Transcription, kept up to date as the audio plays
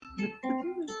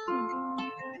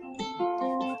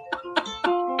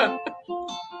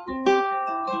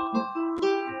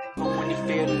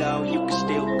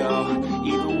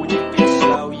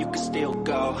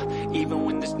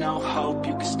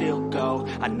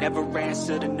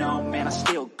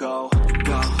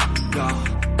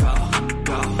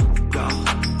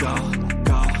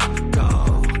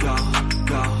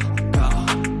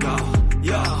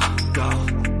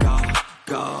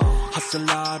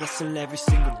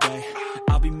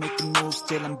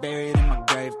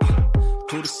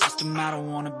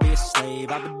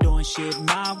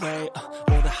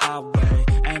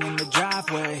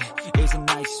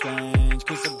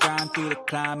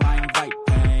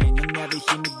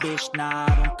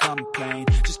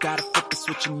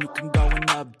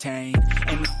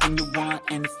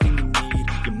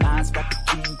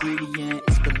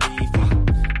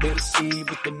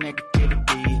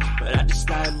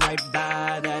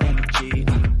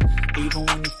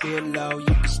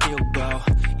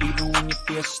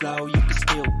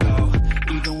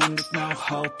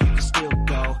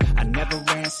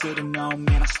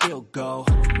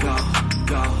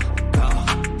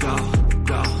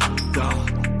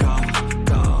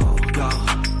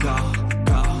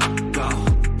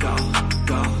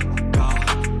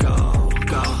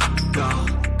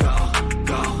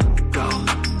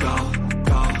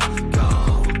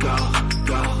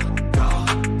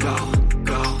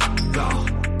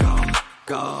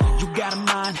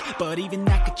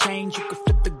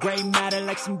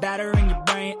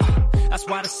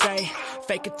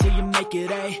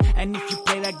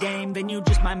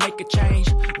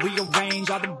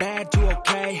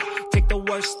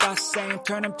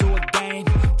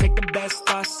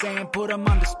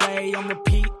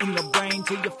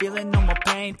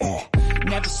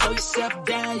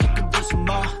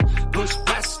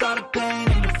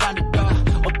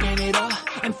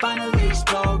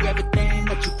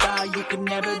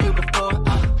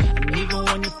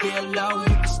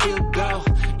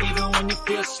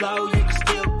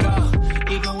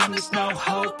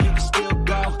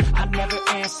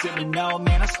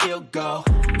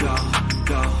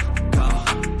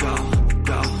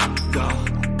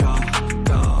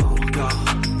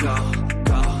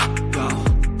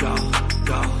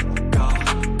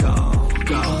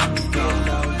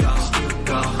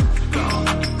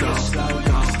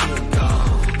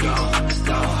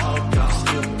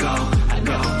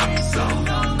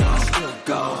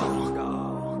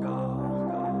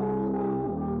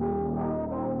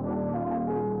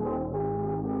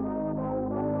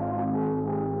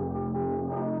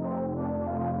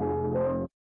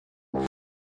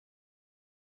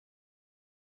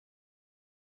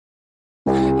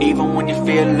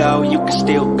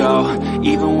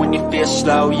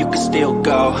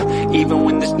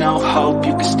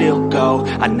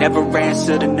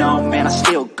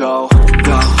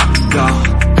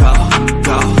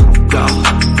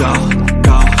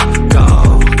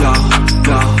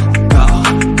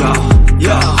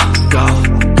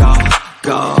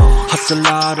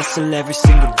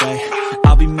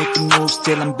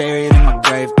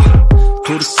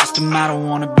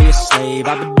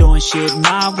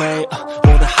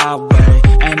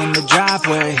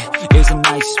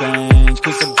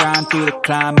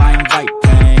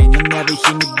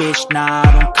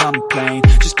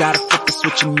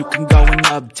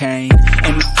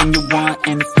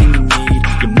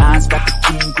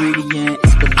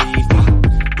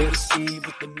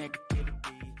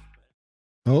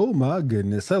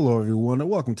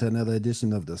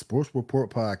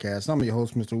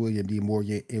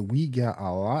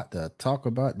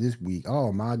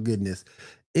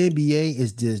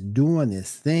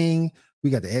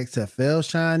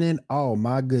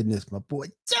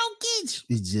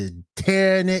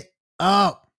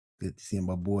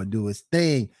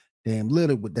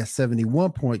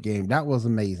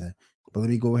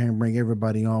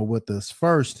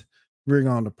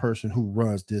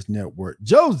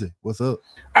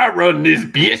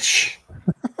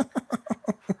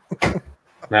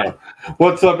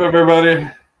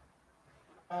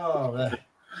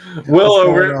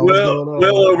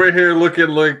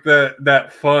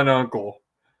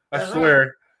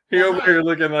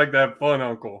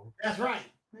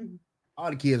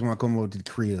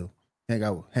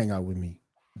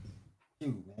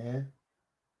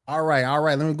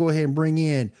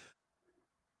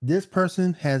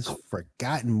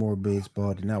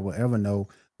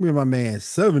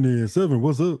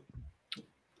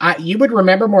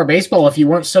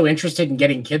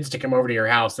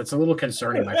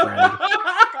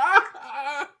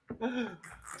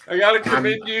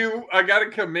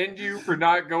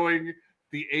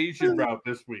the Asian route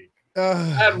this week.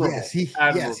 Admirable.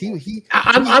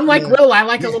 I'm like Will. I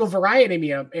like a little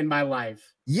variety in my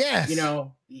life. Yes.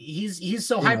 He's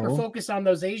so hyper focused on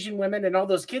those Asian women and all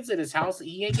those kids at his house that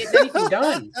he ain't getting anything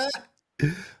done.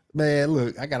 Man,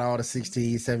 look, I got all the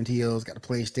 16, 17-year-olds, got the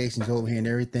PlayStations over here and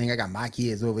everything. I got my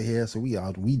kids over here. So we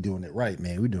doing it right,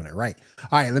 man. We doing it right.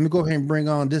 All right, let me go ahead and bring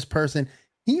on this person.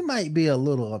 He might be a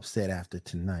little upset after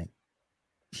tonight.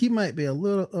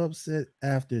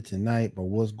 But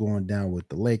what's going down with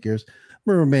the Lakers?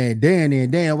 Remember, man,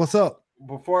 Dan, what's up?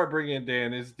 Before I bring in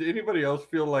Dan, does anybody else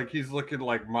feel like he's looking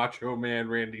like Macho Man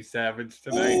Randy Savage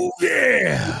tonight?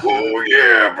 Oh,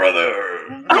 yeah,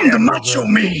 brother. I'm the Macho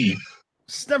Man.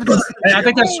 I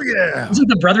think that's isn't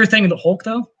the brother thing the Hulk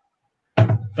though?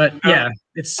 But yeah,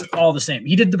 it's all the same.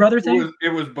 He did the brother thing.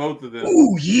 It was both of them.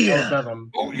 Oh yeah. Both of them.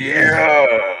 Oh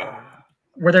yeah.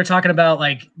 Where they're talking about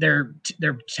like their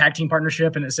tag team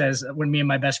partnership, and it says when me and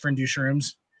my best friend do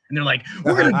shrooms, and they're like,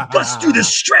 "We're gonna bust through the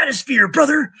stratosphere,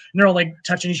 brother!" And they're all like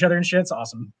touching each other and shit. It's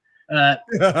awesome.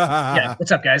 Yeah,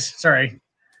 what's up, guys? Sorry.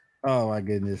 Oh my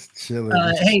goodness, chilling.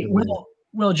 Hey,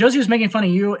 Will, Josie was making fun of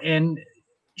you, and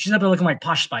she's up there looking like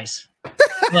Posh Spice,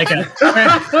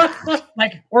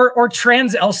 or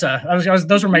trans Elsa.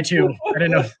 Those were my two. I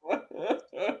didn't know.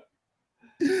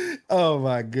 Oh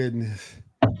my goodness.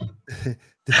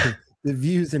 The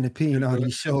views and opinion on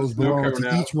these shows belong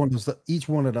to each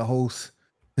one of the hosts.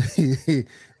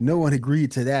 No one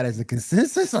agreed to that as a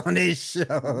consensus on this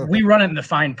show. We run it in the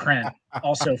fine print.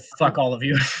 Also, fuck all of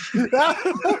you.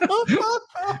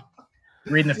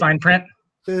 Reading the fine print.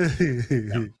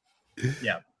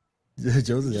 Yeah.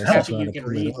 Joseph's actually trying to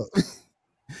pull it up.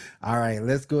 All right,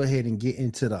 let's go ahead and get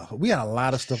into we got a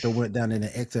lot of stuff that went down in the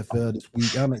XFL this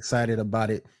week. I'm excited about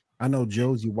it. I know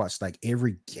Josie watched like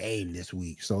every game this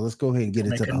week, so let's go ahead and get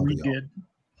into the audio.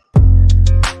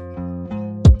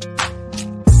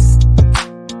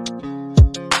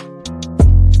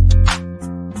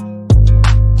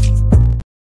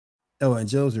 Oh, and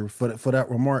Josie, for that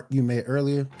remark you made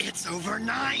earlier, it's over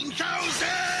 9,000.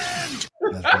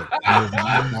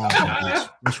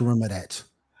 Just remember that.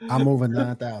 I'm over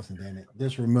 9,000. Damn it!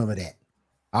 Just remember that.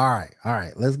 All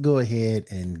right. Let's go ahead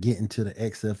and get into the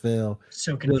XFL.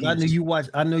 So confused.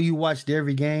 I know you watched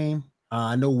every game.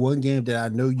 I know one game that I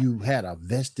know you had a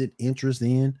vested interest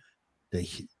in: the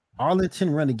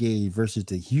Arlington Renegades versus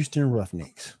the Houston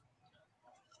Roughnecks.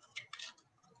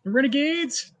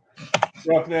 Renegades.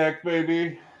 Roughnecks,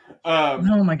 baby.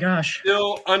 Oh my gosh.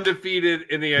 Still undefeated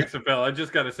in the XFL. I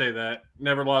just got to say that.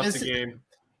 Never lost a game.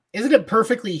 Isn't it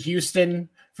perfectly Houston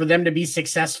for them to be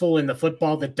successful in the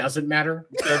football that doesn't matter?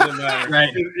 Doesn't matter.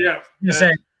 Right. Yeah. You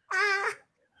say.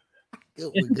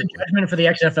 Isn't the judgment for the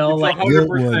XFL like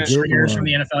 100% years from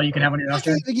the NFL you can have on your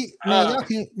roster?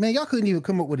 Man, y'all couldn't even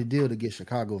come up with a deal to get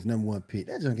Chicago's number one pick.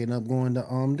 That junk ended up going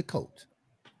to the Colts.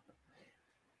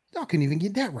 Y'all couldn't even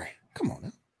get that right. Come on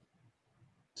now.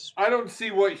 I don't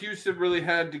see what Houston really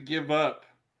had to give up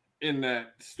in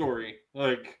that story.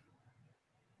 Like,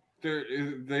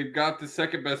 they got the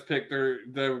second best pick.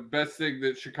 The best thing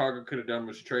that Chicago could have done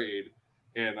was trade,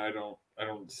 and I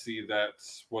don't see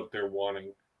that's what they're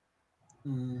wanting.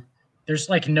 There's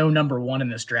like no number one in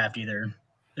this draft either.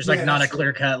 There's like not a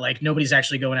clear cut. Like nobody's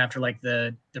actually going after like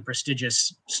the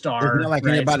prestigious star. It's not like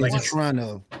anybody's like trying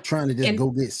to just go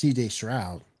get CJ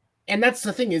Stroud. And that's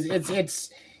the thing is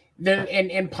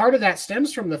and part of that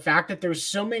stems from the fact that there's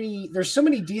so many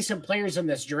decent players in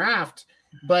this draft,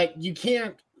 but you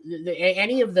can't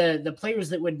any of the players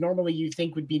that would normally you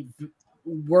think would be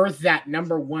worth that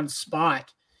number one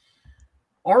spot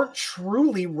aren't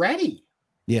truly ready.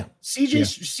 Yeah.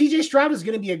 CJ Stroud is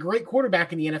going to be a great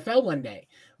quarterback in the NFL one day,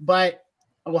 but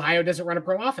Ohio doesn't run a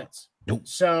pro offense. Nope.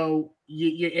 So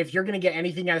you if you're going to get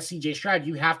anything out of CJ Stroud,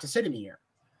 you have to sit him here.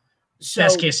 So,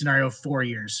 best case scenario, 4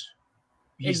 years.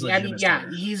 He's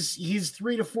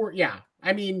 3 to 4. Yeah.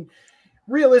 I mean,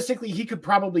 realistically, he could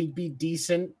probably be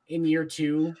decent in year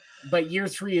 2, but year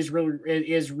 3 is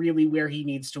really where he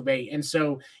needs to be. And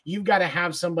so you've got to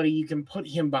have somebody you can put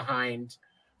him behind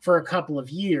for a couple of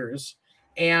years.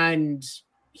 And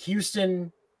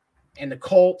Houston and the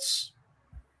Colts,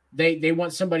 they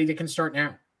want somebody that can start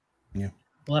now. Yeah.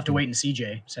 We'll have to wait and see,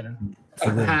 Jay. 7.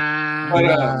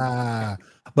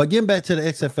 But getting back to the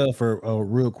XFL for a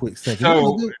real quick second,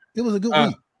 it was a good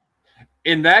week.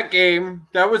 In that game,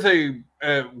 that was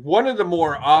one of the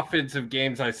more offensive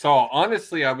games I saw.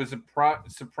 Honestly, I was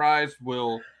surprised,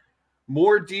 Will.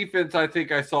 More defense I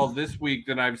think I saw this week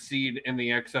than I've seen in the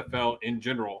XFL in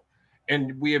general.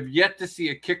 And we have yet to see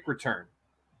a kick return,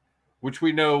 which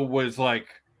we know was like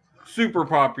super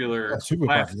popular. Super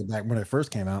popular back when it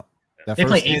first came out. They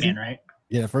play 8-man, right?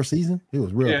 Yeah, first season it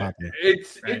was real popular.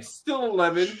 It's still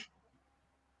 11,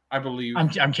 I believe. I'm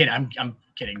kidding. I'm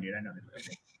kidding, dude. I know.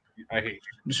 I hate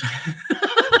you.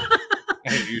 I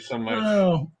hate you so much.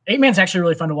 Oh, 8-Man's actually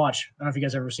really fun to watch. I don't know if you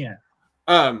guys have ever seen it.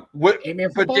 But 8-Man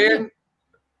but football? Dan,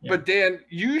 Yeah. but Dan,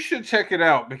 you should check it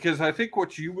out because I think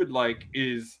what you would like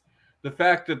is the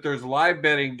fact that there's live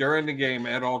betting during the game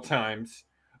at all times.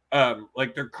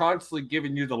 Like they're constantly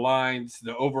giving you the lines,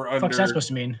 the over under. What's that supposed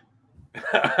to mean?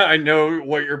 I know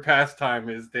what your pastime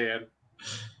is, Dan.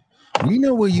 We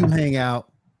know where you hang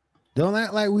out. Don't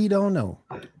act like we don't know.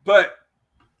 But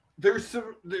there's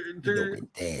some You know there where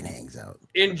Dan hangs out.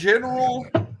 in general,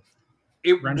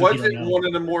 it Rhymes with you wasn't don't know. one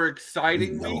of the more We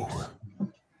exciting know. weeks.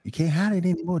 You can't hide it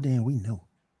anymore, Dan. We know.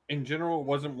 In general, it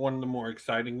wasn't one of the more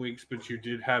exciting weeks, but you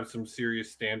did have some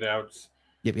serious standouts.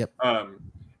 Yep.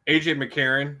 AJ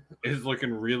McCarron is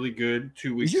looking really good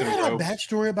 2 weeks Did you in a have row. a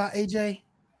backstory about AJ?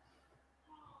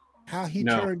 How he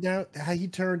No. turned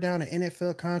down an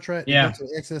NFL contract to Yeah. go to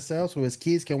the XFL so his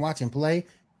kids can watch him play?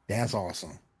 That's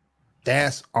awesome.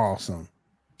 That's awesome.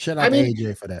 Shout out I mean- to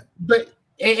AJ for that. But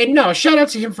and no, shout out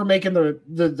to him for making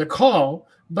the call.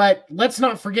 But let's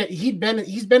not forget he's been in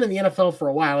the NFL for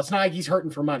a while. It's not like he's hurting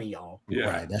for money, y'all. Yeah.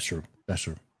 Right, that's true. That's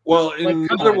true. Well, Like, come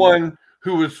another on. one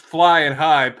who was flying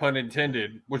high, pun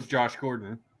intended, was Josh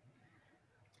Gordon.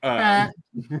 Uh,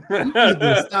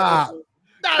 Stop.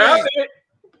 Stop it.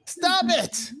 Stop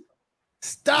it.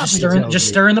 Stop Just it. stirring, Josie. just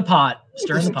stirring the pot.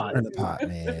 Stirring the pot. Stirring the pot,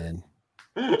 man.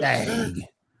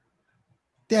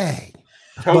 Dang.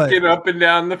 Token up and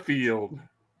down the field.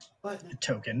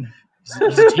 Token.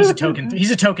 He's a token. He's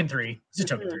a token 3. He's a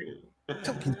token 3.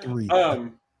 Token 3.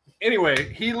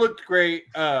 Anyway, he looked great.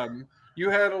 You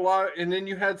had a lot, and then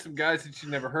you had some guys that you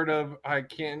never heard of. I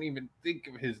can't even think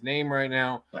of his name right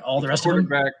now. Like all the rest of them.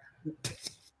 Quarterback.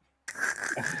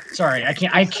 Sorry, I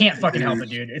can't fucking help it,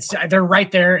 dude. It's they're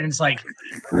right there, and it's like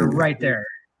they're right there,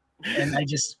 and I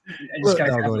just Look,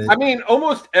 gotta. dog, I mean,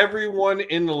 almost everyone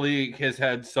in the league has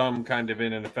had some kind of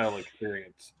an NFL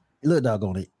experience. Look, dog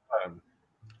on it.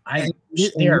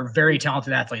 They are very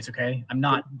talented athletes. Okay, I'm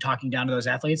not talking down to those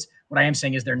athletes. What I am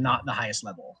saying is they're not the highest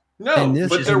level. No, And this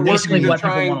but is they're basically working to what try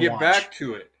people and wanna get watch. back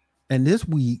to it. And this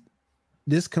week,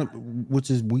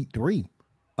 which is week 3,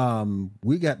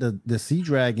 we got the Sea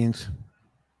Dragons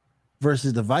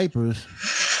versus the Vipers,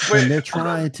 Wait, and they're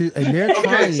trying. okay,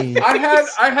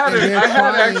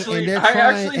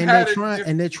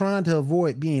 And they're trying to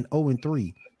avoid being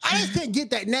 0-3. I just can't get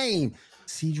that name.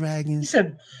 Sea He Dragons,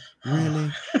 said,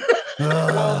 really?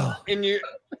 Well, and you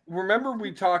remember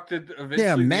we talked that eventually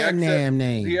Yeah, man,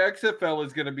 name. the XFL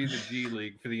is going to be the G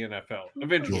League for the NFL.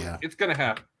 Eventually, Yeah. it's going to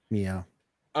happen. Yeah.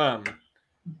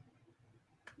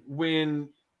 When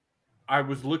I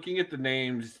was looking at the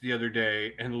names the other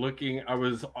day and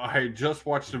I just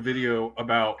watched a video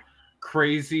about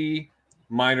crazy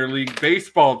minor league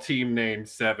baseball team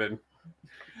names 7.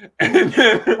 And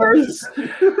then,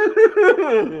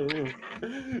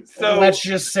 so let's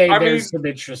just say I there's mean, some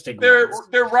interesting they're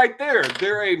ones. right there.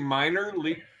 They're a minor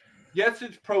league. Yes,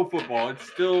 it's pro football. It's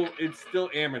still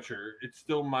amateur. It's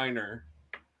still minor.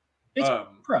 It's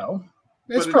Um, pro.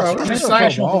 It's but pro. it's It's still like- pro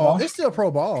professional ball. football. It's still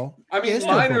pro ball. I mean, Yeah, it's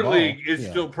still minor pro ball. league is Yeah.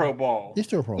 still pro ball. It's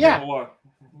still pro Yeah. ball.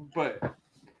 But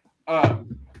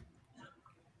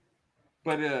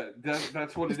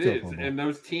that's what It's it still is, pro ball. and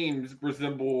those teams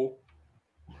resemble.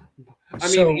 I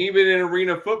So- mean, even in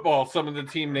arena football, some of the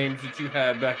team names that you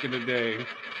had back in the day.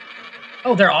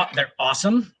 Oh, they're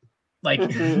awesome. Like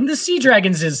the Sea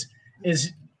Dragons is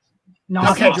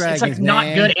not Sea awesome. It's like Dragons, not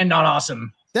man. good and not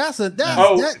awesome. That's a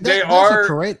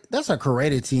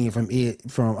created team from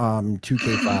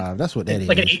 2K5. That's what that is.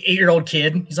 Like an 8-year-old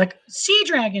kid. He's like Sea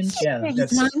Dragons. Yeah,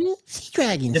 that's Sea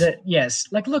Dragons. did it. Yes.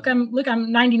 Like look, I'm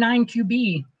 99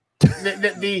 QB.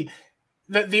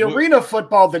 The arena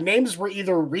football, the names were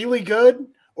either really good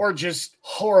or just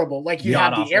horrible. Like you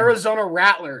God had the awful. Arizona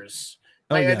Rattlers.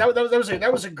 Oh, Like, yeah.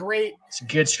 that was a great, It's a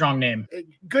good strong name.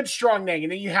 good strong name.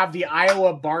 And then you have the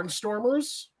Iowa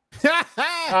Barnstormers.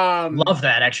 Love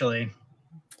that actually.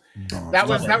 That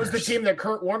was Love the it. team that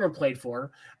Kurt Warner played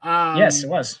for. Yes, it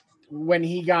was. When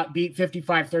he got beat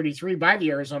 55-33 by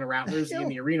the Arizona Rattlers in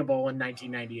the Arena Bowl in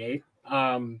 1998.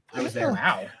 I was there.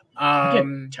 Wow. Look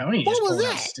Um, at Tony what just was pulling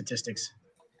out that? statistics.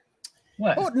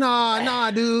 What? Oh,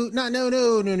 nah, dude. No.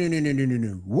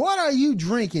 What are you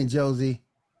drinking, Josie?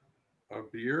 A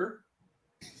beer?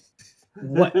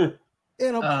 What?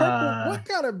 In a purple. What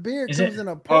kind of beer comes in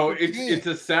a purple? Oh, can? it's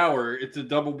a sour. It's a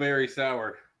double berry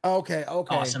sour. Okay.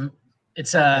 Awesome.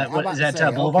 It's I'm what about is to that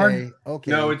say, Boulevard?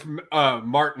 Okay. No, it's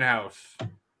Martin House.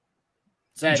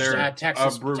 Texas, They're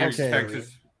Texas, brewery, Okay.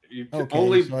 Texas.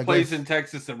 Only place in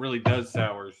Texas that really does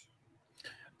sours.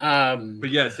 But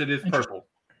yes, it is purple.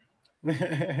 But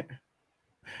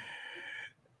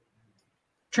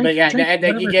yeah, and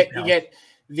then you get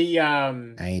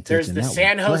the there's the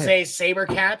San Jose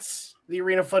SaberCats, the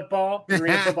arena football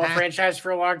franchise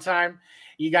for a long time.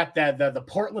 You got the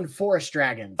Portland Forest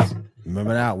Dragons.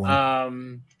 Remember that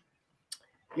one?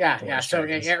 Yeah. So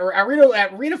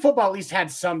arena football at least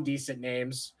had some decent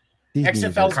names.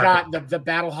 XFL's got the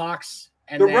Battle Hawks.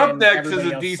 And the Roughnecks is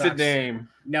a decent name.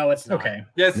 No, it's not. Okay.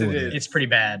 Yes, it is. It's pretty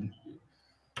bad.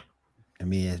 I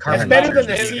mean, it's better than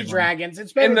the Sea Dragons.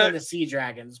 It's better than the Sea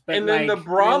Dragons. But and then the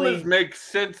Brahmas make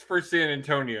sense for San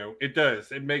Antonio. It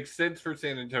does. It makes sense for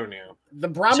San Antonio. The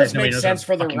Brahmas make sense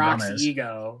for the Rock's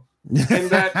ego. And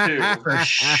that too. For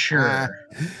sure.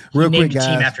 Real quick, guys.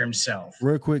 Team after himself.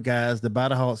 Real quick, guys. The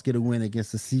Battle Hawks get a win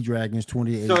against the Sea Dragons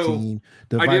 2018.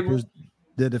 The Vipers.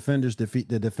 The Defenders defeat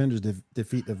the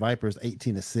Vipers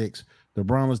 18-6. The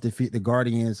Brahmas defeat the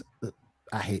Guardians.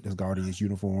 I hate those Guardians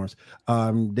uniforms.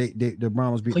 The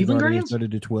Brahmas beat Cleveland the Guardians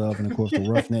 30-12, and of course the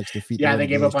Roughnecks defeat. They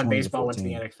gave up on baseball, went to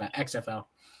the XFL.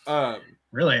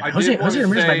 Really, Jose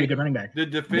Ramirez might be a good running back. The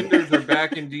Defenders are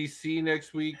back in DC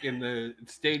next week, and the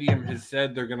stadium has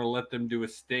said they're going to let them do a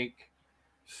snake.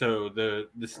 So the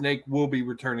snake will be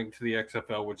returning to the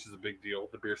XFL, which is a big deal.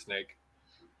 The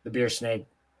beer snake.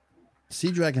 Sea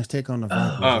Dragons take on the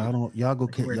Vipers. Y'all go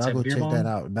check that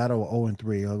out. Battle of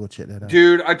 0-3. Y'all go check that out.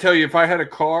 Dude, I tell you, if I had a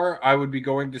car, I would be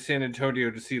going to San Antonio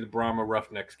to see the Brahma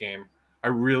Roughnecks game. I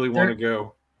really want to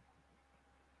go.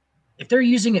 If they're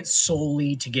using it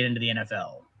solely to get into the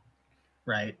NFL,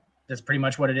 right? That's pretty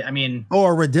much what it is. I mean,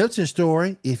 or a redemption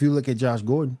story if you look at Josh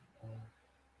Gordon.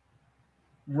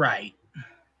 Right.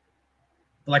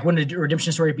 Like, wouldn't a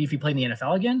redemption story be if he played in the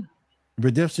NFL again?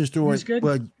 Redemption story.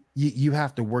 Well, you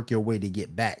have to work your way to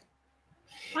get back.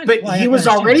 But he was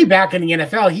already back in the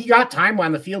NFL. He got time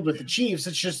on the field with the Chiefs.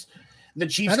 It's just the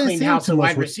Chiefs cleaned house a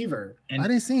wide receiver. I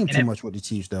didn't see him too much with the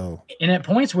Chiefs, though. And at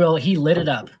points, Will, he lit it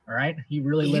up. All right, he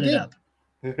really lit it up.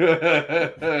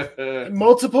 In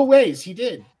multiple ways, he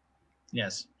did.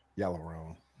 Yes. Y'all are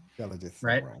wrong. Y'all are just so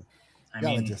wrong.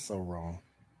 Y'all are just so wrong.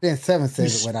 Then 7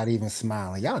 says it without even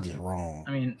smiling. Y'all just wrong.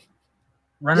 I mean,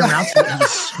 running routes,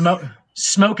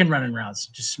 smoking running routes,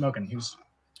 just smoking.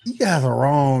 You guys are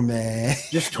wrong, man.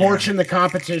 Just torching the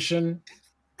competition.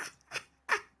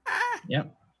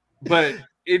 Yep. But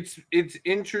it's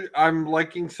interesting. I'm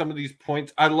liking some of these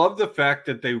points. I love the fact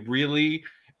that they really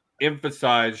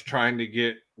emphasize trying to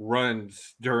get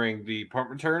runs during the punt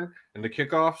return and the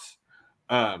kickoffs.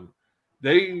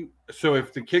 So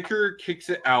if the kicker kicks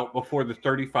it out before the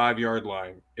 35-yard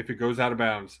line, if it goes out of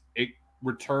bounds, it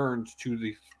returns to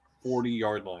the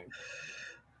 40-yard line.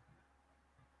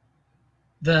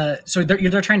 So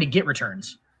they're trying to get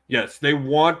returns. Yes, they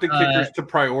want the kickers to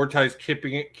prioritize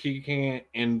kicking it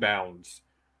inbounds.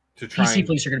 To try. PC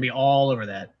police are going to be all over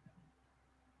that.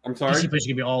 I'm sorry. PC police are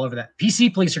going to be all over that.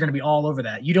 PC police are going to be all over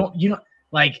that. You don't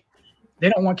like. They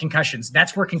don't want concussions.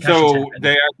 That's where concussions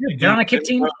happen. They're on a kick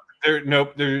team.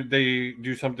 They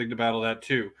do something to battle that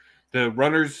too. The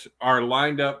runners are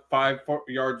lined up 5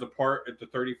 yards apart at the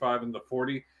 35 and the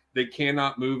 40. They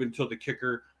cannot move until the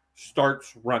kicker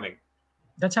starts running.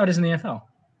 That's how it is in the NFL.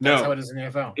 That's how it is in the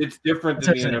NFL. It's different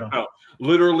than the NFL.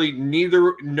 Literally,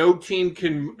 no team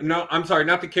can. No, I'm sorry,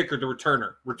 not the kicker, the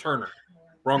returner.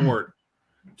 Wrong word.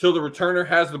 Till the returner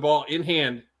has the ball in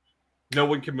hand, no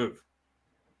one can move.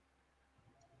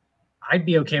 I'd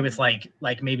be okay with like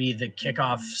maybe the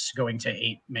kickoffs going to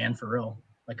 8-man for real,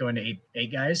 like going to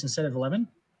eight guys instead of 11.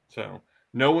 So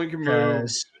no one can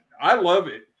move. I love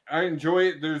it. I enjoy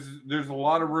it. There's a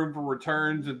lot of room for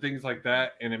returns and things like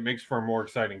that, and it makes for a more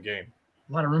exciting game.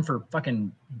 A lot of room for fucking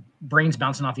brains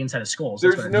bouncing off the inside of skulls.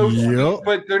 There's no speed,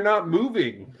 but they're not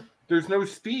moving. There's no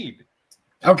speed.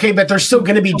 Okay, but they're still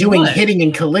going to be doing hitting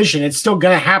and collision. It's still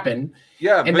going to happen.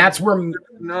 Yeah, and that's where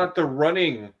not the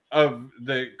running of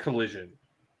the collision.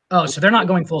 Oh, so they're not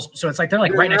going full. So it's like they're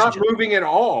right next to each other. They're not moving at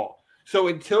all. So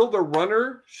until the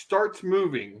runner starts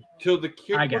moving, till the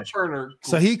kick returner,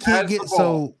 so he can't get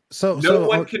ball, no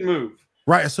one can move.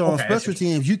 Right. So on special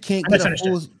teams, you can't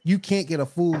get a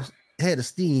full head of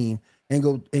steam and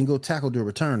go tackle the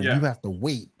returner. You have to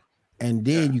wait, and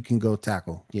then you can go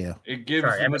tackle. Yeah, it gives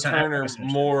the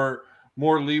returner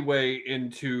more leeway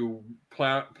into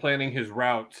planning his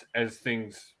routes as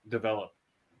things develop.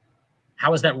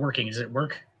 How is that working? Does it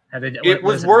work? It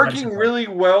was working really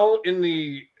well in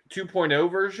the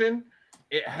 2.0 version.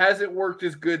 It hasn't worked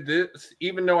as good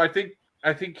even though I think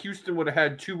Houston would have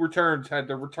had 2 returns had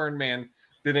the return man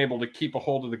been able to keep a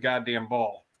hold of the goddamn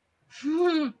ball.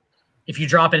 If you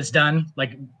drop it, it's done.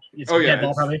 Like It's a dead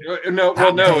ball, probably. No,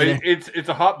 it's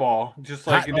a hot ball, just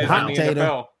like it is in the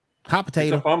NFL. Hot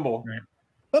potato. It's a fumble. Right.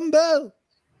 Fumble.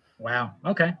 Wow.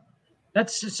 Okay. It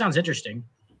sounds interesting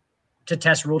to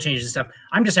test rule changes and stuff.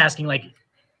 I'm just asking, like,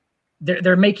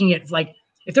 they're making it like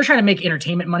if they're trying to make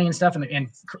entertainment money and stuff and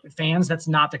fans, that's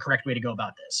not the correct way to go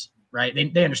about this, right?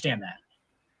 They understand that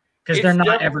because they're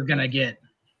not ever gonna get.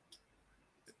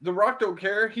 The Rock don't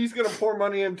care. He's gonna pour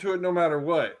money into it no matter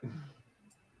what.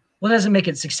 Well, that doesn't make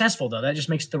it successful though. That just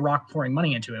makes The Rock pouring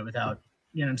money into it without,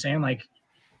 you know what I'm saying? Like,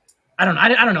 I don't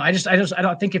know. I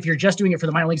don't think if you're just doing it for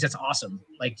the minor leagues, that's awesome.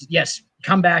 Like, yes,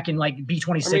 come back and like be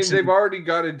 26. I mean, they've already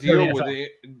got a deal with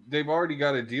it. They've already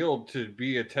got a deal to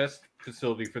be a test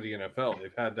facility for the NFL.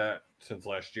 They've had that since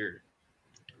last year.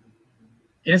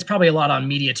 And it's probably a lot on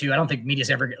media too. I don't think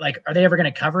media's ever like. Are they ever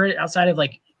going to cover it outside of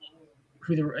like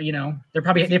who they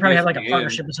probably have like a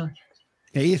partnership with something.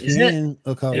 Yeah, ESPN.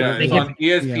 Yeah, it's on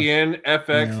ESPN,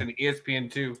 FX, and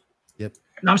ESPN2. Yep.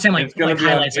 No, I'm saying like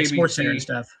highlights, like Sports Center and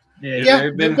stuff. Yeah,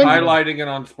 they've been highlighting it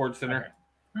on Sports Center.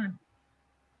 Okay.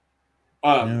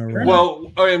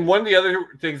 Well, and one of the other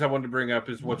things I wanted to bring up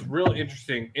is what's real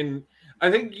interesting, and I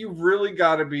think you've really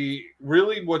got to be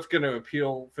what's going to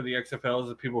appeal for the XFL is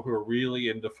the people who are really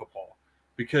into football,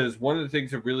 because one of the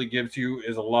things it really gives you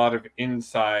is a lot of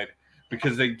inside,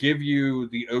 because they give you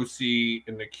the OC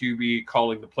and the QB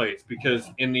calling the plays,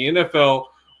 because in the NFL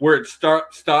where it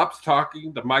stops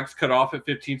talking, the mic's cut off at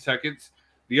 15 seconds.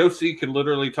 The OC can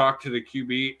literally talk to the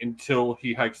QB until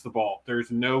he hikes the ball.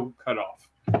 There's no cutoff.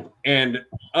 And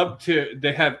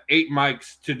they have 8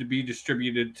 mics to be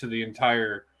distributed to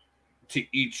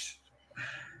each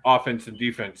offense and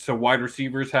defense. So wide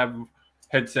receivers have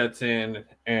headsets in,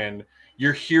 and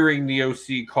you're hearing the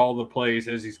OC call the plays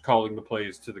as he's calling the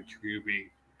plays to the QB.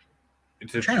 I'm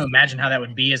trying to imagine how that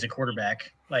would be as a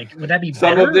quarterback. Like, would that be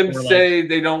some better? Of them say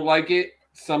they don't like it.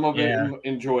 Some of them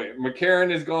enjoy it.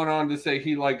 McCarron has gone on to say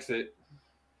he likes it.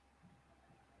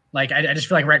 Like, I just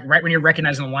feel like right when you're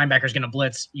recognizing the linebacker is going to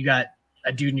blitz, you got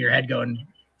a dude in your head going,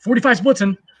 45's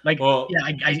blitzing. Like,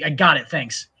 I got it.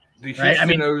 Thanks. The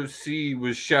Houston OC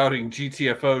was shouting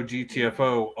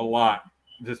GTFO a lot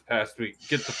this past week.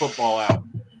 Get the football out.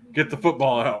 Get the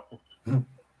football out.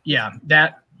 Yeah,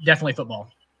 that definitely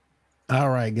football. All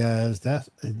right, guys.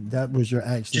 That was your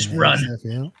action. Just run.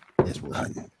 XFL. Just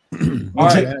run. All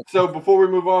right. So before we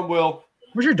move on, Will.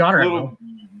 Where's your daughter at, Will?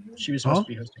 She was supposed to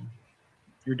be hosting.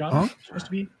 Your daughter supposed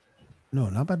to be? No,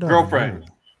 not my daughter. Girlfriend.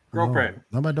 No,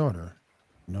 not my daughter.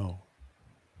 No.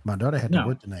 My daughter had to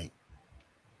work tonight.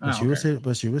 But she was here.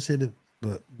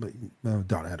 But my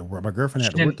daughter had to work. My girlfriend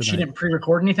had to work tonight. She didn't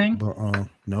pre-record anything? But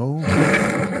no.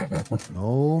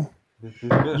 She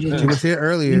was here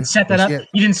earlier. You didn't set that up?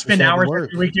 You didn't spend hours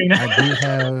every week doing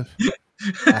that?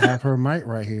 I have her mic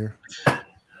right here.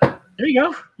 There you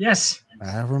go. Yes. I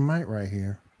have her mic right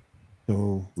here.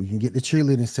 So we can get the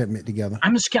cheerleading segment together.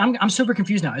 I'm super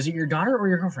confused now. Is it your daughter or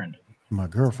your girlfriend? My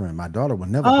girlfriend. My daughter would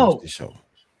never host the show.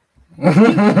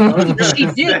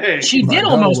 She did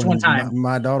almost one time.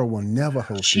 My daughter will never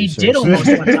host. She did almost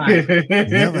one time.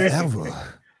 Never ever.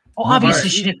 Well, obviously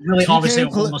she didn't really. Almost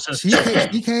host.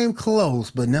 She came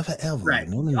close, but never ever. Right.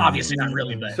 No, obviously not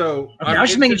really. But so okay, I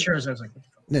was just making sure. I was like,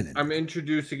 I'm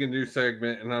introducing a new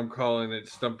segment, and I'm calling it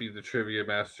Stumpy the Trivia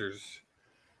Masters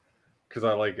because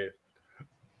I like it.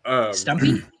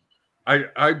 Stumpy.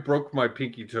 I broke my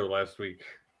pinky toe last week.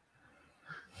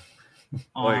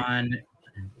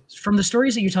 From the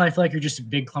stories that you tell, I feel like you're just a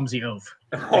big clumsy oaf.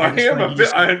 Oh, I am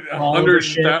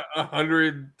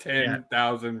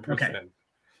 110,000%. Okay.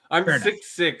 I'm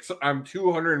 6'6". I'm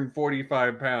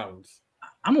 245 pounds.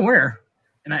 I'm aware,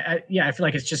 and I feel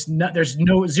like it's just there's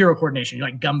zero coordination. You're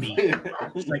like Gumby.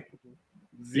 Just like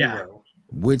zero.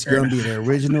 Which Gumby, the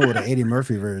original or the Eddie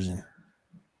Murphy version?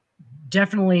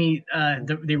 Definitely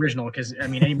the original, because I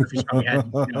mean Eddie Murphy's probably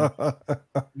had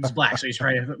he's black, so he's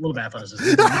probably a little bit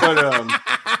athleticism. But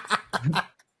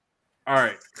all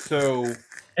right. So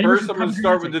first, I'm going to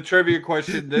start with the trivia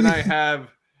question. Then I have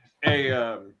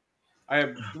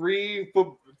three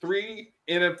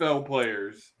NFL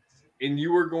players, and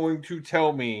you are going to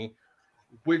tell me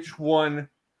which one.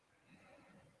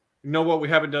 You know what? We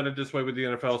haven't done it this way with the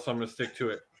NFL, so I'm going to stick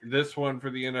to it. This one for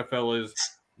the NFL is.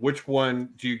 Which one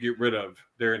do you get rid of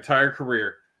their entire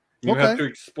career? You have to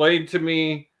explain to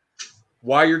me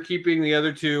why you're keeping the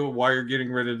other two, why you're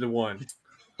getting rid of the one.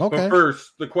 Okay. But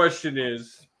first, the question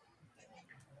is,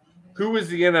 who is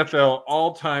the NFL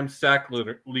all-time sack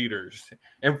leaders?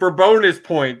 And for bonus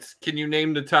points, can you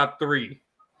name the top 3?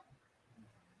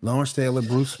 Lawrence Taylor,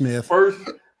 Bruce Smith. First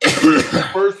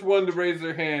one to raise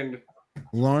their hand.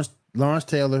 Lawrence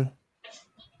Taylor,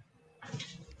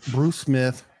 Bruce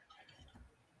Smith.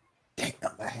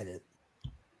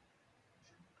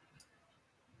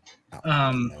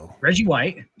 Reggie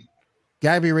White.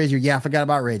 Gotta be Reggie. Yeah, I forgot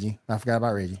about Reggie.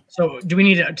 So do we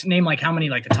need to name like how many,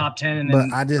 like the top 10? And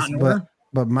then mine.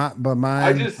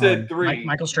 I just said 3.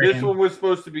 Michael Strahan. This one was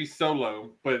supposed to be solo,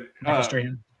 but Michael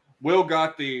Strahan. Will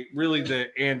got the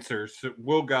answers. So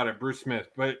Will got it. Bruce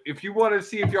Smith. But if you want to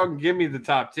see if y'all can give me the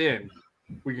top 10,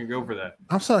 we can go for that.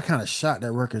 I'm sort of kind of shocked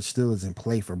that record still is in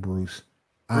play for Bruce.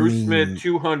 Bruce Smith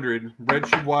 200.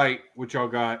 Reggie White, which y'all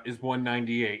got, is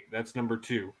 198. That's number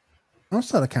 2. I'm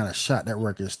sort of kind of shocked that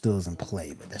record still is in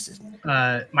play, but that's just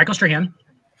Michael Strahan.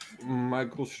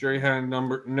 Michael Strahan,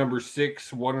 number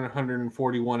 6,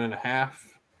 141.5.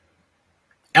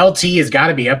 LT has got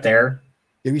to be up there.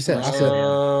 Yeah, I said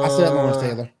Lawrence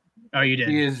Taylor. Oh, you did.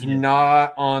 He is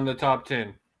not on the top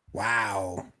 10.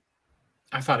 Wow.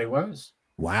 I thought he was.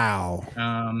 Wow.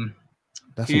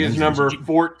 He is number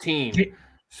 14.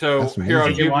 So here,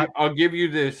 I'll give you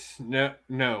this.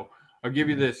 No, I'll give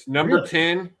you this. Number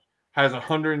 10 has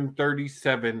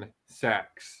 137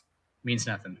 sacks. Means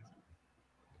nothing.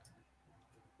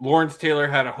 Lawrence Taylor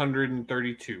had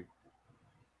 132.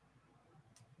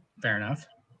 Fair enough.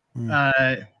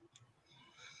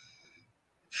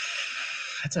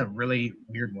 That's a really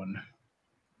weird one.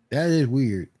 That is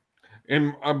weird.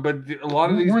 And but a lot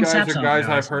of these guys are guys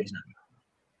I've heard.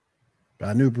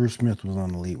 I knew Bruce Smith was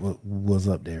on the lead. Was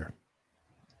up there.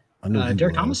 I knew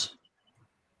Derek Thomas.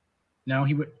 No,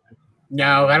 he would.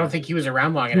 No, I don't think he was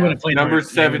around long enough. Number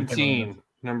 17.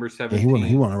 Number 17. Yeah,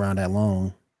 he wasn't around that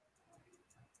long.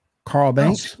 Carl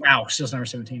Banks. Wow, still number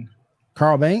 17.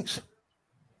 Carl Banks.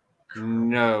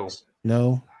 No.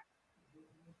 This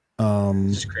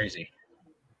is crazy.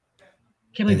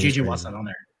 Can't believe JJ Watt's not on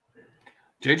there.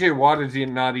 JJ Watt is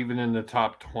not even in the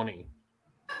top 20.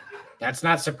 That's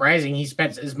not surprising. He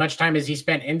spent as much time as he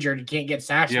spent injured. He can't get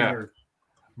sacks. Yeah.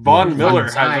 Von Miller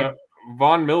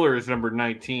is number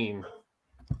 19.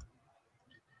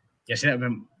 Yeah, see that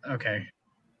been okay.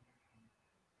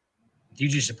 You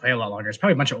used to play a lot longer. It's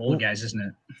probably a bunch of old guys, isn't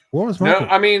it? What was Michael? No,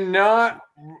 I mean not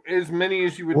as many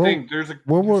as you would think. There's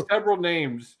several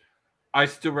names I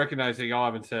still recognize that y'all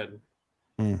haven't said.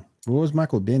 What was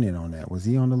Michael Bennett on that? Was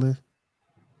he on the list?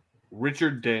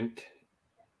 Richard Dent.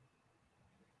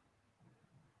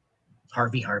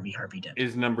 Harvey Dent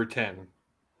is number 10.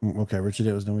 Okay, Richard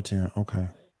Dent was number 10. Okay.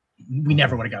 We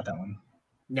never would have got that one.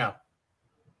 No.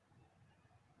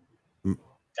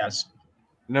 That's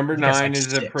number 9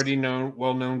 is a pretty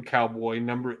well-known Cowboy.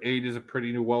 Number 8 is a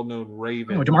pretty well-known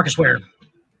Raven. Oh, DeMarcus Ware.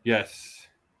 Yes.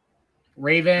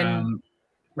 Raven.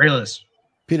 Ray Lewis.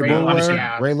 Peter Boulware.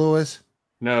 Yeah. Ray Lewis.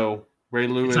 No. Ray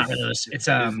Lewis. It's not Ray Lewis. It's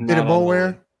Peter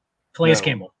Boulware. Calais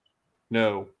Campbell.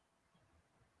 No.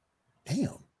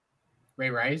 Damn. Ray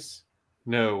Rice.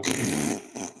 No.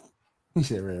 He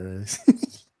said Ray Rice.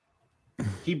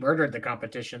 He murdered the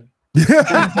competition.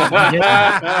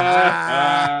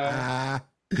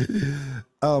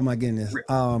 Oh my goodness.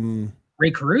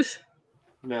 Ray Caruth?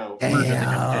 No.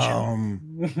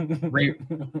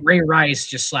 Ray Rice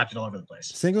just slapped it all over the place.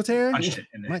 Singletary? Punched it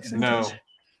in the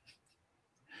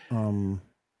no.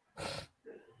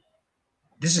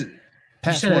 This is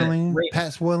Pat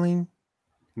Swilling.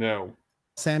 No.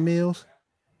 Sam Mills.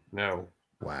 No.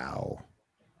 Wow.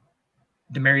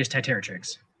 Demarius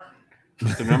Titeratrix.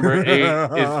 So number 8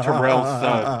 is Terrell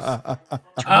Suggs.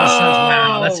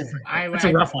 Wow, that's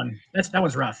a rough one. That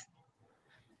was rough.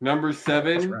 Number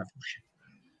 7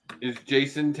 is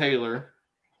Jason Taylor.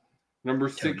 Number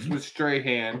 6 was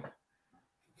Strahan.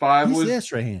 5 was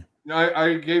Strahan. No,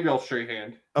 I gave y'all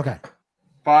Strahan. Okay.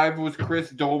 5 was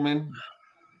Chris Dolman.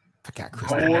 Forgot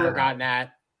Chris. I never gotten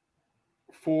that.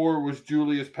 4 was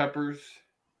Julius Peppers.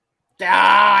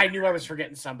 I knew I was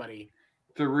forgetting somebody.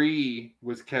 3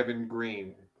 was Kevin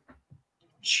Green.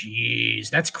 Jeez,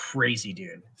 that's crazy,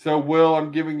 dude. So, Will,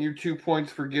 I'm giving you 2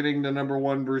 points for getting the number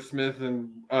 1 Bruce Smith, and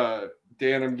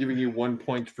Dan, I'm giving you 1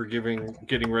 point for getting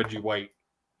Reggie White.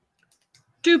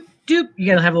 Doop doop. You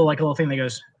gotta have a little thing that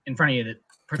goes in front of you that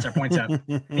puts our points up,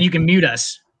 and you can mute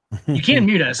us. You can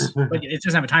mute us, but it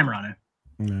doesn't have a timer on it.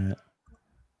 Right.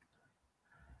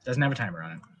 Doesn't have a timer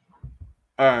on it.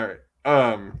 All right.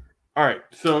 All right.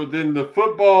 So then the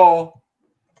football.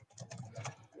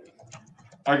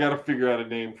 I got to figure out a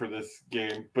name for this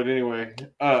game. But anyway,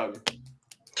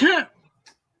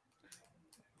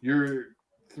 your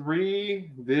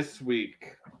 3 this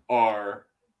week are,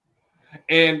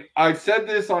 and I've said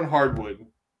this on Hardwood,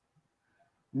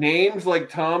 names like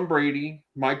Tom Brady,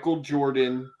 Michael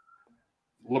Jordan,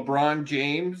 LeBron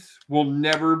James will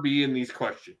never be in these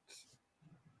questions.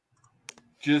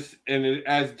 As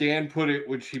Dan put it,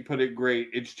 which he put it great,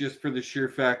 it's just for the sheer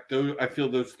fact, though, I feel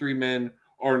those 3 men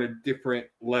are on a different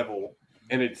level,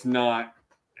 and it's not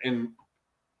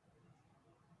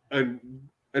a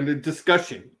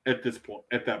discussion at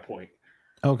that point.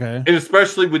 Okay. And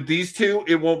especially with these two,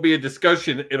 it won't be a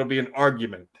discussion, it'll be an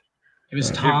argument. It was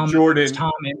Tom, Jordan,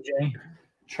 Tom, MJ.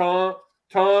 Tom,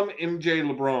 MJ,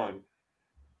 LeBron.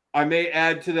 I may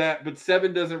add to that, but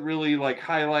Seven doesn't really like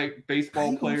highlight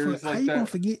baseball players like that.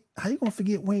 How you gonna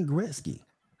forget Wayne Gretzky?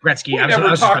 We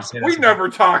never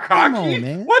talk hockey. Come on,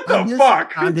 man. What the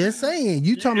fuck? I'm just saying.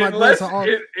 You talking about greatest of all?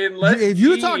 If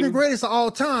you're talking greatest of all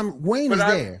time, Wayne is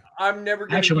there. I'm never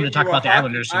going to talk about the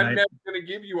Islanders tonight. I'm never going to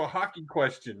give you a hockey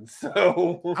question.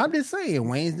 So I'm just saying,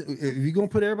 Wayne. If you're gonna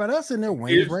put everybody else in there,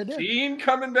 Wayne's right there. Gene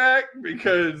coming back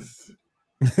because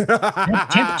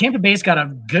Tampa Bay's got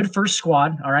a good first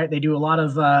squad. All right, they do a lot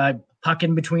of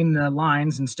pucking between the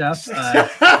lines and stuff.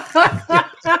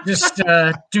 Just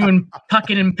doing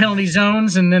pucking in penalty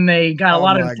zones, and then they got a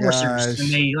lot of enforcers,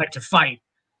 and they like to fight.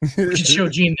 We should show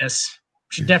Gene this.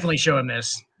 We should definitely show him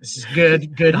this. This is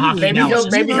good hockey. Maybe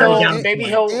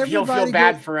he'll feel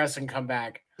bad for us and come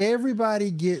back. Everybody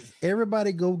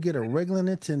go get a regular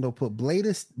Nintendo, put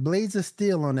blades of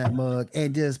steel on that mug,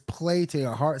 and just play to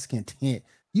your heart's content.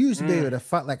 You used to be able to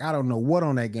fight like I don't know what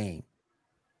on that game.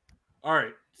 All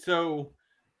right, so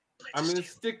I'm going to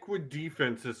stick with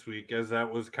defense this week, as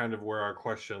that was kind of where our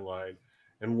question lied.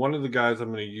 And one of the guys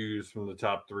I'm going to use from the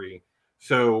top three.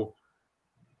 So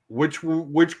which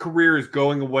career is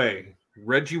going away?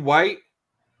 Reggie White,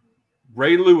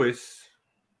 Ray Lewis,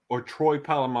 or Troy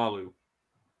Polamalu?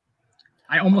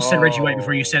 I almost said Reggie White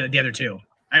before you said the other two.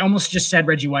 I almost just said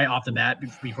Reggie White off the bat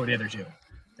before the other two.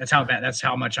 That's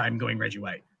how much I'm going Reggie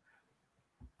White.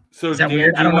 So is that Dan,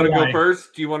 weird? Do you want to go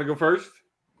first? Do you want to go first?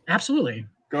 Absolutely.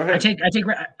 Go ahead.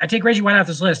 I take Reggie White off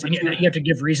this list, and you have to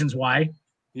give reasons why.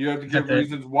 You have to give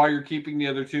reasons why you're keeping the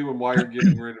other two and why you're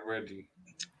getting rid of Reggie.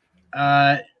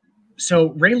 So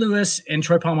Ray Lewis and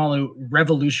Troy Polamalu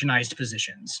revolutionized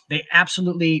positions. They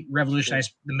absolutely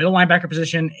revolutionized the middle linebacker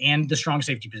position and the strong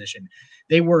safety position.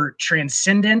 They were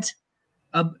transcendent.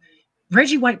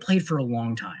 Reggie White played for a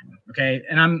long time. Okay,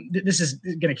 and this is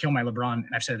going to kill my LeBron, and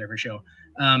I've said it every show.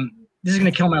 This is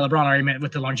going to kill my LeBron argument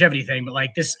with the longevity thing, but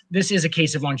like this is a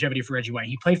case of longevity for Reggie White.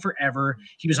 He played forever.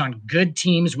 He was on good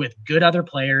teams with good other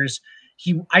players.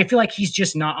 I feel like he's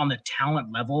just not on the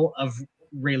talent level of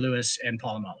Ray Lewis and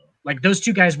Polamalu. Like those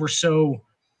two guys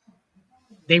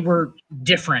they were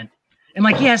different. And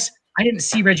like, yes, I didn't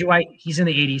see Reggie White. He's in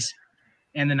the 80s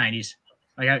and the 90s.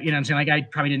 Like, you know what I'm saying? Like I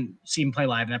probably didn't see him play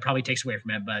live, and that probably takes away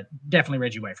from it, but definitely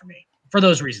Reggie White for me. For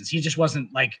those reasons. He just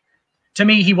wasn't like, to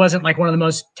me, he wasn't like one of the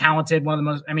most talented,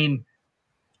 I mean,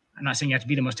 I'm not saying you have to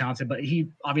be the most talented, but he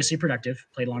obviously productive,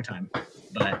 played a long time.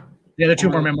 But the other two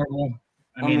are more memorable.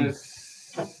 I'm going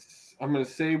to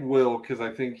say Will, because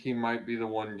I think he might be the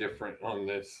one different on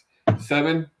this.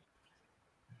 7?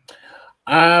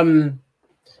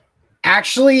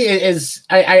 Actually, it is.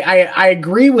 I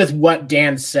agree with what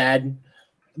Dan said,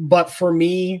 but for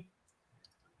me,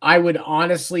 I would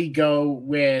honestly go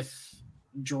with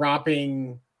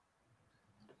dropping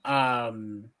Ray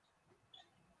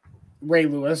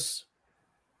Lewis.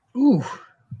 Ooh.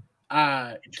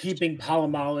 Keeping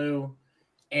Polamalu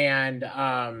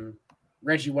and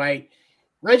Reggie White.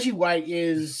 Reggie White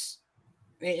is,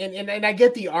 and I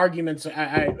get the arguments.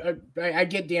 I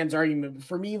get Dan's argument. But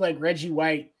for me, like Reggie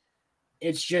White,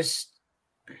 it's just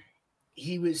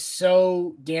he was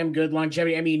so damn good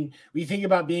longevity. I mean, we think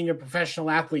about being a professional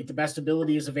athlete, the best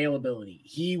ability is availability.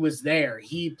 He was there.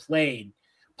 He played.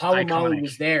 Polamalu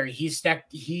was there. He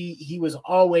was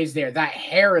always there. That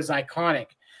hair is iconic.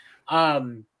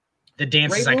 The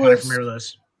dance is iconic from Ray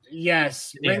Lewis.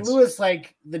 Yes. Ray Lewis,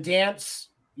 like the dance,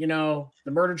 the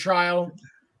murder trial.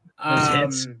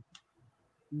 The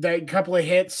couple of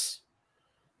hits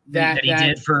that he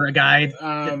did for a guy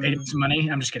that paid him some money.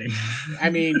 I'm just kidding. I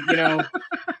mean,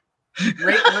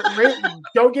 Ray,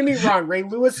 don't get me wrong. Ray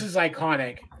Lewis is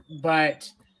iconic, but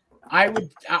I would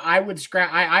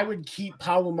keep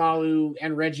Polamalu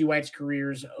and Reggie White's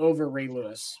careers over Ray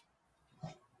Lewis.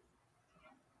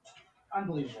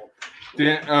 Unbelievable.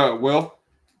 Dan, Will?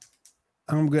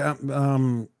 I'm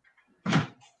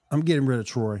getting rid of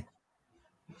Troy.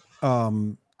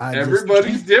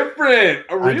 Everybody's different.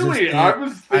 Really? I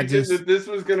was thinking that this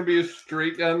was going to be a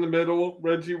straight down the middle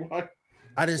Reggie White.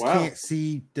 I just can't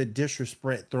see the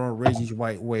disrespect thrown Reggie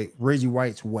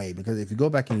White's way, because if you go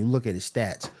back and you look at his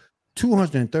stats,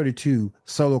 232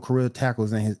 solo career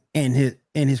tackles in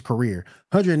his career,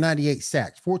 198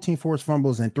 sacks, 14 forced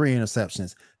fumbles, and 3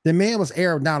 interceptions. The man was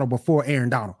Aaron Donald before Aaron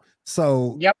Donald.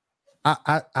 So yep.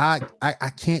 I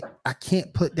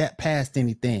can't put that past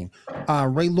anything.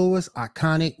 Ray Lewis,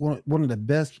 iconic, one of the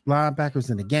best linebackers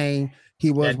in the game.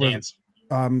 He was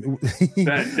One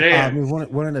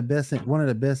of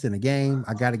the best in the game.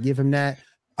 I got to give him that.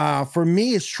 For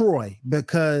me, it's Troy,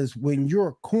 because when you're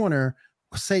a corner,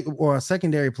 or a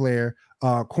secondary player,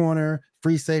 corner,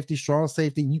 free safety, strong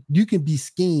safety, you can be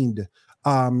schemed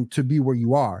to be where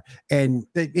you are. And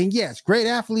yes, great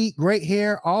athlete, great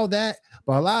hair, all that,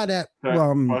 but a lot of that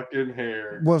fucking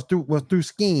hair was through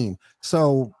scheme.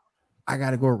 So I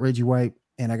got to go with Reggie White,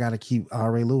 and I got to keep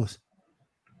Ray Lewis.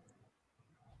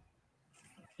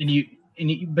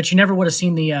 But you never would have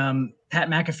seen the Pat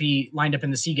McAfee lined up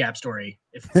in the C-Gap story.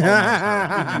 So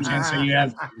you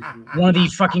have one of the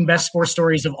fucking best sports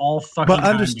stories of all fucking time. But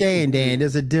understand, Dan,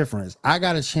 there's a difference. I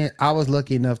got a chance. I was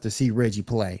lucky enough to see Reggie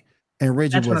play, and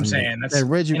Reggie was amazing.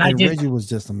 Reggie was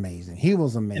just amazing. He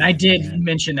was amazing. And I did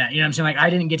mention that. You know what I'm saying? Like, I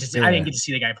didn't get to see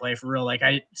the guy play for real. Like,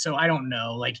 so I don't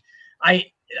know. Like, I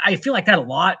feel like that a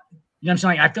lot. You know what I'm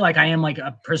saying? Like, I feel like I am like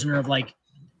a prisoner of like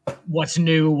what's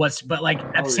new, but like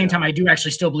at the same time, I do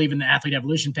actually still believe in the athlete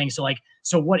evolution thing. So like,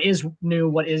 what is new?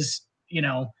 What is,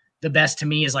 the best to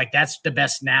me is like, that's the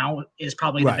best now is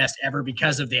probably the best ever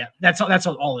because of that's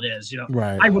all it is.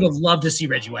 Right. I would have loved to see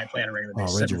Reggie White play on a regular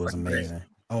basis. Reggie was amazing. Great.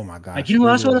 Oh my God. Like, what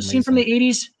else would have seen from the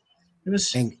 80s? It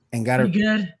was and got it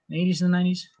good. The 80s and the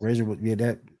 90s. Reggie would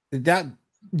that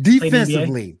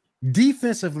defensively,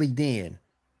 Dan.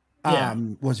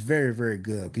 Was very, very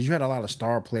good, because you had a lot of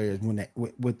star players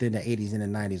within the 80s and the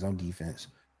 90s on defense.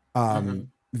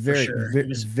 Very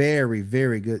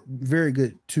good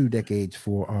 2 decades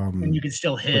for and you can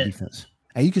still hit defense,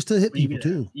 and you can still hit people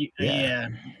too.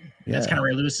 That's kind of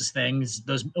Ray Lewis's thing.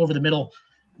 Those over the middle,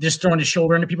 just throwing his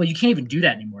shoulder into people. You can't even do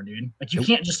that anymore, dude. Like, you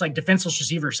can't just like defenseless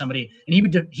receiver somebody, and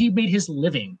he made his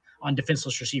living on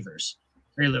defenseless receivers.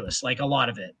 Ray Lewis, like a lot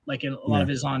of it, like a lot of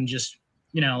his on just.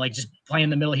 Like just playing in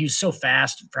the middle. He was so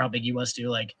fast for how big he was too.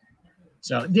 Like,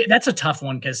 so that's a tough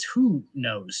one, because who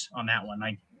knows on that one?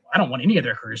 Like, I don't want any of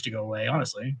their careers to go away,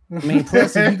 honestly. I mean,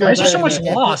 plus if you go there's just so much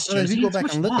lost. If you go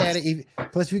back and look at it,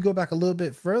 plus if you go back a little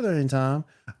bit further in time,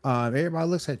 everybody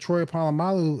looks at Troy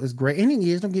Polamalu as great. And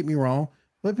he is, don't get me wrong,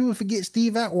 but people forget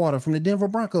Steve Atwater from the Denver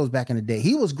Broncos back in the day.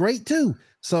 He was great too.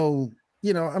 So,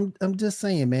 I'm just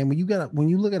saying, man, when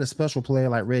you look at a special player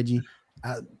like Reggie,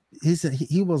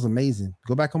 he was amazing.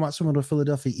 Go back and watch some of the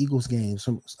Philadelphia Eagles games,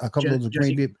 a couple of the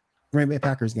Green Bay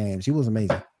Packers games. He was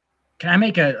amazing. Can I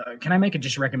make a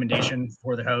just recommendation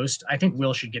for the host? I think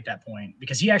Will should get that point,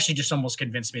 because he actually just almost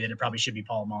convinced me that it probably should be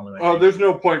Paul Malu. Oh, there's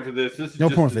no point for this. This is no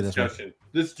just point a for discussion.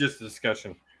 This is just a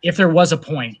discussion. If there was a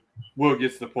point, Will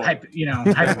gets the point. Thank you.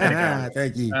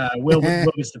 Will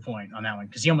gets the point on that one,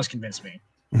 because he almost convinced me.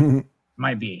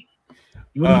 Might be.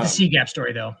 You wouldn't get the C-Gap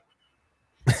story though.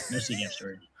 No C-Gap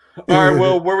story. All right,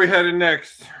 well, where we headed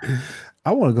next?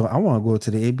 I want to go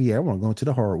to the NBA. I want to go to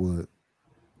the hardwood.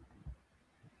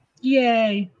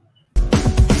 Yay.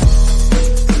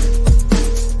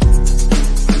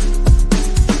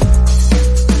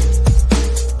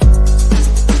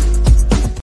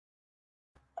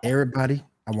 Everybody,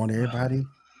 I want everybody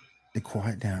to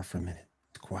quiet down for a minute.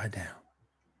 Quiet down.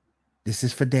 This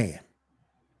is for Dan.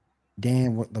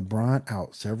 Dan with LeBron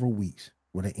out several weeks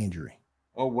with an injury.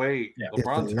 Oh, wait. Yeah.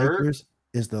 LeBron's hurt?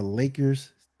 Is the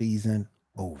Lakers season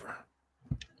over?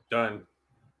 Done.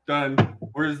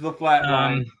 Where's the flat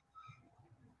line?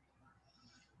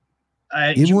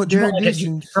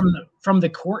 From the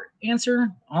court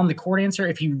answer,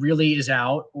 if he really is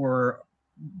out, or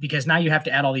because now you have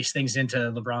to add all these things into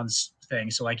LeBron's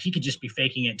thing. So like, he could just be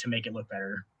faking it to make it look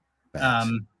better.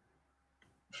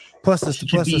 Plus the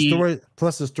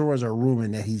stories are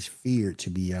rumoring that he's feared to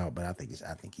be out, but I think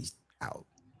he's out.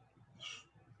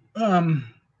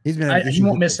 He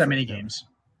won't miss that many games.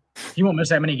 He won't miss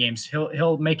that many games.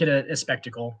 He'll make it a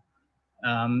spectacle.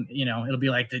 It'll be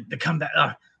like the comeback,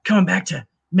 coming back to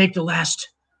make the last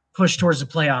push towards the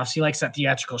playoffs. He likes that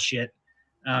theatrical shit.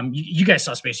 You guys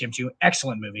saw Space Jam 2,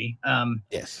 excellent movie.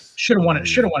 Yes, should have won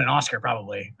an Oscar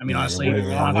probably. I mean, honestly,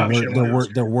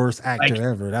 the worst actor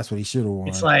ever. That's what he should have won.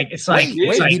 It's like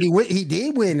he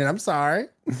did win it. I'm sorry.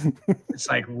 It's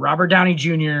like Robert Downey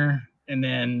Jr. and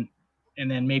then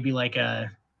maybe like I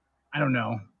don't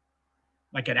know,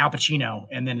 like an Al Pacino,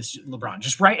 and then it's LeBron,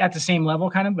 just right at the same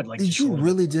level, kind of. But like, did you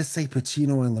really just say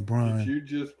Pacino and LeBron? Did you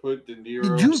just put De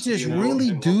Niro? Did you just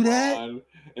really do that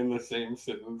in the same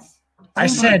sentence? I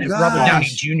said Robert Downey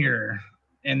Jr.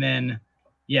 and then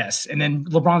and then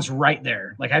LeBron's right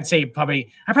there. Like I'd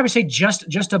probably say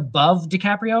just above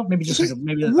DiCaprio, maybe just like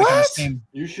the same.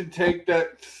 You should take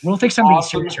that. We'll think something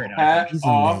serious right now. He's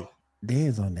on that.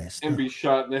 Dan's on that stuff. And be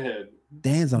shot in the head.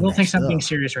 Dan's on. We'll think something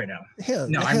serious right now.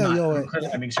 I'm not.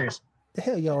 I'm being serious. The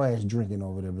hell y'all ass drinking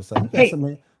over there? Besides,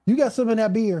 you got some in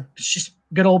that beer. It's just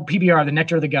good old PBR, the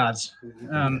nectar of the gods.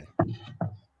 No,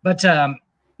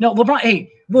 LeBron.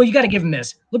 Hey, well, you got to give him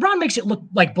this. LeBron makes it look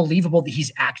like believable that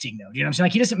he's acting, though. Do you know what I'm saying?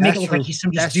 Like he doesn't make it look like he's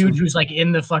some just dude who's like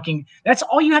in the fucking. That's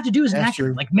all you have to do as an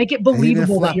actor. Like make it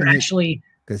believable that you're actually.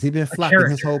 Because he's been flopping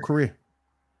his whole career.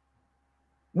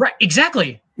 Right,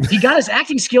 exactly. He got his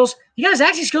acting skills. He got his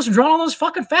acting skills from drawing all those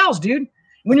fucking fouls, dude.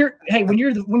 When you're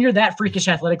that freakish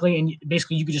athletically, and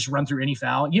basically you could just run through any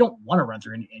foul. You don't want to run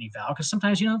through any foul because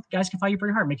sometimes guys can foul you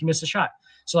pretty hard, make you miss a shot.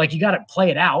 So like you got to play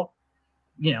it out.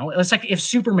 It's like if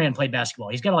Superman played basketball,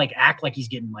 he's got to like act like he's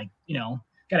getting like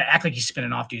got to act like he's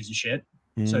spinning off dudes and shit.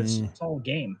 So it's all a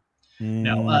game.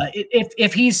 No,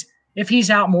 if he's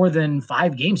out more than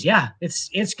 5 games, yeah, that's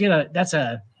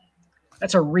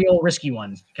a real risky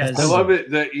one. Because I love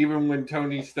it that even when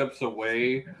Tony steps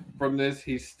away from this,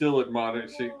 he's still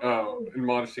admonishing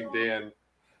Dan.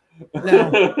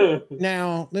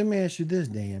 Now let me ask you this,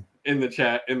 Dan. In the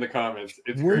chat, in the comments,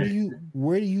 where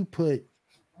do you put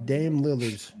Dame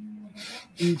Lillard's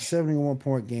huge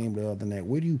 71-point game the other night?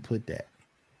 Where do you put that?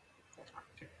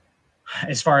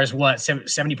 As far as what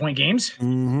 70-point games?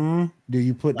 Mm-hmm. Do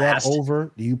you put that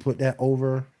over? Do you put that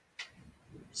over?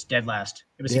 It's dead last.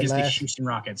 It was against the Houston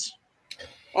Rockets.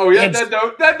 Oh yeah, that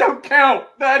don't count.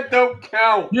 That don't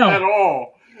count at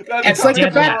all. It's like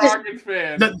the fact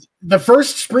that the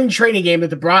first spring training game that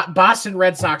the Boston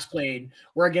Red Sox played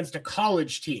were against a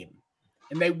college team,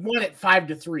 and they won it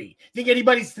 5-3. Think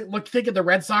anybody's thinking the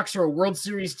Red Sox are a World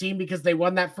Series team because they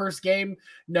won that first game?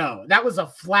 No, that was a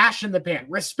flash in the pan.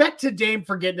 Respect to Dame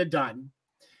for getting it done,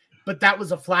 but that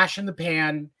was a flash in the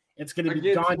pan. It's going to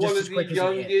be gone just as quick as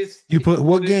it is. You put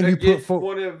what game you put for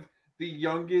one of the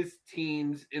youngest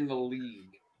teams in the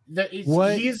league?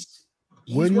 Where do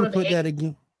you put that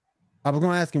again? I was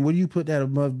going to ask him, where do you put that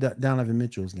above Donovan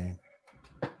Mitchell's game?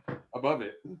 Above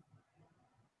it.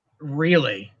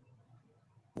 Really?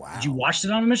 Wow. Did you watch the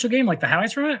Donovan Mitchell game, like the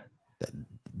highlights from it?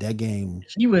 That game.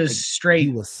 He was straight. He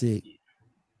was sick.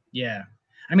 Yeah.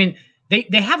 I mean,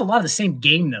 they have a lot of the same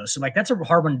game, though. So, like, that's a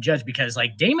hard one to judge because,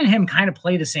 like, Dame and him kind of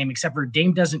play the same, except for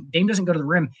Dame doesn't go to the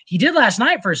rim. He did last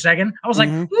night for a second. I was like,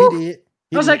 he did.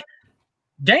 I was like,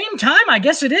 Dame time, I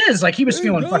guess it is. Like, he was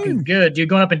feeling fucking good, dude,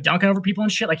 going up and dunking over people and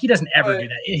shit. Like, he doesn't ever do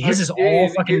that. His is all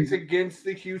fucking. It's against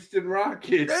the Houston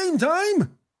Rockets. Dame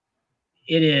time.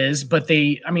 It is, but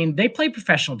they play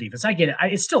professional defense. I get it.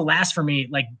 It still lasts for me.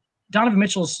 Like, Donovan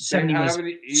Mitchell's 70 was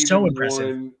so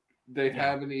impressive. They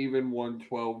haven't even won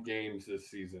 12 games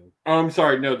this season. Oh, I'm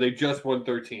sorry. No, they just won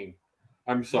 13.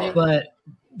 I'm sorry. But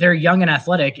they're young and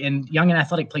athletic, and young and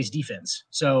athletic plays defense.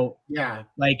 So, yeah.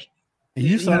 Like,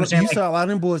 you saw a lot of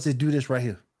them boys that do this right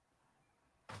here.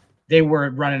 They were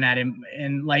running at him,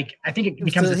 and, like, I think it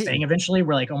becomes a thing eventually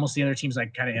where, like, almost the other team's,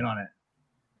 like, kind of in on it.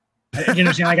 You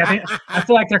know what I'm saying? Like, I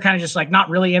feel like they're kind of just, like, not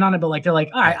really in on it, but, like, they're like,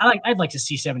 all right, I'd like to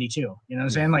see 72. You know what I'm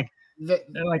saying? Like,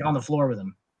 they're, like, on the floor with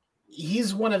him.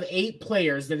 He's one of 8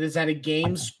 players that has had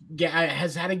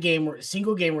a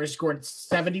single game where he scored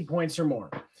 70 points or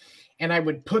more. And I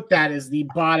would put that as the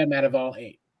bottom out of all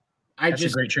 8. That's a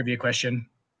great trivia question.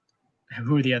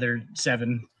 Who are the other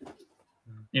 7? You know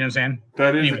what I'm saying?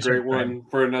 That is a great one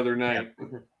for another night.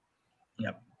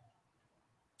 Yep.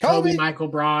 Kobe, Michael,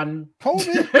 Braun.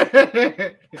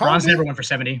 Kobe. Braun's never won for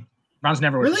 70. Braun's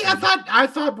never won. Really? I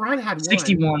thought Braun had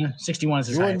 61. 61 is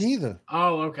his Jordan highest. either.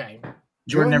 Oh, okay.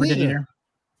 Jordan never did either.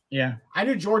 Yeah. I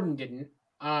knew Jordan didn't.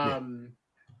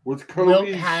 Was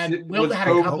Kobe Wilt had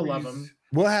a couple of them.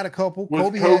 Will had a couple.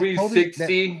 Was Kobe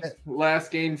 60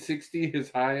 last game 60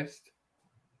 his highest?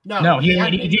 No, he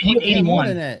had 81. More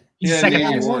than that. He's second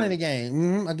 81 in the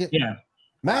game. Yeah.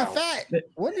 Matter of fact,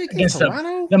 what did he get?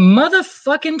 Toronto? The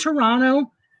motherfucking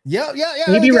Toronto. Yeah.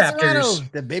 Baby Raptors.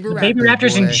 The Baby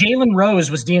Raptors, and Jalen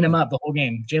Rose was D'ing him up the whole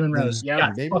game. Jalen Rose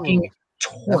got fucking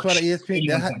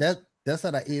torched. That's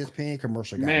how the ESPN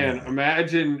commercial got. Man,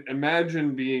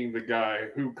 imagine being the guy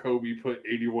who Kobe put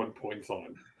 81 points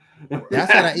on.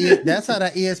 That's how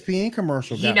the ESPN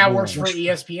commercial got. He now works for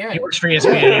ESPN. He works for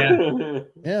ESPN,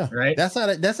 yeah. Right? That's how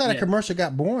the commercial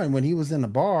got born when he was in the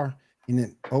bar. And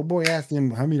then old boy asked him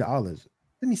how many dollars.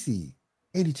 Let me see.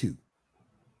 82.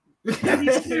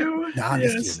 82. No,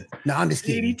 I'm just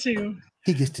kidding. 82.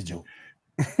 He gets the joke.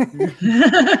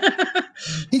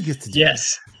 He gets the joke.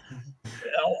 Yes.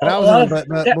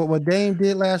 But what Dame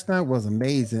did last night was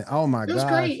amazing. Oh my god. It was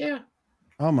great, yeah.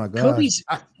 Oh my god.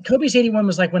 Kobe's 81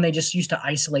 was like when they just used to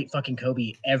isolate fucking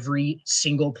Kobe every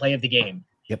single play of the game.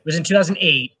 Yep. It was in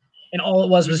 2008, and all it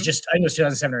was just, I think it was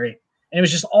 2007 or 8. And it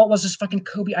was just fucking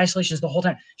Kobe isolations the whole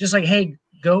time. Just like, hey,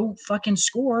 go fucking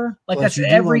score. Like, Plus,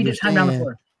 that's every time down the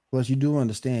floor. Plus, you do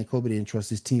understand Kobe didn't trust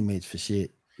his teammates for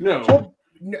shit. No.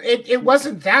 No, it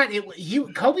wasn't that.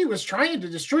 Kobe was trying to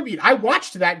distribute. I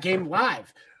watched that game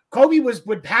live. Kobe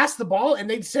would pass the ball and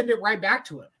they'd send it right back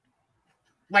to him.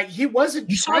 Like he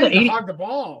wasn't trying to hog the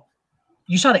ball.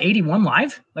 You saw the 81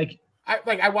 live?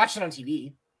 I watched it on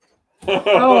TV.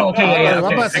 Oh, okay. Yeah,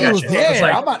 I'm about to say it was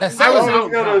there. I'm about to say. I was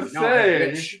going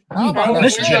to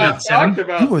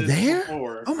say. You were there?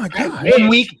 Oh my God.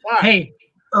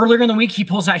 Earlier in the week, he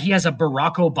pulls out, he has a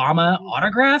Barack Obama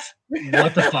autograph.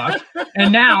 What the fuck?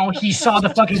 And now he saw the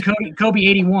fucking Kobe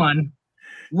 81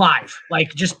 live,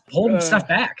 like just holding stuff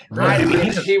back. Right. I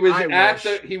mean,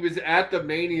 he was at the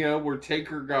Mania where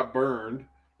Taker got burned.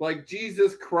 Like,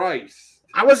 Jesus Christ.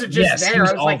 I wasn't just there.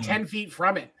 I was like 10 feet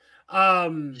from it.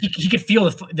 He could feel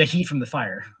the heat from the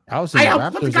fire. I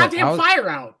helped put the goddamn fire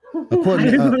out.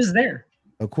 According to, was there.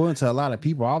 According to a lot of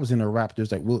people, I was in the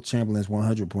Raptors at Wilt Chamberlain's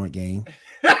 100-point game.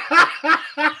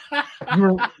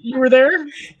 You were there?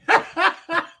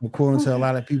 According to a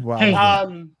lot of people,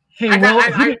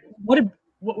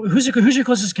 who's your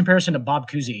closest comparison to Bob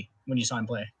Cousy when you saw him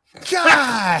play?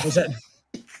 God,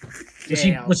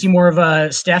 was he more of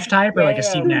a Steph type or like a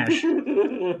Steve Nash?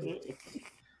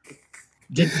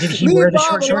 Did he wear the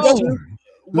short shorts too?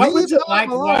 What was it like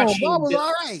watching? Bob was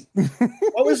all right.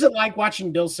 What was it like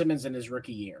watching Bill Simmons in his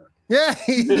rookie year? Yeah,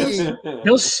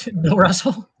 Bill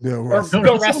Russell. Bill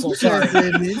Russell. Sorry,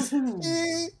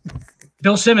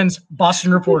 Bill Simmons,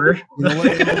 Boston reporter. You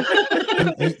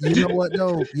know what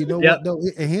though?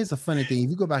 And here's a funny thing: if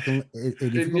you go back and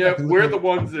we're the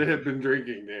ones that have been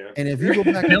drinking, Dan. And if you go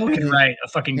back, Bill can write a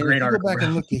fucking great article. Go back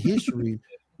and look at history.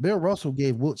 Bill Russell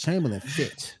gave Wilt Chamberlain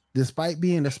fits. Despite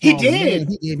being a small man,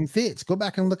 he gave him fits. Go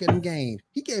back and look at him game.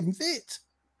 He gave him fits.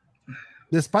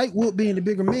 Despite Wilt being the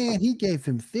bigger man, he gave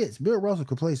him fits. Bill Russell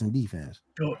could play some defense.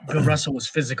 Bill Russell was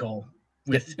physical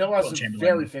with Bill Russell was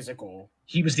very physical.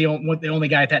 He was the only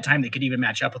guy at that time that could even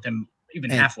match up with him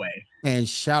halfway. And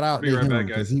shout out to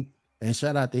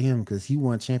him because he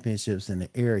won championships in the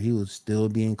era he was still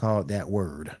being called that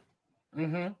word.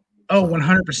 Mm-hmm. Oh,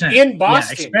 100%. In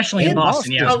Boston. Yeah, especially in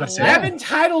Boston. Yeah, 11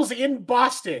 titles in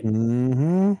Boston.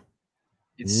 Mm-hmm.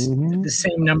 It's the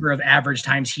same number of average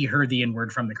times he heard the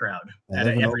N-word from the crowd at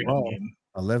every game.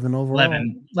 11 overall.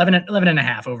 11 and a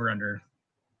half over under.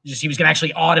 Just he was going to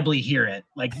actually audibly hear it.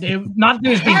 Like, not that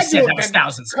it was being said, that was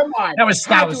thousands. Come on. That was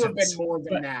thousands. Had to have been more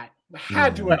than that.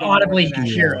 Had to have been audibly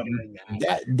hear him.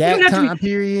 That time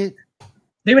period.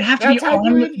 They would have to be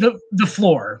on the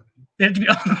floor. They have to be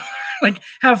on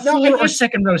have floor or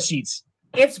second row seats.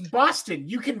 It's Boston.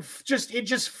 You can it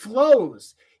just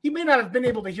flows. He may not have been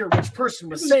able to hear which person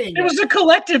was saying it. Was a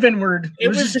collective N-word. It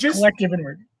was just a collective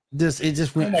N-word. It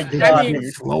just went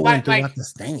flowing throughout the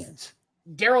stands.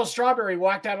 Darryl Strawberry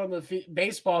walked out on the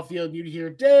baseball field, and you'd hear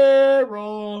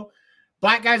Darryl.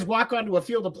 Black guys walk onto a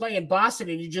field of play in Boston,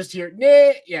 and you just hear,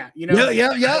 nah, yeah, you know. Yeah.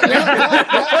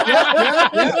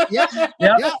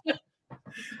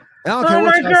 I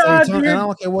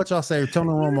don't care what y'all say. Tony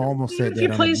Romo almost said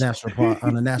that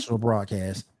on the national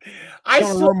broadcast.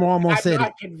 Romo almost said it. I'm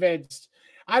not convinced.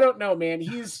 I don't know, man.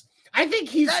 I think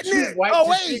he's too white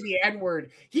to say the N-word.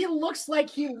 He looks like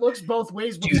he looks both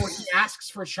ways before he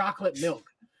asks for chocolate milk.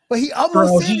 But he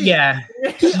almost said it. Yeah.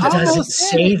 He doesn't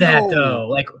say that though.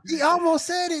 Like he almost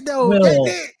said it though.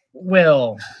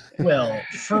 Will.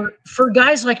 For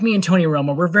guys like me and Tony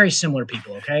Romo, we're very similar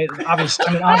people. Okay,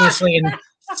 obviously in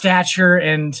stature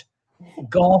and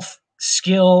golf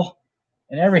skill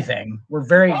and everything, we're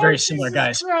very, very similar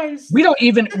guys. Christ. We don't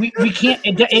even we can't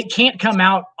it can't come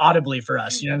out audibly for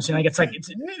us. You know what I'm saying? Like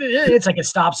it's like it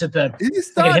stops at the.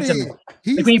 Like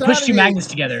when you push two magnets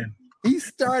together. He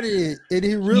started it and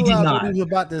he realized what he was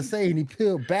about to say and he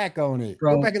peeled back on it.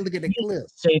 Go back and look at the clip.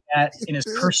 Say that in his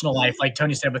personal life, like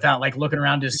Tony said, without like looking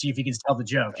around to see if he can tell the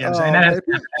joke. You know what I'm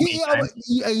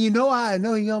saying? You know, I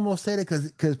know he almost said it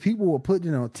because people were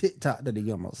putting it on TikTok that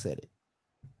he almost said it.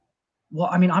 Well,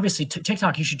 I mean, obviously,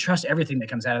 TikTok, you should trust everything that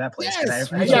comes out of that place. Yes.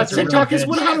 TikTok is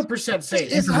 100%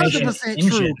 safe. It's 100%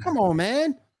 true. Come on,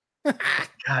 man.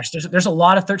 Gosh, there's a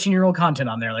lot of 13-year-old content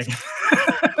on there. Like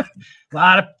a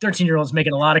lot of 13-year-olds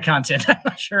making a lot of content. I'm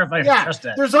not sure if I trust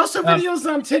that. There's also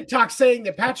videos on TikTok saying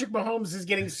that Patrick Mahomes is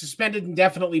getting suspended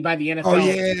indefinitely by the NFL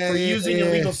for using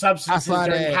illegal substances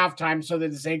during halftime so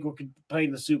that his ankle could play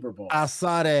in the Super Bowl. I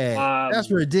saw that. That's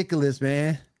ridiculous,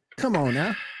 man. Come on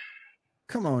now.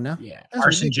 Yeah.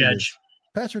 Arson ridiculous. Judge.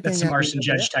 Patrick, that's some arson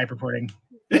judge type reporting.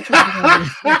 Patrick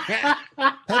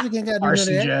ain't got to do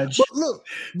arson judge.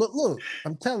 But look,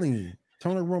 I'm telling you,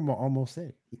 Tony Romo almost said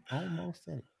it. He almost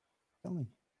said it. Tell me.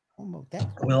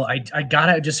 Well, I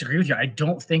gotta disagree with you. I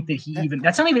don't think that he even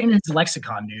that's not even in his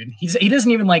lexicon, dude. He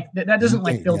doesn't even like that doesn't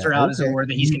like filter out as a word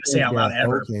that he's gonna say out loud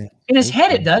ever. In his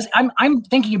head, it does. I'm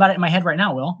thinking about it in my head right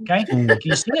now, Will. Okay, can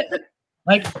you see it?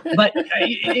 Like, but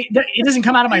it doesn't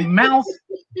come out of my mouth.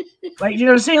 Like, you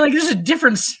know what I'm saying? Like, there's a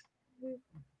difference.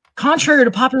 Contrary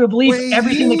to popular belief,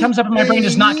 everything that comes up in my brain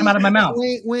does not come out of my mouth.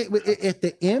 Wait. If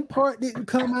the end part didn't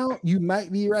come out, you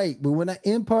might be right. But when the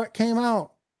end part came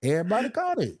out, everybody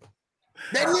caught it.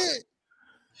 That's it.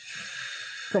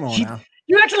 Come on now.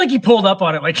 You acted like he pulled up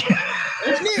on it, like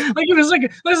it was like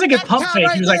a pump fake.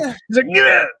 Right, he was like,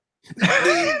 yeah.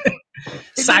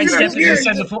 Sidestep.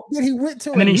 Then he went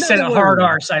to, and then he said a hard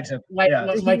R sidestep, like an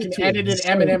edited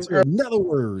Eminem. Another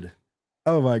word.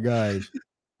 Oh my gosh.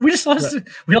 We just lost.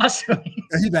 We lost.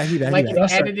 He back. Like an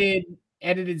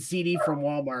edited CD from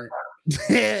Walmart.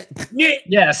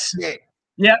 Yes.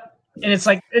 Yeah. And it's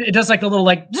like it does like a little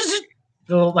like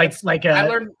I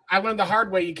learned the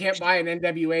hard way. You can't buy an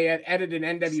edited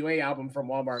NWA album from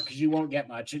Walmart because you won't get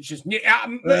much. It's just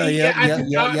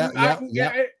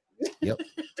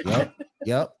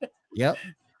Yep.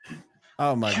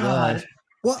 Oh my God.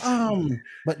 Well,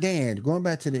 but Dan, going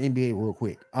back to the NBA real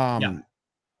quick.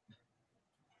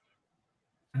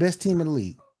 Best team in the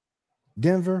league,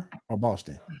 Denver or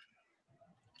Boston?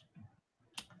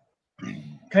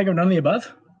 Can I go none of the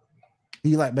above? Do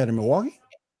you like better Milwaukee?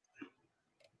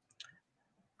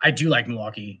 I do like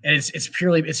Milwaukee, and it's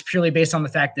purely based on the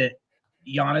fact that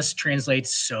Giannis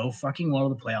translates so fucking well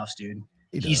to the playoffs, dude.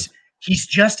 He's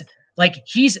just like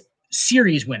he's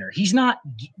series winner. He's not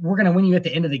we're gonna win you at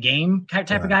the end of the game type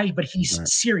of guy, but he's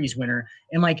series winner.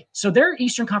 And like so, their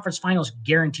Eastern Conference Finals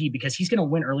guaranteed because he's gonna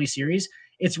win early series.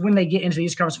 It's when they get into the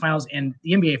Eastern Conference Finals and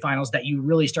the NBA Finals that you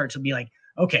really start to be like,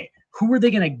 okay, who are they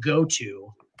gonna go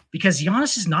to? Because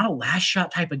Giannis is not a last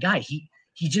shot type of guy. He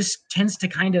just tends to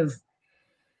kind of.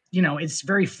 You know, it's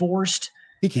very forced,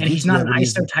 and he's not an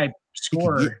ISO type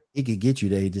scorer. He could get you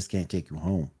there. He just can't take you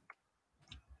home.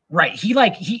 Right. He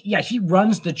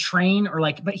runs the train or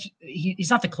like, but he's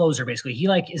not the closer. Basically, he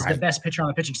like is the best pitcher on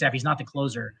the pitching staff. He's not the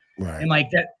closer. Right. And like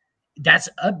that's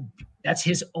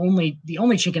his only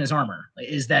chink in his armor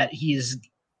is that he is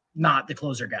not the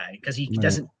closer guy because he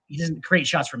doesn't create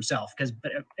shots for himself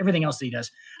but everything else that he does.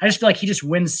 I just feel like he just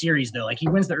wins series though. Like he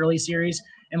wins the early series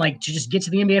and like to just get to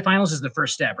the NBA Finals is the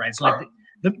first step, right? So like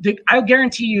I'll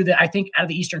guarantee you that I think out of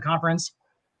the Eastern Conference,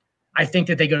 I think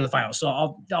that they go to the finals. So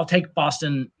I'll take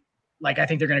Boston. Like I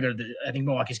think they're going to go I think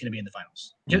Milwaukee's going to be in the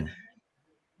finals.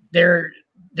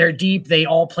 They're deep. They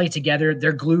all play together.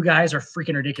 Their glue guys are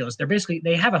freaking ridiculous.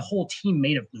 They have a whole team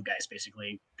made of glue guys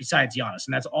basically besides Giannis,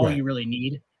 and that's all you really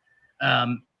need.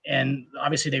 And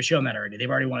obviously they've shown that already. They've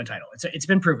already won a title. It's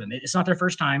been proven. It's not their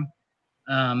first time.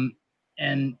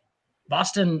 And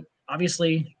Boston,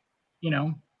 obviously,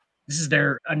 this is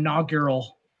their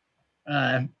inaugural,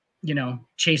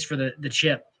 chase for the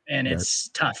chip, and it's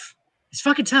tough. It's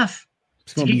fucking tough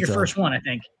to get your first one, I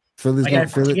think. Philly's going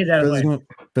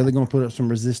to put up some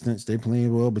resistance. They're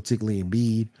playing well, particularly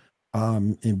Embiid.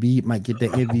 Embiid might get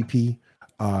that MVP.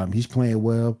 He's playing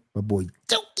well. My boy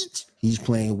Jokic, he's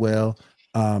playing well.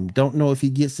 Don't know if he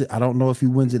gets it. I don't know if he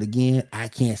wins it again. I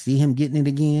can't see him getting it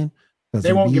again.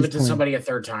 They won't give it to somebody a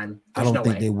third time. I don't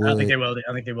think they would. I don't think they will.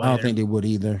 I don't think they would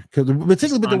either. Because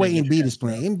particularly with the way Embiid is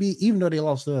playing, Embiid, even though they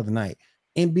lost the other night,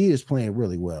 Embiid is playing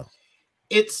really well.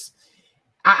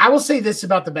 I will say this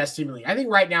about the best team in the league. I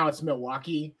think right now it's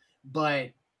Milwaukee, but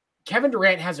Kevin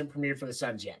Durant hasn't premiered for the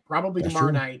Suns yet. Probably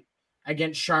tomorrow night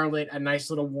against Charlotte, a nice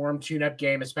little warm tune-up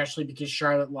game, especially because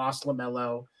Charlotte lost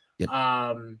LaMelo. Yep.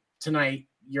 Tonight,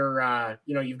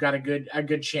 you've got a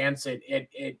good chance at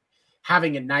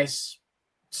having a nice,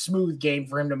 smooth game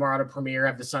for him tomorrow to premiere,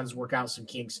 have the Suns work out some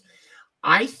kinks.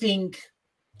 I think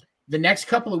the next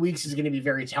couple of weeks is going to be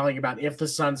very telling about if the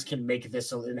Suns can make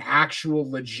this an actual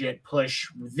legit push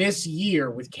this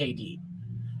year with KD.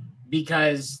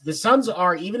 Because the Suns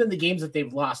are, even in the games that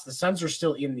they've lost, the Suns are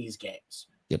still in these games.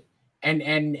 Yep.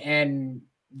 And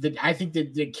I think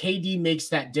that the KD makes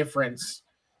that difference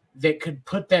that could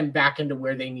put them back into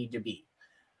where they need to be.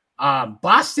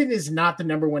 Boston is not the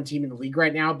number one team in the league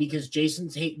right now because Jason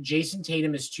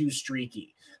Tatum is too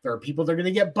streaky. There are people that are going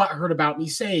to get butthurt about me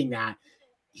saying that.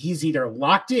 He's either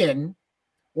locked in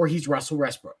or he's Russell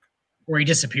Westbrook. Or he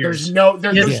disappears.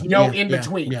 There's no in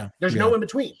between. There's no in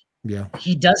between. Yeah.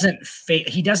 He doesn't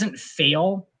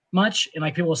fail much. And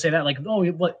like people will say that like, oh,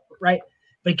 what, right?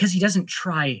 But because he doesn't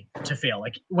try to fail.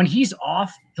 Like when he's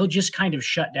off, he'll just kind of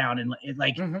shut down and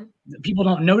like people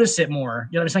don't notice it more.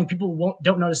 You know what I'm saying? People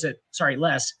don't notice it,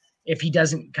 less if he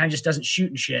doesn't shoot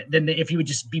and shit than if he would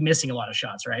just be missing a lot of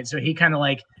shots, right? So he kind of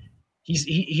like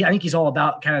I think he's all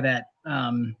about kind of that.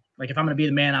 Like if I'm going to be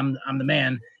the man, I'm the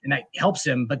man, and that helps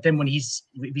him. But then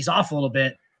if he's off a little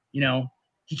bit, he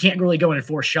can't really go in and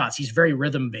force shots. He's very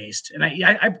rhythm based, and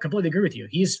I completely agree with you.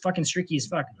 He's fucking streaky as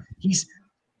fuck. He's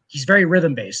very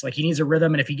rhythm based. Like he needs a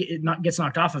rhythm, and if he gets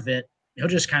knocked off of it, he'll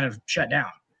just kind of shut down.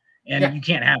 And you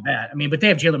can't have that. I mean, but they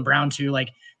have Jaylen Brown too.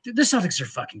 Like the Celtics are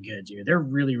fucking good, dude. They're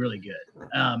really, really good.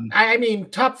 I mean,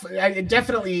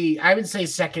 definitely, I would say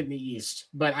second in the East.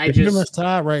 But they're pretty much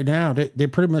tied right now. They're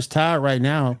pretty much tied right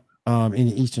now. In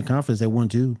the Eastern Conference, they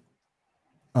 1-2.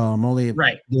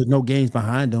 There's no games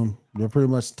behind them. They're pretty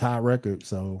much tied record.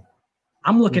 So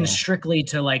I'm looking strictly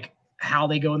to like how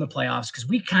they go in the playoffs because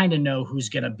we kind of know who's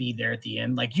going to be there at the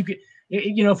end. Like you could,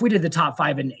 if we did the top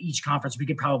 5 in each conference, we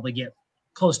could probably get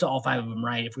close to all 5 of them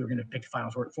right if we were going to pick the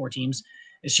final four teams.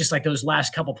 It's just like those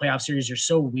last couple playoff series are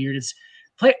so weird.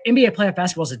 NBA playoff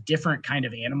basketball is a different kind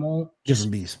of animal.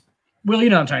 Different beast. Well, you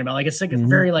know what I'm talking about. Like it's like a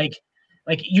very like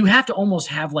you have to almost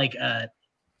have like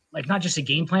not just a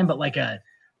game plan, but like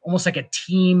almost like a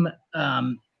team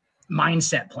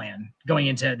mindset plan going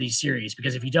into these series.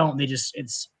 Because if you don't,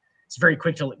 it's very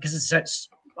quick to because it's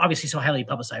obviously so highly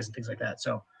publicized and things like that.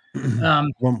 So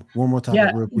one more time.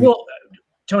 Yeah. Real quick. Well,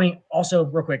 Tony, also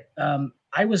real quick.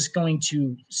 I was going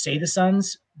to say the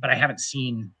Suns, but I haven't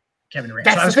seen Kevin Durant.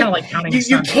 So I was kind of like counting the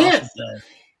Suns.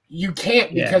 You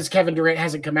can't because Kevin Durant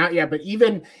hasn't come out yet. But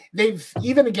even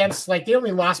against they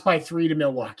only lost by 3 to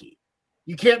Milwaukee.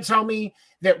 You can't tell me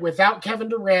that without Kevin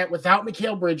Durant, without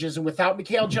Mikal Bridges, and without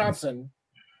Mikal Johnson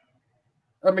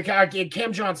or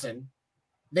Cam Johnson,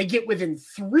 they get within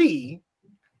 3.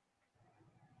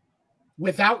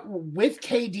 With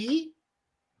KD,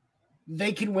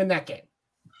 they can win that game.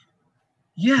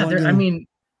 Yeah,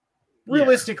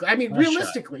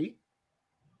 realistically.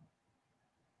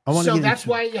 So that's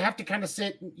why you have to kind of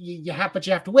sit. But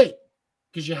you have to wait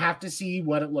because you have to see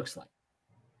what it looks like.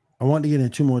 I want to get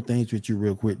into 2 more things with you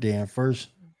real quick, Dan. First,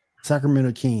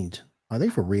 Sacramento Kings. Are they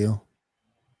for real?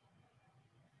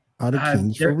 Are the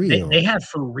Kings for real? They have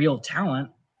for real talent.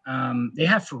 They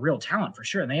have for real talent for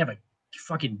sure, and they have a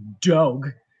fucking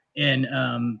dog in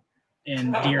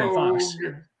De'Aaron Fox.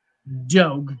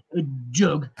 Dog.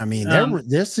 I mean,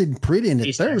 they're sitting pretty in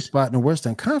the 3rd spot in the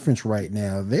Western Conference right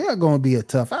now. They are going to be a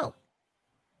tough out.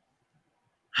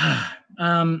 I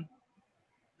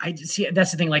see.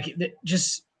 That's the thing. Like,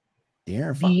 just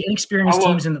the inexperienced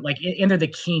teams and they're the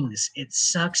Kings. It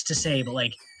sucks to say, but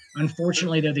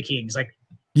unfortunately, they're the Kings.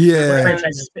 Yeah,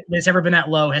 franchise that's ever been that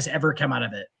low has ever come out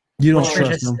of it. You don't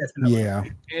trust them. Yeah.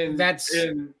 And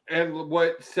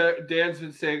what Dan's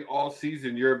been saying all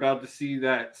season, you're about to see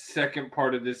that second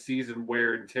part of this season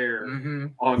wear and tear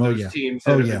on those teams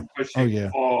that have been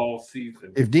pushing all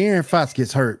season. If De'Aaron Fox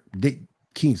gets hurt,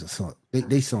 Kings are sunk.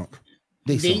 They sunk.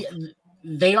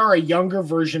 They are a younger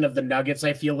version of the Nuggets,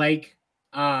 I feel like.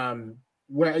 Where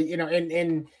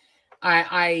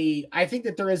I think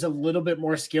that there is a little bit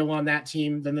more skill on that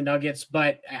team than the Nuggets,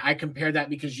 but I compare that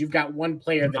because you've got one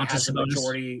player that has a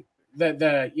majority.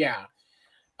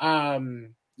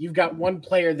 You've got one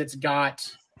player that's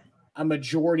got a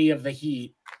majority of the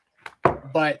heat,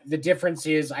 but the difference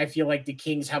is I feel like the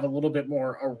Kings have a little bit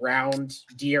more around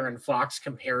De'Aaron Fox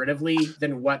comparatively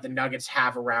than what the Nuggets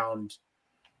have around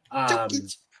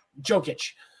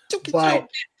Jokic. But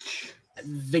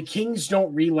the Kings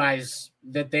don't realize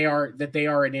that they are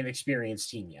an inexperienced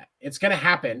team yet. It's going to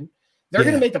happen. They're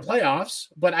going to make the playoffs,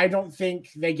 but I don't think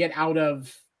they get out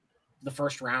of the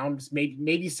first round.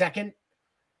 Maybe second.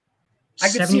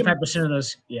 75% of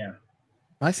those, yeah.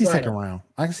 I see second round.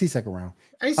 I can see second round.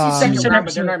 I see second round,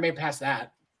 but they're not made past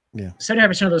that. Yeah,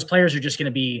 75% of those players are just going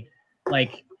to be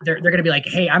like they're going to be like,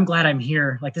 "Hey, I'm glad I'm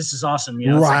here. Like this is awesome."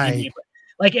 Right.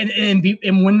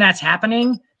 And when that's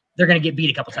happening, they're going to get beat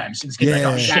a couple times. It's going to be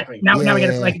like, oh exactly. Shit. Now we got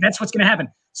to that's what's going to happen.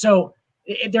 So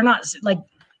they're not like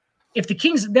if the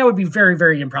Kings, that would be very,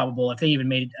 very improbable if they even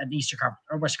made an Eastern Conference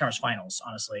or Western Conference Finals,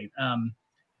 honestly.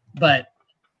 But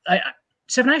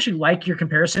Seven, I actually like your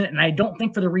comparison, and I don't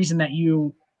think for the reason that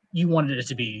you wanted it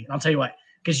to be. And I'll tell you why,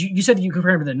 because you said that you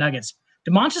compared him to the Nuggets.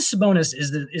 Domantas Sabonis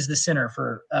is the center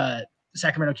for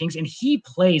Sacramento Kings, and he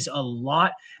plays a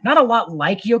lot, not a lot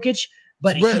like Jokic,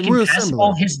 but he can pass the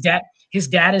ball. His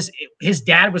dad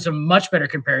was a much better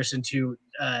comparison to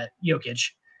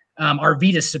Jokic,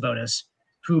 Arvydas Sabonis,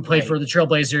 who played for the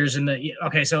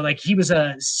Trailblazers so like he was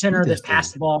a center that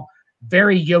passed the ball.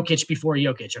 Very Jokic before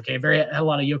Jokic, okay? Had a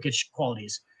lot of Jokic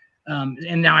qualities.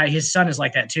 And now his son is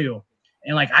like that too.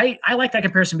 And like I like that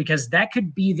comparison because that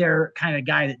could be their kind of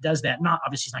guy that does that.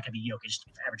 Obviously he's not gonna be Jokic to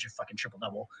average a fucking triple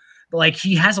double. But like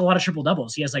he has a lot of triple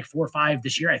doubles. He has like 4 or 5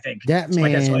 this year, I think. That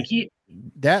man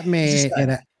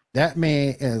That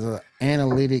man is an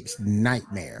analytics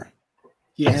nightmare.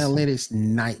 Yes. Analytics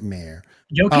nightmare.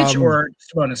 Jokic or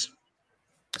Sabonis?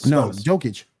 No,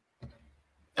 Jokic.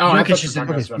 Oh, Jokic is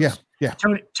Okay. Yeah.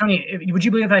 Tony, would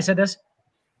you believe if I said this?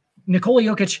 Nikola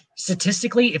Jokic,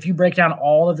 statistically, if you break down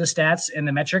all of the stats and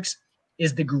the metrics,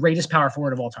 is the greatest power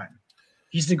forward of all time.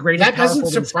 He's the greatest that power doesn't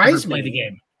forward surprise that's ever played me. the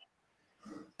game.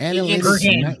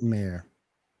 Analytics nightmare.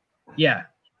 Yeah.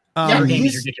 Yeah,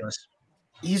 He's ridiculous.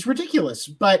 He's ridiculous,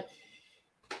 but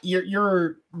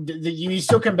you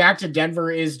still come back to Denver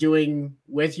is doing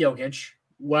with Jokic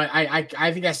what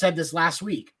I think I said this last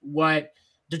week. What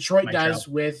Detroit Mike does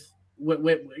Trout. with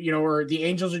or the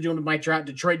Angels are doing with Mike Trout.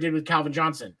 Detroit did with Calvin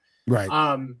Johnson. Right.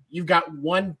 You've got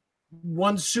one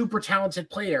super talented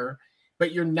player,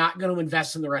 but you're not going to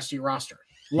invest in the rest of your roster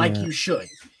like you should.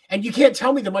 And you can't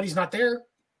tell me the money's not there.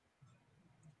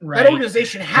 Right. That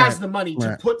organization has the money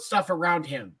to put stuff around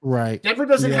him. Right. Denver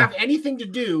doesn't have anything to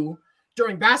do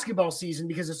during basketball season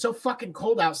because it's so fucking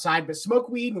cold outside, but smoke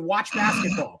weed and watch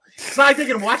basketball. It's not like they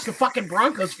can watch the fucking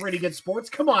Broncos for any good sports.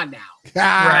 Come on now.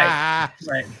 Right.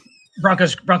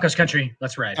 Broncos country.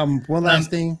 Let's ride. One last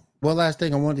thing.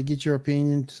 I wanted to get your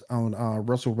opinions on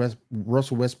Russell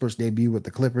Westbrook's debut with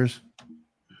the Clippers.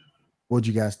 What'd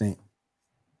you guys think?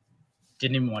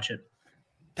 Didn't even watch it.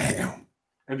 Damn.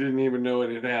 I didn't even know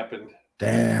it had happened.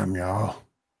 Damn, y'all.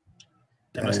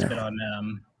 That must have been on.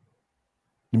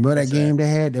 You remember that game they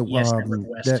had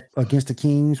that against the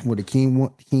Kings, where the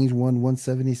Kings won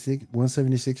 176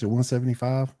 or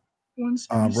 175?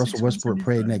 Russell Westbrook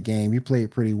played in that game. He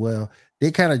played pretty well.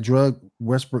 They kind of drug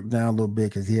Westbrook down a little bit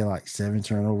because he had like 7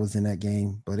 turnovers in that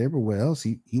game, but everywhere else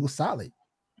he was solid.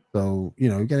 So you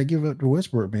got to give up to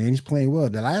Westbrook, man. He's playing well.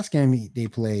 The last game they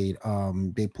played,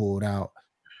 they pulled out.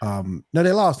 No,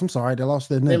 they lost. I'm sorry, they lost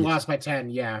to the Nuggets. They lost by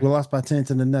 10. Yeah, they lost by 10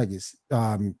 to the Nuggets.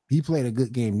 He played a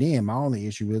good game then. My only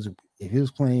issue is if he was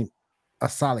playing a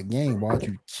solid game, why don't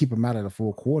you keep him out of the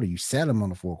fourth quarter? You set him on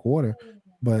the fourth quarter,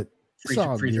 but it's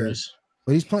all good.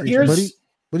 But he's playing.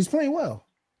 But he's playing well.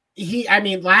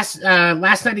 Last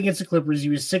night against the Clippers, he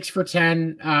was 6 for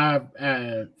 10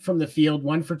 from the field,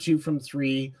 1 for 2 from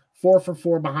 3, 4 for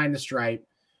 4 behind the stripe,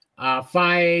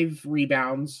 5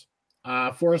 rebounds,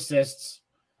 4 assists.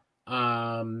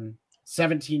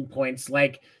 17 points.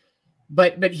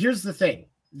 But here's the thing: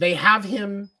 they have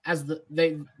him as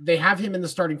they have him in the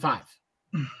starting 5.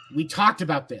 We talked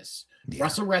about this. Yeah.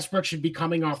 Russell Westbrook should be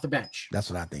coming off the bench. That's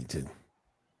what I think too.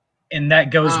 And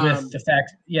that goes with the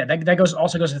fact, that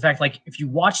also goes to the fact, like if you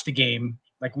watch the game,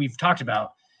 like we've talked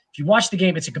about, if you watch the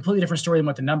game, it's a completely different story than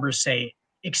what the numbers say.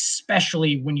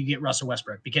 Especially when you get Russell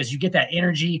Westbrook, because you get that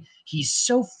energy. He's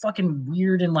so fucking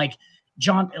weird and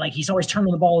he's always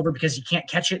turning the ball over because he can't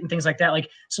catch it and things like that.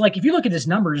 So if you look at his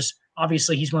numbers,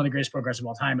 obviously he's one of the greatest point guards of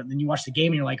all time. But then you watch the game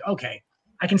and you're like, okay,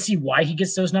 I can see why he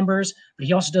gets those numbers. But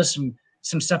he also does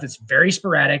some stuff that's very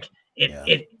sporadic.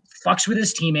 It fucks with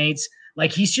his teammates.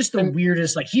 He's just the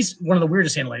weirdest. He's one of the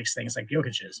weirdest analytics things, like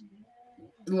Jokic is.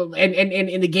 And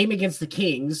in the game against the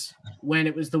Kings, when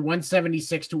it was the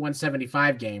 176 to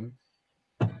 175 game,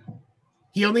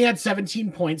 he only had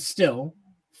 17 points still.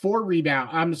 5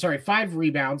 rebounds,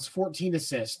 14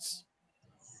 assists,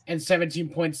 and 17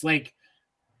 points. I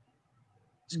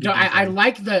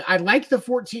like the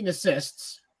 14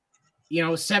 assists.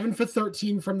 7 for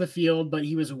 13 from the field, but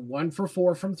he was 1 for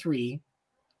 4 from 3.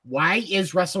 Why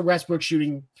is Russell Westbrook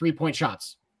shooting 3-point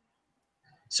shots?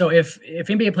 So if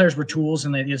NBA players were tools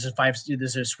and there's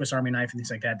a Swiss Army knife and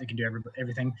things like that, they can do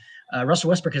everything. Russell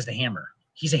Westbrook is the hammer.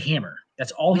 He's a hammer.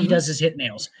 That's all he does is hit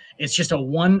nails. It's just a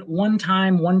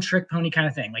one-time, one-trick pony kind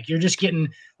of thing. You're just getting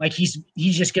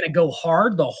he's just gonna go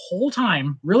hard the whole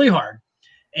time, really hard,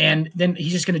 and then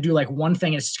he's just gonna do one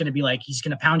thing. It's just gonna be he's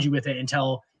gonna pound you with it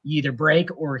until you either break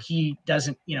or he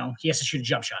doesn't. He has to shoot a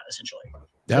jump shot essentially.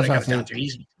 That's what I think.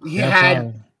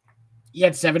 He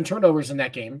had 7 turnovers in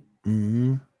that game.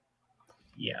 Mm-hmm.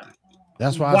 Yeah.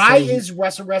 That's why. Why is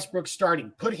Russell Westbrook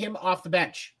starting? Put him off the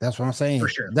bench. That's what I'm saying. For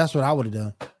sure. That's what I would have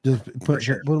done. Just put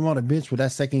him on the bench with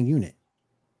that second unit.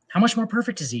 How much more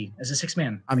perfect is he as a 6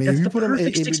 man? I mean, that's if you the put him,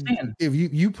 perfect 6 man. If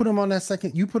you put him on that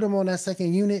second,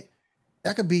 unit,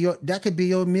 that could be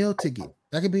your meal ticket.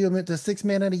 That could be the 6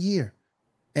 man of the year,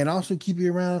 and also keep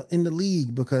you around in the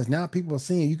league because now people are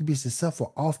seeing you could be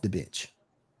successful off the bench.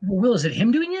 Well, Will, is it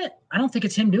him doing it? I don't think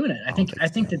it's him doing it. I think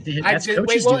that's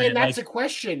coaches doing it. That's a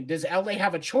question. Does LA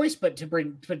have a choice but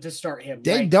to start him?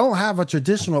 They don't have a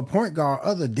traditional point guard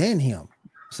other than him.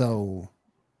 So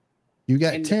you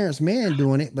got Terrence Mann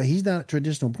doing it, but he's not a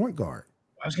traditional point guard.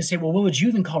 I was gonna say, well, what would you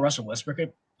even call Russell Westbrook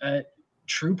a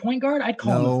true point guard? I'd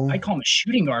call him a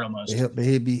shooting guard almost. He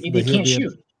can't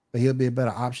shoot. but he'll be a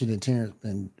better option than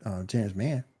Terrence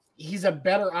Mann. He's a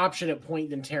better option at point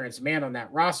than Terrence Mann on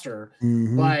that roster,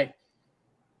 Mhm.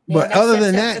 but other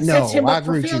than that, no, sets him I up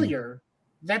for agree with you. failure.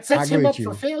 That sets him up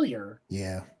for failure.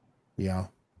 Yeah.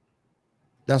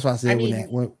 That's why I said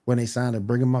when they signed to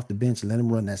bring him off the bench and let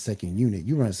him run that second unit.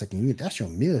 You run a second unit, that's your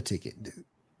meal ticket, dude.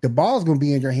 The ball's gonna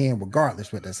be in your hand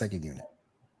regardless with that second unit.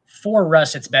 For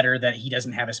Russ, it's better that he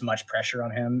doesn't have as much pressure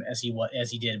on him as he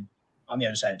did on the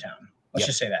other side of town. Let's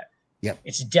just say that. Yep.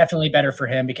 It's definitely better for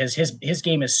him because his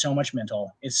game is so much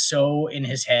mental. It's so in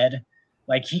his head.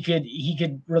 Like he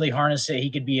could really harness it. He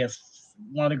could be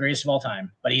one of the greatest of all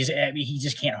time, but he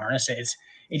just can't harness it.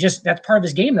 That's part of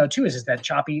his game though too. Is that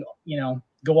choppy,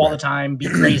 go all the time, be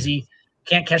crazy,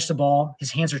 can't catch the ball.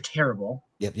 His hands are terrible.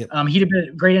 Yep. He'd have been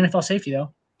a great NFL safety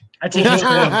though. I take his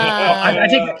career.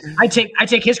 I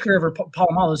take his career over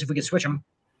Polamalu's if we could switch him.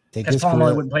 Because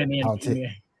Polamalu wouldn't play in the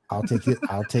NBA.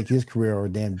 I'll take his career over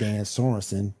Dan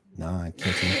Sorensen. No, I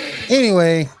can't.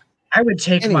 Anyway, I would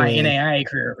take my NAIA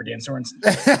career over Dan Sorensen.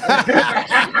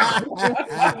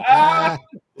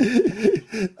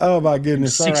 Oh my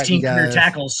goodness! 16 career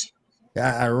tackles.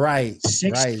 Right.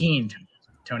 16. Right.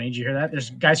 Tony, did you hear that? There's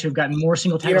guys who have gotten more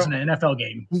single tackles in an NFL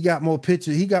game. He got more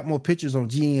pictures on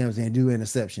GMs than do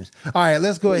interceptions. All right,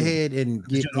 let's go ahead and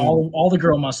get all the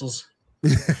girl muscles.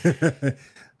 All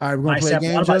right, we're gonna play a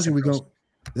game, Justin.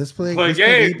 Let's play a game. Let's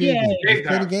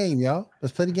play the game, y'all.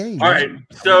 Let's play the game. All right.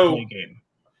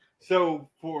 So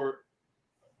for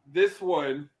this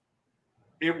one,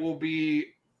 it will be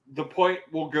the point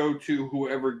will go to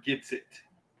whoever gets it.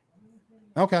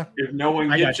 Okay. If no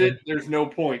one gets it, there's no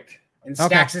point. And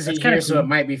Stacks isn't here, so it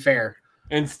might be fair.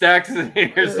 And Stacks isn't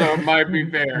here, so it might be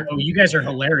fair. Oh, you guys are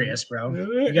hilarious, bro.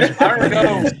 I don't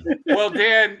know. Well,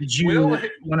 Dan,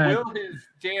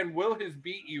 Will has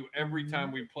beat you every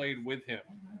time we played with him.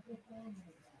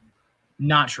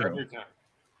 Not true. Every time.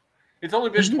 It's only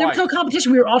been twice. There was no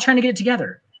competition. We were all trying to get it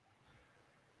together.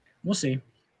 We'll see.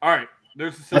 All right.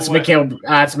 There's a That's Mikhail.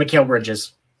 It's Mikhail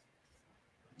Bridges.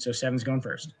 So 7's going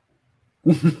first.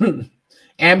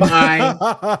 Am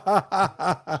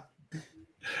I?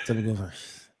 Let me go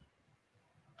first.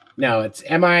 No, it's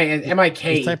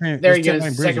M-I-K. There you go.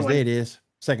 Second one. There it is.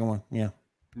 Second one. Yeah.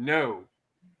 No.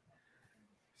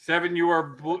 7, you are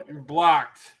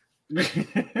blocked.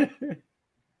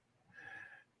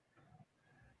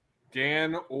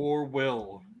 Dan or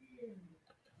Will?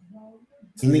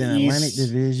 He's in the Atlantic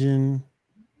Division.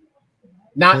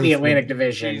 Not in the Atlantic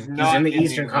Division. He's in the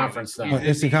Eastern Conference, though.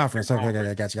 Eastern Conference.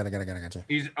 Okay, gotcha.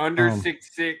 He's under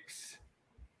 6'6".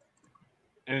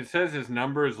 And it says his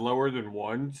number is lower than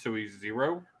 1, so he's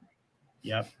 0.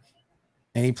 Yep.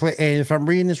 And if I'm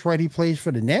reading this right, he plays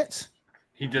for the Nets?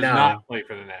 He does not play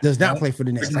for the Nets. Does not play for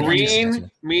the Nets. The green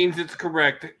means it's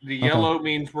correct. The yellow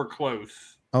means we're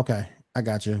close. Okay, I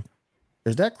got you.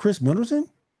 Is that Chris Middleton?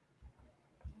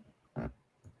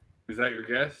 Is that your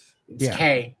guess? It's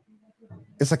K.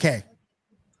 It's a K.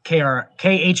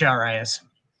 KHRIS.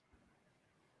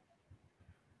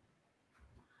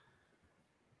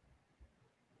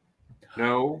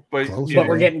 No, but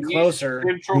we're getting closer.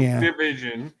 Central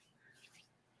Division.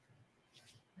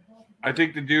 I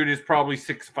think the dude is probably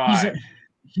 6'5".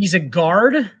 He's a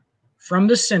guard from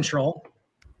the Central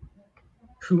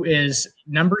who is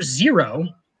number 0.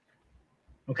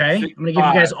 Okay, 6'5". I'm going to give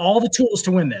you guys all the tools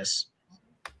to win this.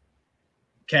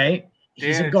 Okay,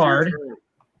 he's a guard.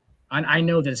 I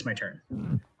know that it's my turn.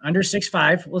 Under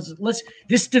 6'5". Let's.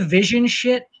 This division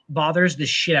shit bothers the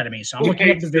shit out of me. So I'm looking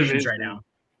at divisions right now.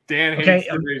 Dan hates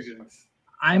divisions.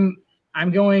 I'm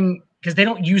going because they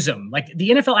don't use them. Like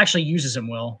the NFL actually uses them,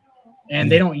 Will, and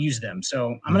they don't use them.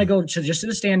 So I'm gonna go to the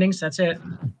standings. That's it.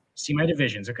 See my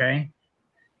divisions, okay?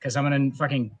 Because I'm gonna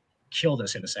fucking kill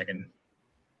this in a second.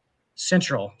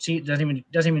 Central. See, it doesn't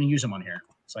even use them on here.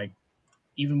 It's like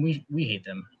even we hate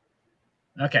them.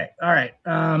 Okay. All right.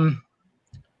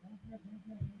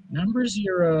 Number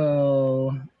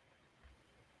 0,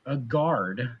 a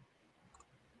guard.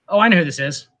 Oh, I know who this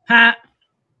is. Ha.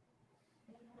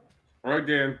 All right,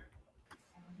 Dan.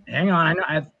 Hang on.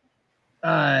 I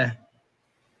know.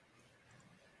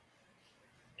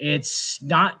 It's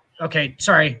not okay.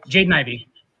 Sorry, Jaden Ivey.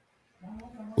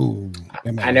 Ooh,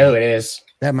 I know who it is.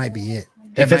 That might be it.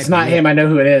 If it's not him, I know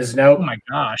who it is. Nope. Oh my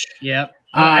gosh. Yep.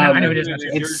 I know who it is.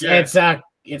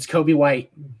 It's Kobe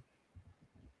White.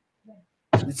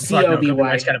 It's Kobe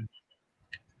White.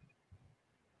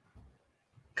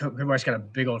 Kobe White's got a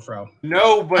big old fro.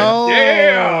 No, but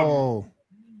damn.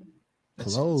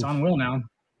 Close. It's on Will now.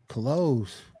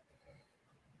 Close.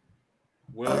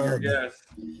 Will, your guess.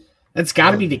 It's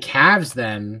got to be the Cavs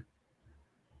then.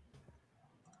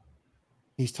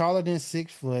 He's taller than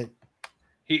 6 foot.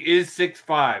 He is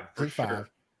 6'5", for 6'5". sure.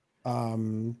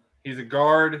 He's a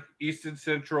guard, Easton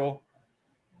Central.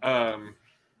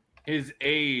 His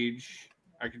age,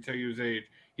 I can tell you his age.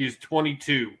 He's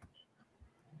 22.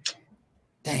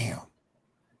 Damn.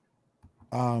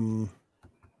 I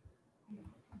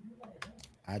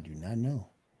do not know.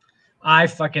 I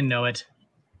fucking know it.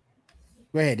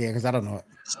 Go ahead, Dan, because I don't know it.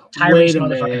 Tyrese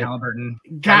motherfucking Halliburton.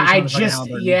 God,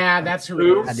 that's who it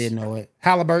is. I didn't know it.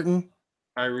 Halliburton.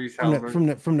 Tyrese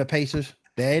Halliburton. From the Pacers.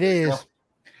 There it is.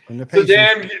 From the So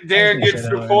Pacers. Dan gets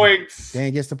the points.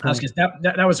 Dan gets the point.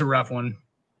 That was a rough one.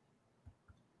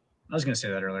 I was going to say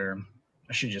that earlier.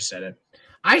 I should have just said it.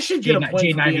 I should get a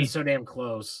point for being so damn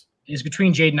close. It's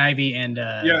between Jaden Ivey and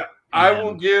I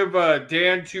will give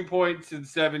Dan 2 points and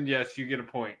 7. Yes, you get a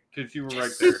point because you were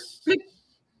right there.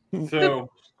 So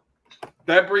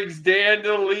that brings Dan to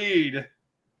the lead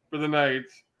for the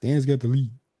Knights. Dan's got the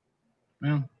lead.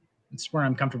 Well, it's where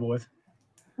I'm comfortable with.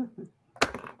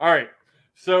 All right.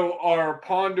 So our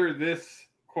ponder this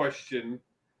question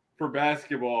for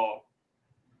basketball.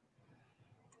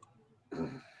 I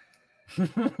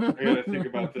gotta think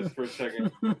about this for a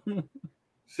second.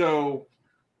 So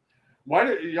why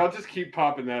do y'all just keep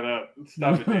popping that up?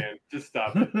 Stop it, Dan. Just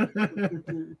stop it.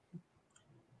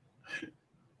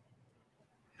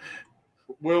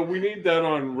 Well, we need that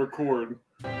on record.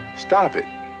 Stop it.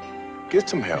 Get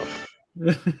some help.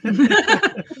 Get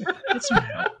some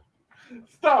help.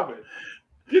 Stop it.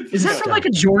 Is that from like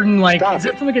a Jordan? Stop is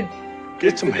that from like a?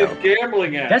 Get some help. It's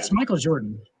gambling ad. That's Michael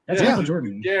Jordan. That's Michael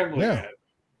Jordan. Gambling ad.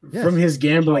 Yes. From his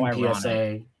gambling So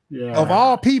PSA. Yeah. Of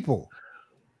all people.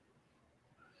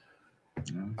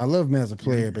 I love him as a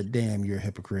player, but damn, you're a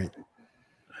hypocrite.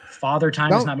 Father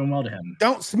time has not been well to him.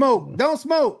 Don't smoke. Don't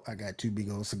smoke. I got 2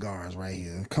 big old cigars right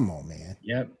here. Come on, man.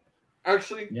 Yep.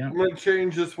 Actually, I'm going to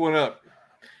change this one up.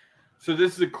 So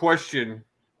this is a question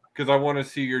because I want to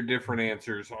see your different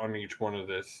answers on each one of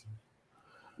this.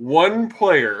 One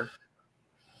player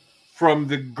from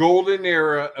the golden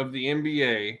era of the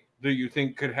NBA that you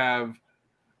think could have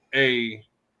a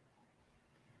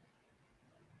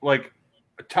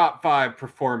top 5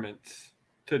 performance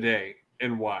today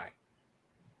and why?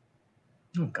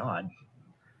 Oh God.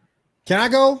 Can I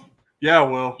go? Yeah,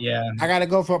 Will. Yeah. I got to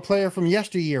go for a player from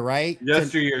yesteryear, right?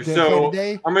 Yesteryear. To So play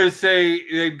today? I'm going to say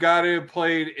they've got to have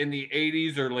played in the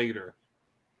 80s or later.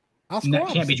 That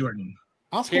can't be Jordan.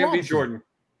 Can't be Jordan.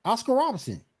 Oscar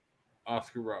Robertson.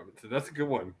 Oscar Robertson. That's a good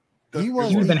one. He He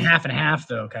would have been half and half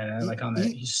though, kind of like on the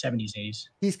 70s, 80s.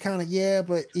 He's kind of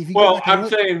but if you well, I'm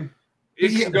saying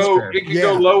it can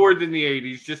go lower than the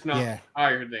 80s, just not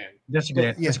higher than. That's a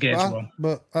good. That's a good answer.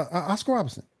 But Oscar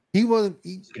Robertson, that's a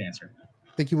good answer.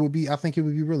 I think it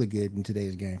would be really good in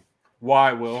today's game.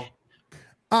 Why, Will?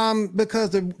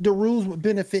 Because the rules would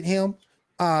benefit him.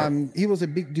 He was a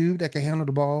big dude that could handle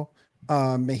the ball.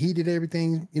 And he did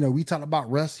everything. We talked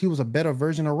about Russ. He was a better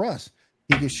version of Russ.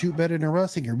 He could shoot better than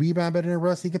Russ. He could rebound better than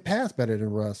Russ. He could pass better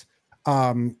than Russ.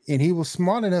 And he was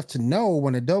smart enough to know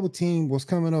when a double team was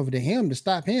coming over to him to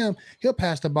stop him, he'll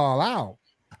pass the ball out.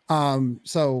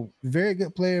 So very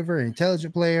good player, very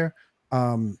intelligent player.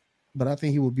 But I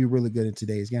think he will be really good in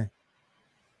today's game.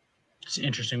 It's an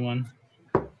interesting one.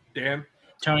 Dan?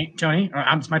 Tony,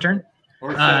 it's my turn.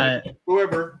 Or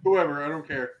whoever, I don't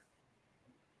care.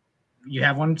 You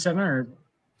have 1-7 or?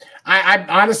 I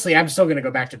honestly, I'm still going to go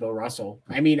back to Bill Russell.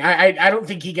 I mean, I don't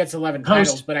think he gets 11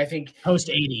 titles, but I think post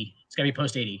 80. It's got to be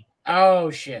post 80. Oh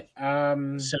shit.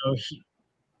 So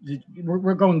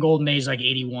we're going golden age like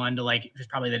 81 to like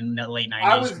probably the late 90s.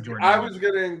 I was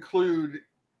going to include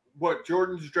what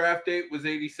Jordan's draft date was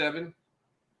 87,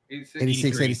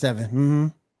 86, 87. Mm-hmm.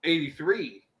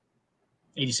 83.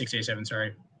 86, 87.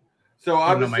 Sorry. So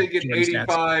I was thinking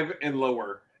 85 and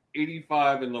lower.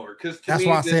 85 and lower, because that's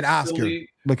why I said Oscar,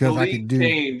 because I could do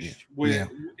changed with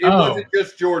it wasn't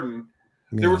just Jordan.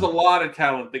 There was a lot of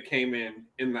talent that came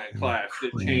in that class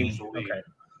that changed the league.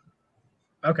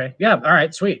 Okay. Yeah. All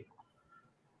right. Sweet.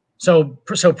 So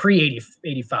pre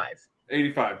 85.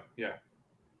 85. Yeah.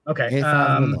 Okay.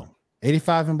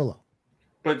 85 and below.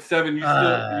 But 7, you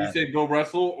said Bill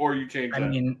Russell, or you changed that? I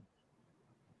mean,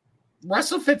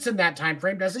 Russell fits in that time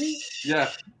frame, doesn't he? Yeah.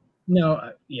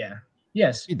 No. Yeah.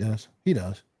 Yes, he does.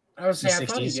 I was saying, I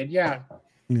thought he did. Yeah.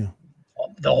 The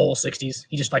whole 60s.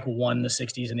 He just won the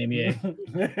 60s in the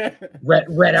NBA.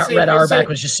 Red Auerbach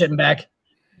was just sitting back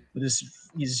with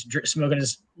he's smoking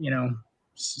his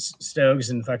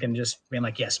stoves and fucking just being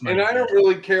like, yes, and I don't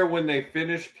really care when they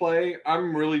finish play.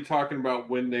 I'm really talking about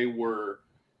when they were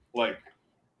like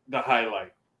the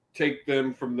highlight. Take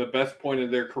them from the best point of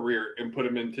their career and put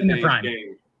them in today's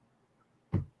game.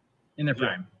 In their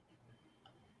prime.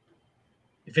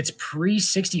 If it's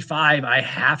pre-65, I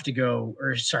have to go,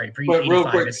 or sorry, But pre-85. real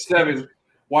quick, 7.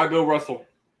 Why Bill Russell?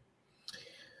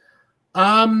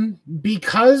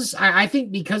 Because I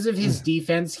think because of his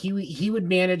defense, he would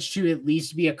manage to at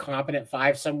least be a competent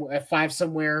 5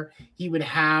 somewhere. He would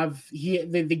have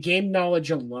the game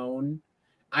knowledge alone,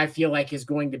 I feel like, is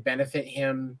going to benefit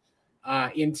him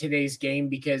in today's game,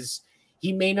 because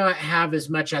he may not have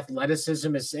as much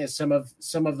athleticism as some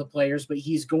of the players, but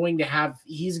he's going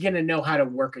to know how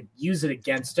to use it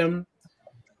against him,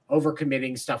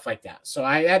 overcommitting, stuff like that. So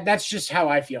that's just how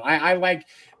I feel. I like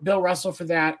Bill Russell for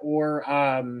that, or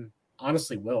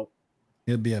honestly, Wilt.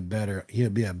 He'll be a better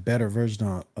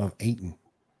version of Ayton.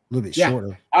 A little bit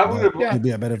shorter. He'll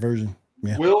be a better version.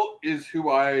 Yeah. Wilt is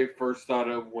who I first thought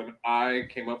of when I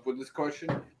came up with this question,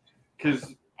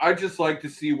 because I just like to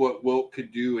see what Wilt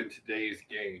could do in today's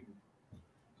game.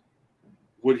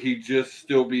 Would he just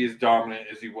still be as dominant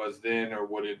as he was then, or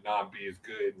would it not be as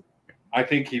good? I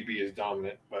think he'd be as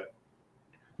dominant, but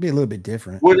be a little bit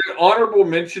different. Would an honorable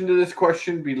mention to this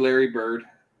question be Larry Bird?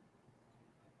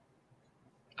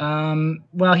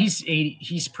 Well, he's 80.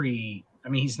 He's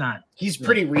he's not. He's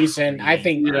pretty recent. I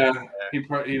think. Yeah,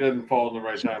 he doesn't fall in the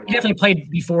right time. He definitely played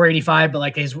before 85, but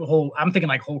like his whole, I'm thinking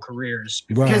like whole careers.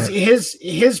 Because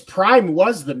his prime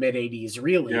was the mid 80s,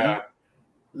 really. Yeah.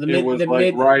 The mid to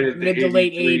late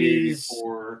 80s.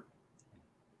 84.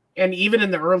 And even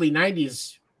in the early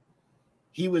 90s,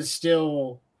 he was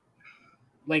still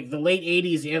like the late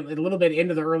 80s, a little bit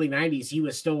into the early 90s. He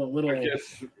was still a little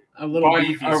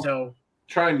beefy. So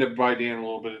trying to buy Dan a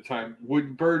little bit of time.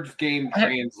 Would Bird's game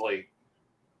translate?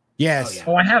 Yes.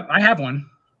 Oh, I have one.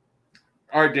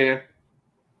 All right, Dan.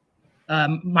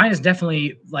 Mine is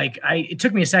definitely it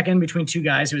took me a second between two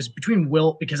guys. It was between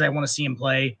Wilt, because I want to see him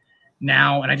play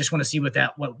now, and I just want to see what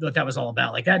that was all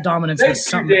about. Like that dominance was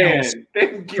something else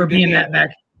for being that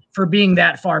back, for being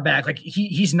that far back. Like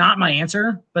he's not my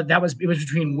answer, but it was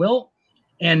between Wilt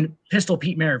and Pistol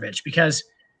Pete Maravich, because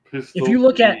if you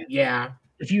look at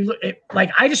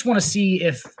I just want to see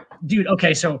if dude.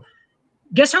 Okay, so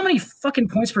guess how many fucking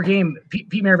points per game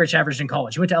Pete Maravich averaged in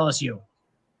college? He went to LSU.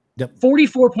 Yep.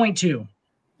 44.2.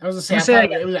 I was going to say,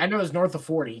 I know it was north of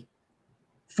 40.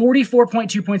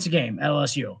 44.2 points a game at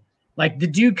LSU. Like the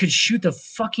dude could shoot the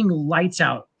fucking lights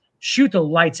out. Shoot the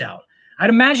lights out. I'd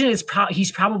imagine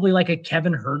he's probably like a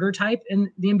Kevin Huerter type in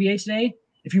the NBA today.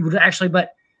 If you would actually,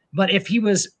 but if he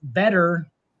was better,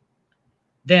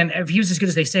 then if he was as good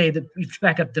as they say, that we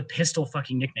back up the pistol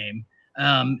fucking nickname,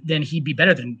 then he'd be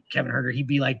better than Kevin Huerter. He'd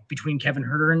be like between Kevin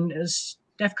Huerter and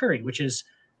Steph Curry, which is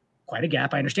quite a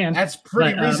gap. I understand. That's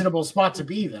pretty reasonable spot to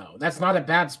be, though. That's not a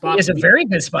bad spot. It's a very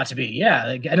good spot to be. Yeah,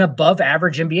 like an above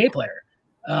average NBA player.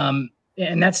 And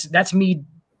that's me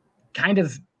kind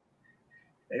of.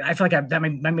 I feel like that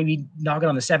might maybe knock it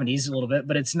on the 70s a little bit,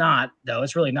 but it's not, though.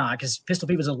 It's really not, because Pistol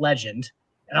Pete was a legend.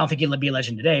 I don't think he'd be a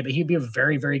legend today, but he'd be a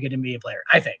very, very good NBA player,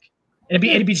 I think.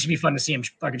 It'd just be fun to see him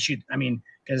fucking shoot. I mean,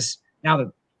 because now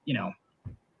that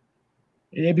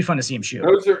it'd be fun to see him shoot.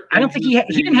 I don't think he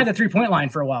didn't have the 3-point line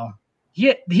for a while.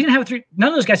 He didn't have none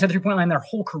of those guys had the 3-point line their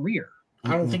whole career.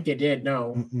 I don't think they did.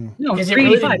 No, no, it's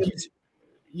 385.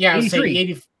 Yeah, 83.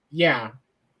 80. Yeah.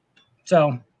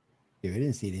 So. Yeah, we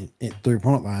didn't see the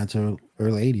 3-point line until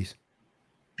early 80s.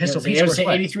 Pistol Pete was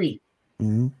 83.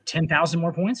 10,000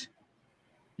 more points.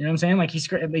 You know what I'm saying? Like he's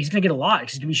going to get a lot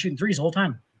because he's going to be shooting threes the whole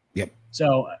time. Yep.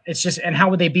 So it's just, and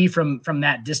how would they be from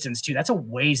that distance too? That's a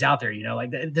ways out there. Like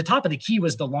the top of the key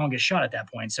was the longest shot at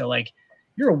that point. So like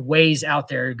you're a ways out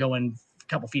there going a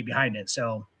couple feet behind it.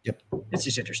 So yep, it's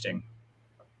just interesting.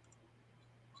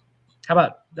 How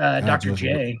about Dr.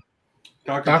 J?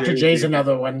 Dr. J's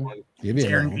another one. He's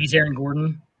Aaron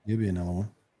Gordon. He'll be another one.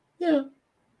 Yeah.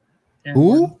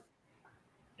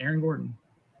 Aaron Gordon.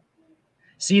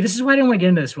 See, this is why I didn't want to get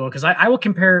into this, Will, because I will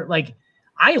compare,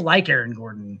 I like Aaron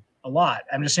Gordon a lot.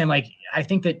 I'm just saying, I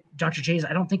think that Dr. J's,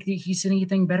 I don't think that he's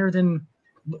anything better than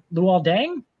Luol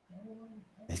Deng.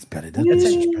 It's better.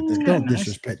 Don't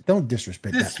disrespect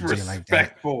Dr. J like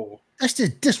that. That's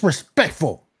just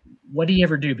disrespectful. What do you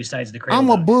ever do besides the cradle? I'm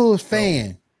a Bulls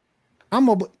fan.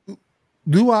 Luol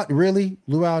Deng. Really?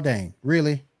 Luol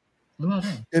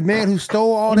Deng. The man who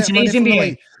stole all that money from the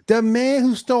Lakers. The man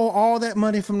who stole all that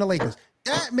money from the Lakers.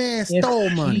 That man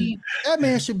stole money. That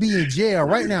man should be in jail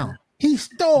right now. He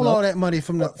stole all that money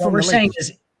from the Lakers. What we're saying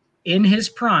is, in his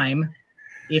prime,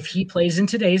 if he plays in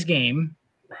today's game,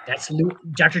 that's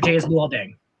Dr. J is Luol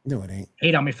Deng. No, it ain't.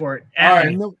 Hate on me for it. All right.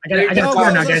 I got a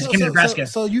corner now, guys. Came to Nebraska.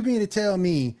 So you mean to tell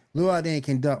me Luol Deng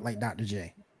can dunk like Dr.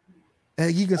 J?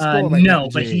 He can score like no,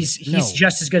 Dr. but J. he's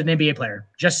just as good an NBA player.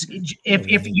 Just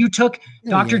if you took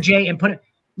Dr. J and put it,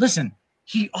 listen,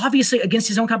 he obviously, against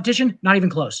his own competition, not even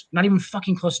close. Not even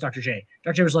fucking close to Dr. J.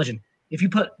 Dr. J was legend. If you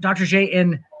put Dr. J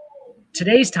in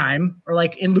today's time, or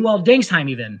like in Luol Deng's time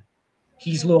even,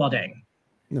 he's Luol Deng.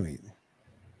 No,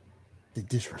 the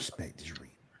disrespect is real.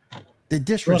 The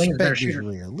disrespect is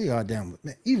real. Luol Deng,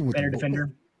 man, even with better the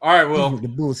defender. All right, well, with the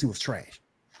Bulls, he was trash.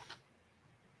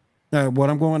 What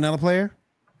I'm going another player?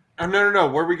 Oh, no.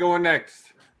 Where are we going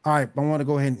next? All right, I want to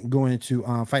go ahead and go into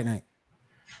Fight Night.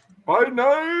 Fight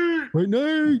Night. Fight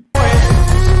Night.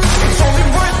 It's only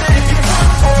worth it if you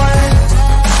work for it.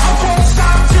 I won't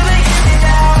stop till they hit me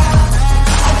down.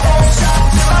 I won't stop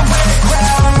till I win the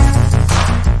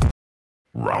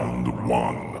crown. Round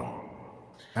one.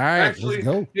 All right, Actually, let's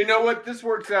go. you know what? This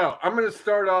works out. I'm going to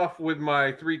start off with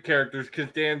my 3 characters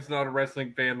because Dan's not a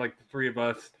wrestling fan like the 3 of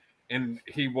us, and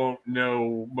he won't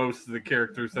know most of the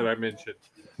characters that I mentioned.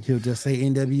 He'll just say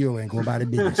NWO and go about the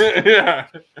business. Yeah.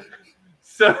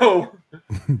 So,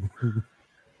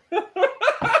 I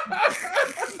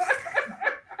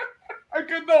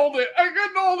couldn't hold it.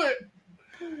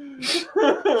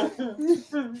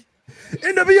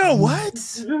 NWO, what?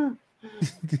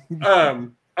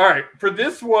 All right. For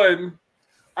this one,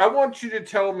 I want you to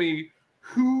tell me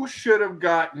who should have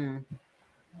gotten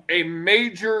a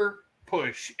major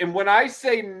push. And when I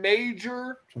say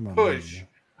major push,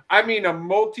 I mean a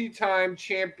multi-time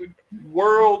champion,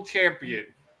 world champion.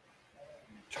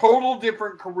 Total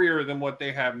different career than what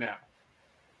they have now.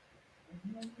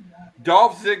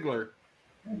 Dolph Ziggler,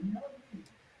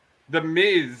 The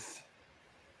Miz,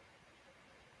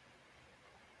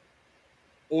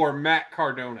 or Matt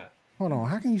Cardona. Hold on.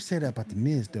 How can you say that about the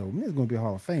Miz, though? Miz is going to be a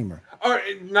Hall of Famer. All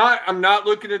right, I'm not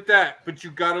looking at that, but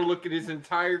you got to look at his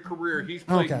entire career. He's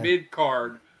played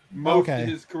mid-card most of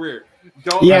his career. I'm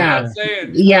not saying.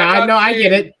 I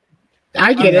get it.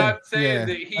 I'm not saying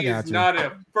that he is not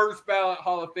a first ballot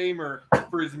Hall of Famer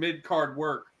for his mid-card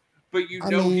work, but he's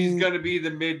going to be the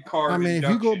mid-card. I mean, if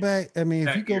you go back, and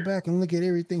look at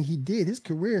everything he did, his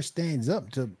career stands up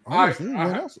to almost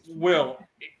anyone else's. Will,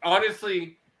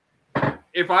 honestly,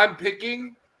 if I'm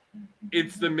picking,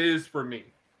 it's the Miz for me.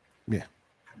 Yeah,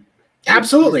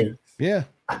 absolutely. Yeah.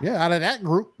 Out of that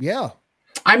group, yeah.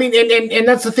 I mean, and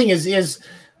that's the thing is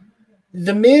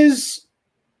the Miz.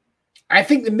 I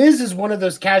think the Miz is one of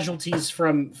those casualties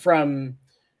from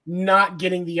not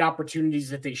getting the opportunities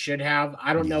that they should have.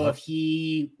 I don't know if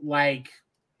he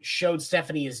showed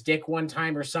Stephanie his dick one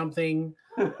time or something,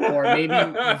 or maybe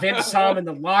Vince saw him in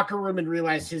the locker room and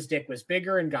realized his dick was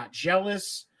bigger and got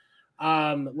jealous. He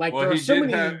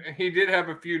did have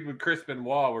a feud with Chris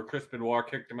Benoit where Chris Benoit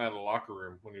kicked him out of the locker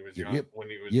room when he was young.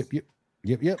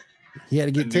 Yep. He had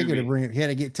to get Taker to bring it. He had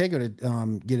to get Taker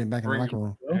to get him back in the locker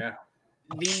room. Yeah.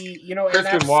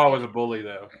 Chris Benoit was a bully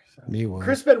though. He was.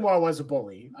 Chris Benoit was a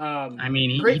bully. I mean,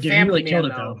 he really killed it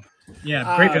though.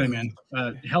 Yeah, great family man.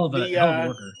 Hell of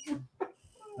a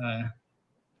worker.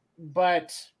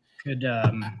 But could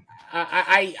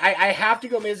I have to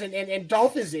go Miz and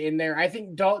Dolph is in there. I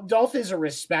think Dolph is a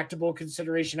respectable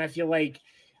consideration. I feel like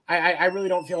I really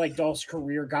don't feel like Dolph's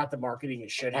career got the marketing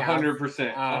it should have.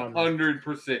 100%.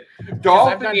 100%.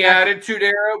 Dolph in the Attitude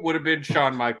Era would have been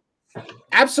Shawn Michaels.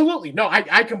 Absolutely. No,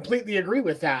 I completely agree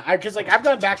with that. Because I've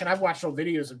gone back and I've watched old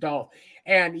videos of Dolph,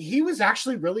 and he was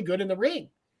actually really good in the ring.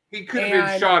 He could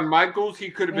have been Shawn Michaels. He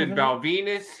could have been Val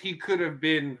Venus. He could have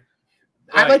been.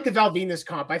 I like the Val Venus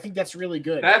comp. I think that's really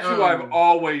good. That's who I've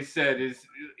always said is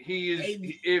he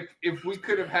is. If we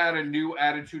could have had a new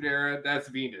Attitude Era, that's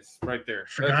Venus right there.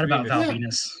 Forgot about Val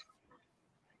Venus.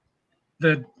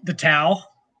 The towel.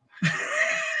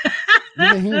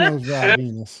 Yeah, he knows Val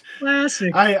Venus.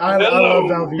 Classic. I love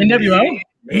Val Venus.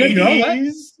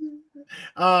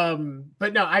 NWO?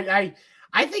 But no, I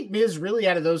think Miz really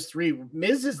out of those 3,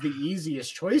 Miz is the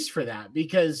easiest choice for that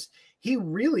because he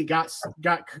really got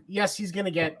yes, he's going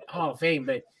to get Hall of Fame,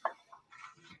 but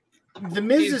the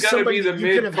Miz is somebody be the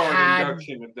you could have had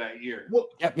induction of that year. Well,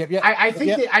 yep. I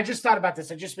think that I just thought about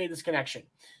this. I just made this connection.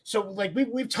 So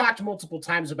we've talked multiple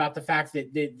times about the fact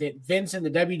that Vince and the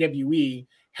WWE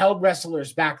held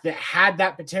wrestlers back that had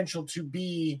that potential to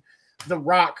be The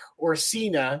Rock or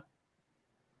Cena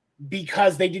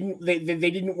because they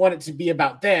didn't want it to be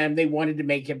about them. They wanted to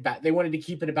make it they wanted to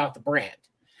keep it about the brand.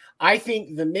 I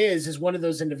think The Miz is one of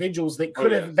those individuals that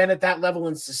could have been at that level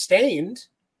and sustained,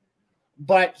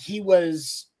 but he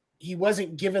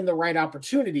wasn't given the right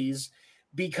opportunities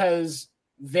because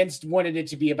Vince wanted it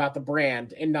to be about the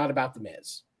brand and not about The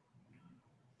Miz.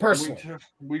 Personally,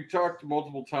 we've talked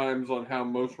multiple times on how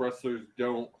most wrestlers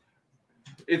don't.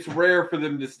 It's rare for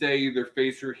them to stay either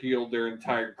face or heel their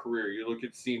entire career. You look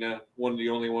at Cena, one of the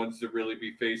only ones to really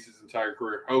be face his entire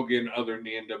career. Hogan, other than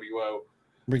the NWO.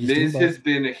 Miz has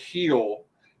been a heel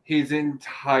his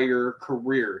entire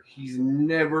career. He's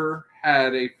never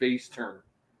had a face turn.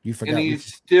 And he's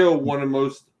still one of the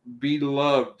most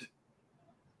beloved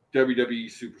WWE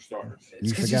superstars.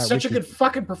 Because he's such a good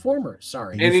fucking performer.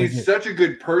 Sorry. And he's such a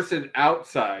good person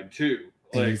outside, too.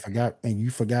 And you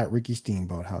forgot Ricky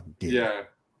Steamboat. How dare you? Yeah.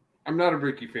 I'm not a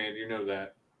Ricky fan. You know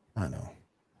that. I know.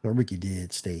 But Ricky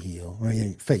did stay heel. I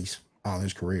mean, face all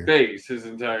his career. Face his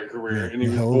entire career. Yeah, and he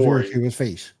was boring. He was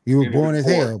face. He was born as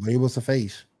hell, but he was a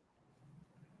face.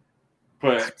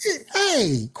 But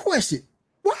hey, question.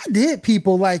 Why did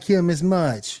people like him as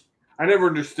much? I never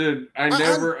understood. I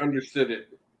never understood it.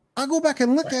 I go back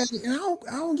and look at it, and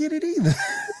I don't get it either.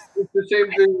 It's the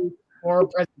same thing. Or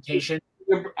presentation.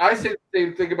 I say the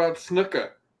same thing about Snuka.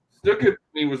 Snuka to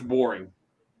me was boring.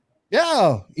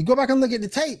 Yeah, you go back and look at the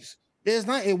tapes.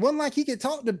 It wasn't like he could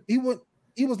talk. He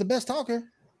was the best talker.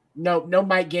 No,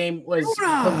 Mike Game was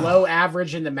below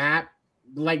average in the map,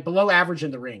 like below average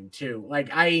in the ring too. Like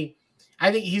I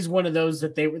think he's one of those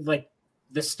that they were like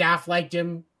the staff liked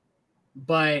him,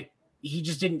 but he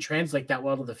just didn't translate that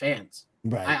well to the fans.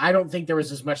 Right. I don't think there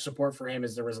was as much support for him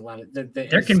as there was a lot of.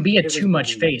 There can be a too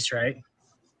much face, right?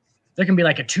 There can be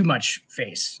like a too much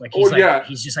face, like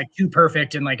he's just like too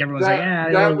perfect, and like everyone's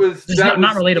that was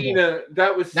not relatable.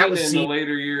 That was Cena in the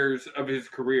later years of his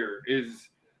career. Is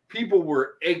people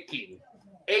were aching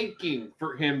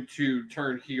for him to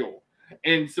turn heel,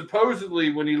 and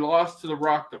supposedly when he lost to The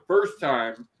Rock the first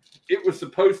time, it was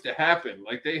supposed to happen.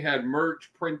 Like they had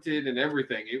merch printed and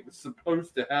everything. It was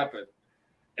supposed to happen,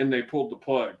 and they pulled the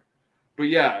plug. But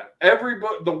yeah,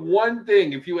 everybody. The one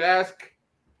thing, if you ask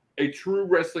a true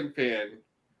wrestling fan,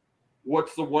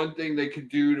 what's the one thing they could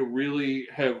do to really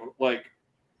have like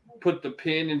put the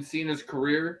pin in Cena's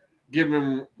career? Give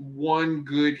him one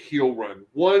good heel run,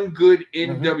 one good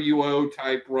NWO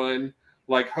type run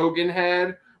like Hogan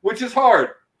had, which is hard.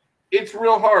 It's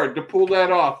real hard to pull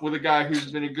that off with a guy who's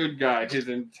been a good guy his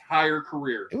entire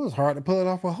career. It was hard to pull it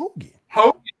off with Hogan.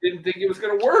 Hogan didn't think it was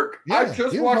going to work. Yeah, I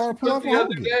just watched it the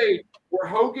other day where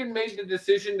Hogan made the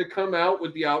decision to come out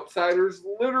with the Outsiders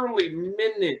literally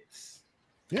minutes.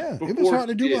 Yeah, it was hard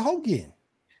to do with Hogan.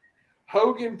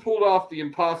 Hogan pulled off the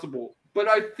impossible. But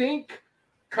I think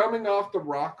coming off the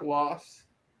Rock loss,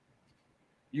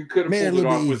 you could have pulled it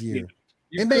off with Cena.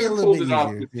 You could have pulled it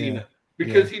off with Cena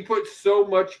because he put so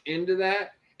much into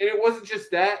that. And it wasn't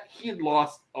just that. He had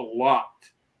lost a lot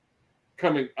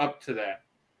coming up to that.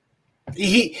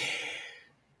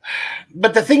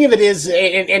 But the thing of it is,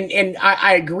 and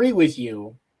I agree with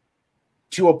you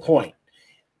to a point,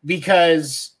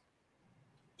 because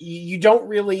you don't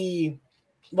really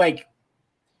like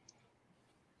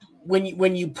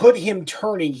when you put him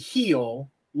turning heel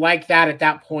like that at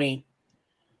that point.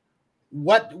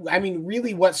 What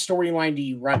storyline do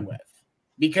you run with?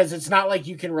 Because it's not like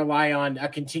you can rely on a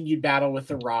continued battle with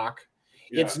The Rock.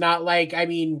 Yeah. It's not like,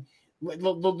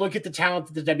 look at the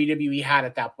talent that the WWE had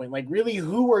at that point. Like, really,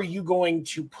 who are you going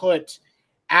to put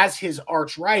as his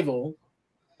arch rival?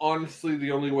 Honestly,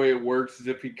 the only way it works is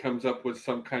if he comes up with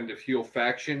some kind of heel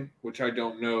faction, which I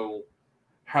don't know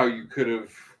how you could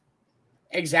have.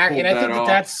 Exactly, and I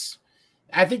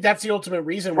think that's the ultimate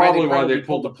reason why they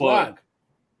pulled the plug.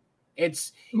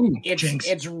 It's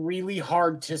really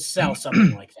hard to sell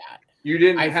something like that. You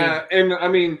didn't at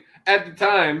the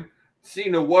time,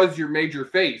 Cena was your major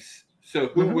face. So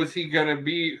who was he going to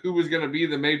be? Who was going to be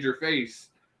the major face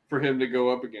for him to go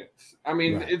up against?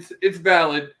 It's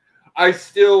valid. I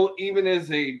still, even as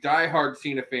a diehard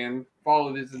Cena fan,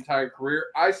 followed his entire career.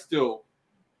 I still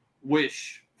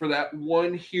wish for that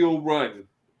one heel run.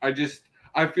 I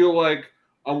feel like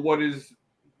what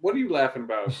are you laughing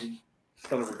about? You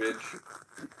son of a bitch.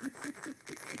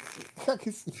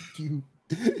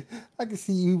 I can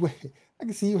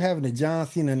see you having a John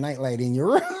Cena nightlight in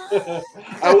your room.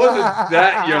 I wasn't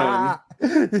that young.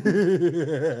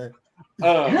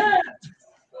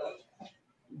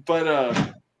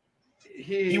 But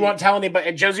he won't tell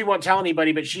anybody. Josie won't tell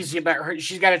anybody, but she's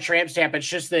got a tramp stamp. It's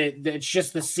just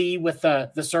the C with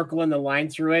the circle and the line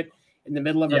through it in the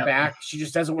middle of her back. She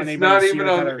just doesn't want anybody to see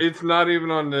her. It's not even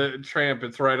on the tramp.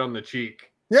 It's right on the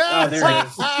cheek. Yeah, there it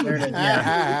is. There it is.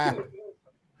 Yeah.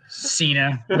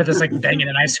 Cena with this like banging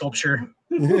an ice sculpture.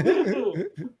 But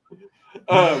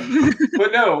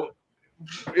no,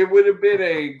 it would have been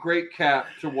a great cap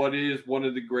to what is one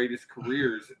of the greatest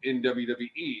careers in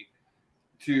WWE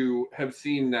to have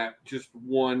seen that just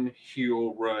one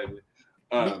heel run.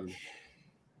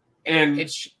 And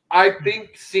I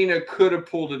think Cena could have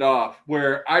pulled it off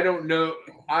where I don't know.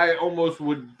 I almost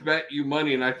would bet you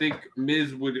money, and I think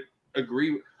Miz would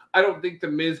agree. I don't think the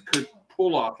Miz could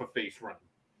pull off a face run.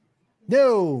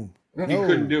 No. He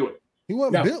couldn't do it. He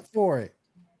wasn't built for it.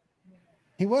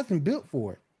 He wasn't built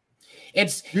for it.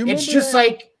 It's just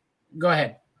like, go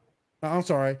ahead. I'm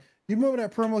sorry. You remember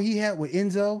that promo he had with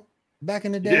Enzo back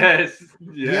in the day? Yes.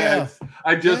 Yeah.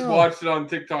 I just watched it on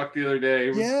TikTok the other day.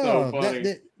 It was so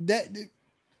funny.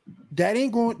 That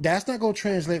ain't going. That's not going to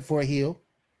translate for a heel.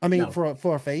 I mean, for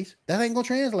a face, that ain't going to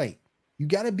translate. You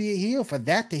got to be a heel for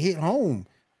that to hit home.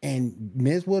 And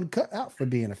Miz would cut out for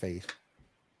being a face.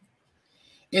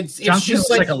 It's just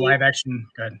like a live action.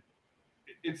 Good.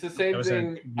 It's the same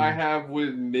thing I have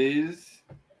with Miz,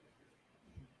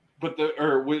 but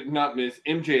not Miz,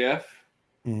 MJF.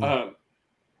 Mm-hmm.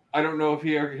 I don't know if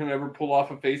he can ever pull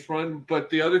off a face run, but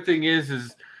the other thing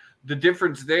is the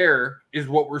difference there is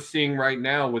what we're seeing right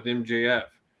now with MJF.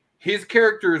 His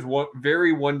character is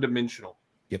very one-dimensional.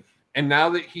 Yep. And now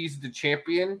that he's the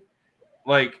champion,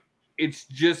 like, it's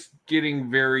just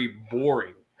getting very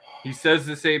boring. He says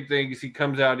the same things. He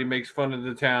comes out, he makes fun of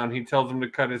the town. He tells them to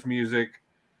cut his music.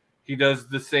 He does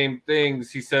the same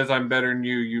things. He says, I'm better than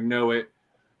you. You know it.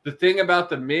 The thing about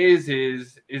The Miz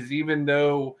is even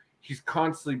though he's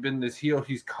constantly been this heel,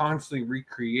 he's constantly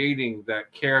recreating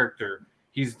that character.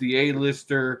 He's the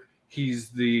A-lister. He's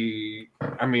the,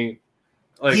 I mean,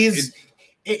 like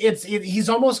he's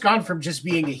almost gone from just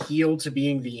being a heel to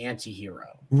being the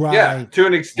anti-hero. Right. Yeah, to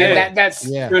an extent.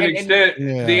 To an extent,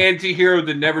 the anti-hero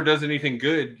that never does anything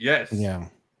good. Yes. Yeah.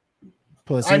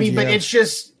 But it's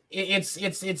just it's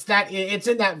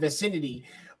in that vicinity.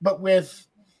 But with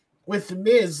The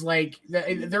Miz, like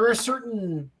there are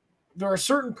certain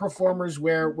performers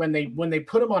where when they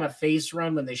put him on a face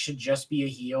run when they should just be a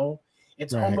heel,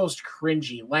 it's almost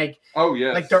cringy. Like, oh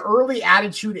yeah, like the early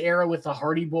Attitude Era with the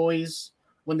Hardy Boys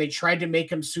when they tried to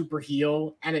make him super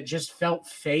heel and it just felt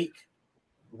fake.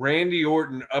 Randy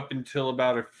Orton, up until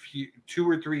about 2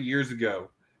 or 3 years ago,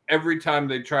 every time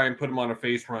they try and put him on a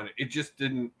face run, it just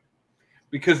didn't,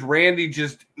 because Randy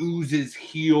just oozes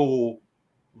heel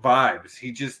vibes.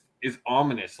 He just is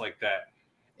ominous like that.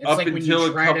 It's up like when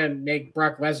you try to make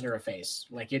Brock Lesnar a face.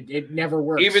 Like it never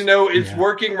works. Even though it's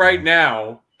working right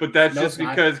now, but that's just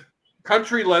because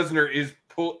Country Lesnar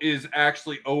is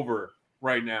actually over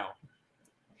right now.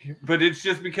 But it's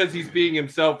just because he's being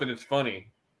himself and it's funny.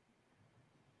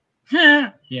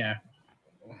 Yeah.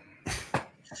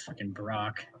 Fucking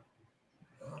Brock.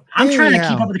 I'm trying to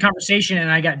keep up with the conversation,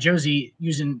 and I got Josie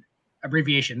using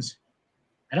abbreviations.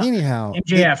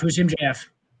 MJF. Who's MJF?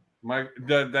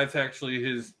 That's actually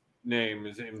his name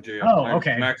is MJF. Oh,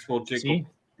 okay.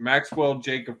 Maxwell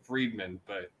Jacob Friedman,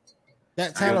 but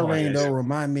that title reign though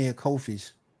remind me of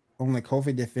Kofi's. Only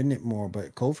Kofi defended more,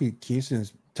 but Kofi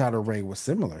Kingston's title reign was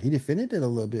similar. He defended it a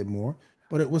little bit more,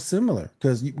 but it was similar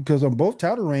because on both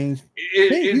title reigns,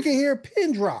 you can hear a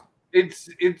pin drop. It's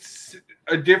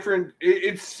a different.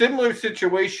 It's similar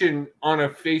situation on a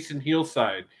face and heel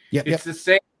side. It's the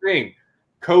same thing.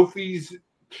 Kofi's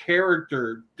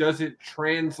character doesn't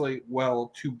translate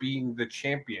well to being the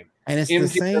champion, and it's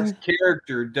MJF's the same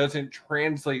character doesn't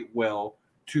translate well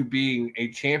to being a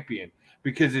champion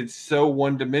because it's so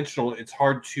one-dimensional. It's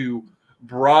hard to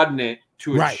broaden it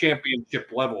to a championship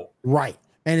level. Right.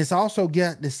 And it's also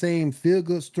got the same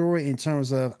feel-good story in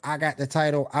terms of I got the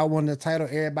title, I won the title,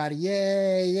 everybody,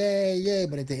 yay.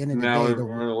 But at the end of the day,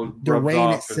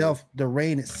 the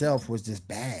reign itself was just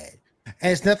bad.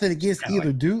 And it's nothing against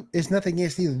either dude. It's nothing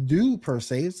against either dude per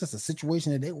se. It's just a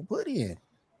situation that they were put in.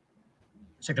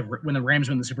 It's like when the Rams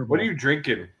win the Super Bowl. What are you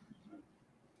drinking?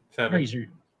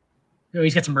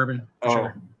 He's got some bourbon.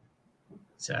 Sure.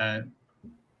 It's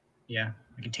yeah.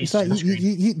 I can taste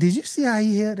it. Did you see how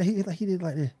he did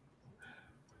like this?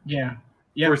 Yeah.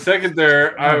 For a second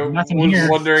there, I was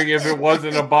wondering if it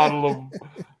wasn't a bottle of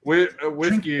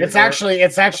whiskey. It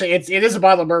is a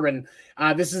bottle of bourbon.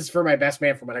 This is for my best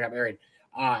man from when I got married.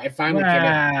 It finally came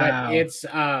in, but it's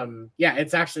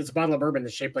a bottle of bourbon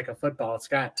that's shaped like a football.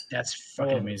 That's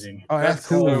fucking amazing. Oh, that's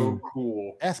cool. So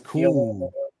cool. That's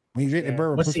cool. When you drink the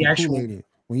bourbon, put some Kool-Aid in it.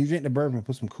 When you drink the bourbon,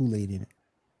 put some Kool-Aid in it.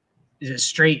 Is it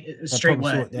straight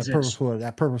what?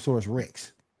 That Purple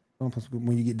Rex. Don't put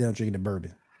when you get done drinking the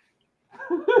bourbon.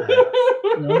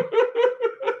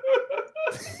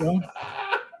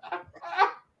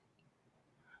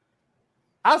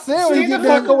 I said when you get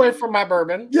done away from my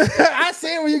bourbon. I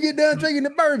said when you get done drinking the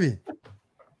bourbon.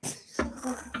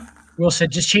 Will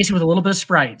said just chase it with a little bit of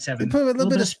Sprite, Seven. Put a little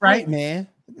bit of Sprite, man.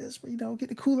 Get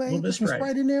the Kool-Aid, put some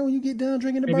Sprite in there when you get done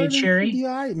drinking the bourbon. Maybe a cherry. You'll be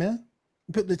all right, man.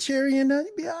 Put the cherry in there,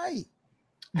 you'll be all right.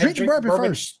 Drink the bourbon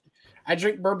first. I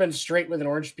drink bourbon straight with an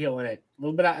orange peel in it. A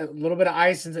little bit of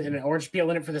ice and an orange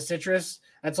peel in it for the citrus.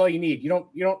 That's all you need. You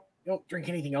don't You don't drink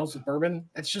anything else with bourbon.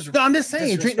 That's just. No, I'm just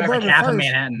saying, drink the bourbon half of first.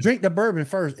 Manhattan. Drink the bourbon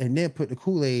first, and then put the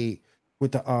Kool-Aid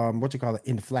with the what you call it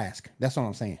in the flask. That's all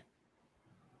I'm saying.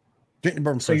 Drink the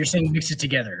bourbon first. So you're saying mix it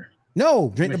together?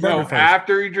 No, drink the bourbon first.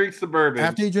 After he drinks the bourbon.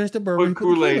 After he drinks the bourbon, put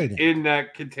Kool-Aid in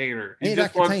that container. He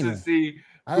just wants to see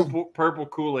purple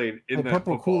Kool-Aid in that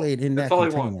purple Kool-Aid in that container.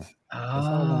 That's all he wants.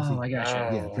 Oh, I got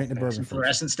you. Yeah, drink the bourbon Some first.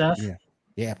 fluorescent stuff.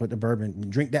 Yeah, put the bourbon.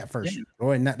 Drink that first.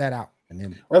 Go and nut that out, and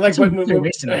then. Or like when we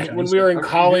were in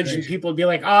college, and people would be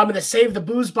like, "Oh, I'm going to save the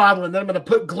booze bottle, and then I'm going to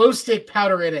put glow stick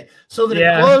powder in it so that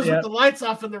it glows with the lights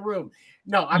off in the room."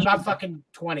 No, I'm not fucking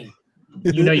 20.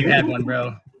 You know you had one,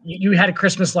 bro. You had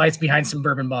Christmas lights behind some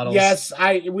bourbon bottles. Yes,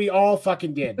 we all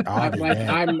fucking did. I'm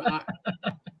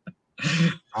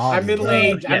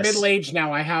middle-aged. I'm middle-aged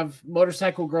now. I have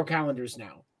motorcycle grow calendars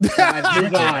now.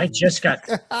 I just got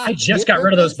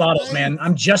rid of those bottles, man.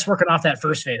 I'm just working off that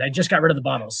first phase. I just got rid of the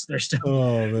bottles. They're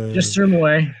still just threw them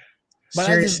away.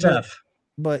 Serious stuff.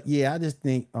 But yeah, I just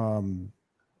think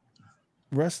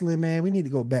wrestling, man, we need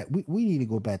to go back. We need to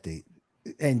go back to.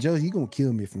 And Joe, you're gonna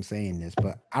kill me from saying this,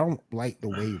 but I don't like the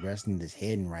way wrestling is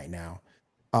heading right now.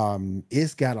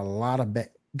 It's got a lot of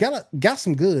bad, got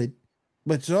some good,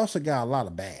 but it's also got a lot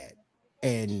of bad.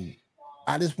 And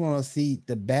I just want to see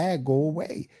the bad go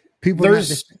away. People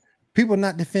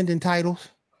not defending titles.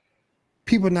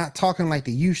 People not talking like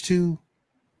they used to.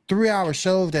 3-hour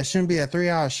shows that shouldn't be a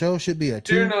 3-hour show should be a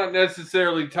 2. They're not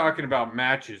necessarily talking about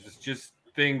matches. It's just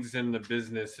things in the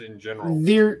business in general.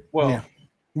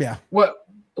 Yeah. What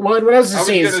I was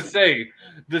going to say,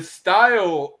 the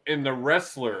style in the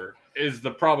wrestler is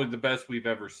probably the best we've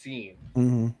ever seen.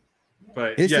 Mm-hmm.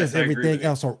 But it's just everything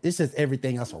else. It's just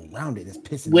everything else around it is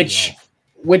pissing me off.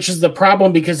 Which is the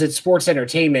problem because it's sports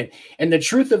entertainment. And the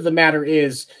truth of the matter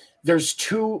is there's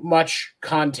too much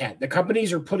content. The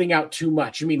companies are putting out too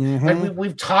much. I mean, like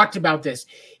we've talked about this.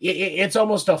 It's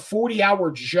almost a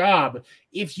 40-hour job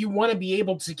if you want to be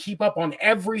able to keep up on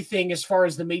everything as far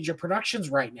as the major productions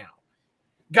right now.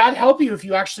 God help you if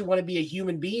you actually want to be a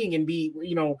human being and be,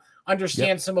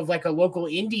 understand some of like a local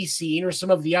indie scene or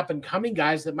some of the up-and-coming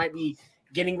guys that might be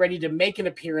getting ready to make an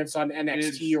appearance on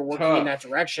NXT or working in that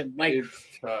direction. Like,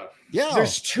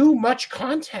 there's too much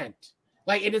content.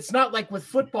 Like, and it's not like with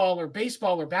football or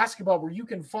baseball or basketball where you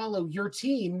can follow your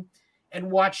team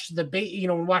and watch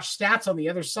and watch stats on the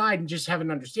other side and just have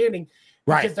an understanding.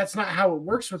 Right. Because that's not how it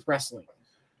works with wrestling.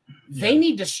 They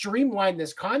need to streamline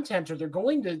this content, or they're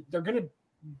going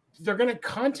to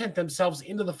content themselves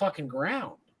into the fucking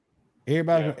ground.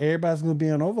 Everybody's going to be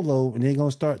on overload, and they're going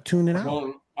to start tuning out.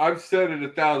 Well, I've said it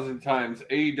 1,000 times.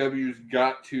 AEW's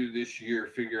got to this year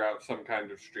figure out some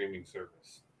kind of streaming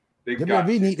service.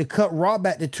 WWE need to cut Raw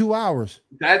back to 2 hours.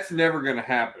 That's never going to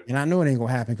happen. And I know it ain't going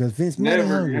to happen because Vince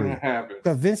never going to happen.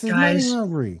 Because Vince is money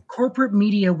hungry. Corporate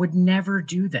media would never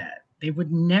do that. They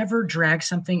would never drag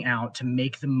something out to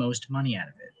make the most money out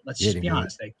of it. Let's just be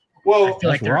honest. I feel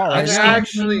like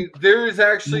there is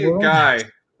actually a guy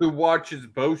who watches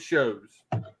both shows,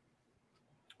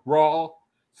 Raw,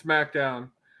 SmackDown,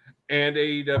 and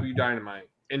AEW Dynamite,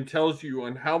 and tells you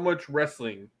on how much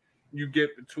wrestling you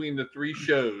get between the 3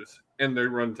 shows and their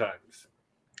run times.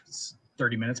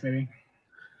 30 minutes, maybe.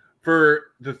 For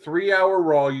the 3-hour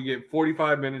Raw, you get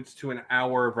 45 minutes to an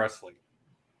hour of wrestling.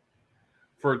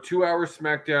 For a 2-hour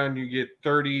SmackDown, you get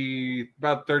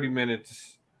about 30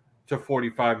 minutes to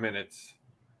 45 minutes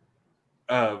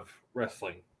of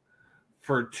wrestling.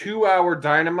 For a 2-hour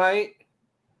Dynamite,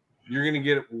 you're going to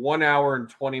get 1 hour and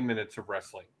 20 minutes of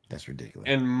wrestling. That's ridiculous.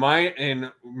 And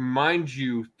mind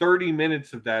you, 30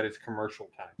 minutes of that is commercial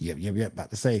time. Yep. About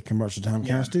to say commercial time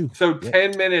counts too. So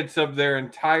 10 minutes of their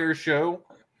entire show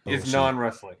is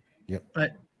non-wrestling. Yep.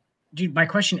 But dude, my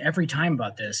question every time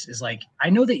about this is like, I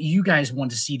know that you guys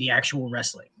want to see the actual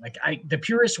wrestling. Like the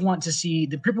purists want to see,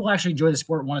 the people who actually enjoy the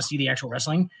sport want to see the actual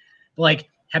wrestling. But like,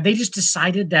 have they just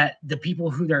decided that the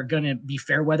people who are going to be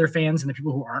fair weather fans and the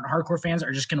people who aren't hardcore fans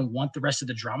are just going to want the rest of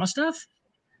the drama stuff?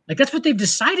 Like, that's what they've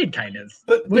decided, kind of.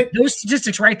 But those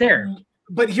statistics right there.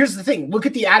 But here's the thing. Look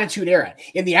at the Attitude Era.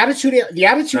 In the Attitude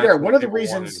Era, one of the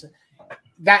reasons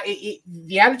that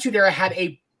the Attitude Era had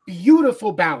a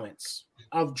beautiful balance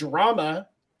of drama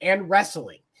and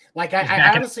wrestling. Like,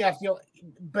 I honestly, I feel,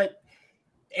 but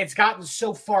it's gotten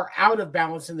so far out of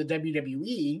balance in the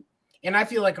WWE. And I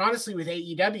feel like, honestly, with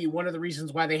AEW, one of the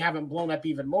reasons why they haven't blown up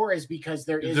even more is because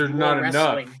there's more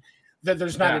wrestling.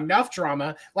 There's not enough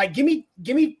drama. Like, give me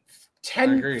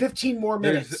 10, 15 more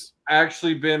minutes. There's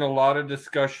actually been a lot of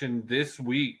discussion this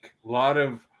week, a lot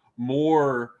of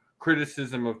more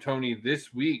criticism of Tony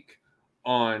this week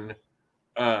on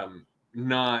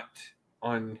not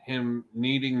on him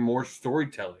needing more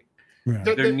storytelling. Right.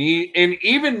 And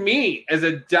even me, as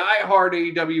a diehard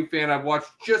AEW fan, I've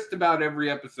watched just about every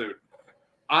episode.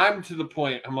 I'm to the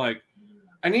point, I'm like,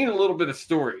 I need a little bit of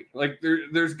story. Like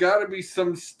there's got to be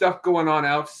some stuff going on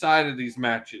outside of these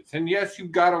matches. And yes,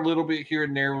 you've got a little bit here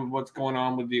and there with what's going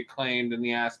on with the Acclaimed and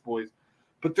the Ass Boys,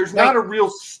 but there's not a real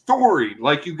story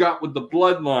like you got with the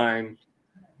Bloodline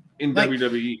in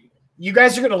WWE. You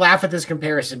guys are going to laugh at this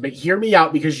comparison, but hear me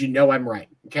out because you know I'm right.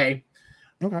 Okay.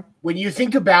 When you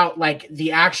think about like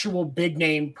the actual big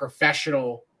name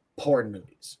professional porn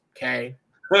movies, okay.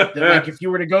 Like if you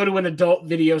were to go to an adult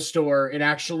video store and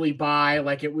actually buy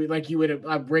like you would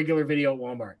a regular video at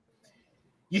Walmart,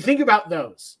 you think about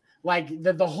those. Like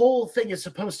the whole thing is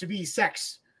supposed to be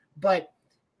sex, but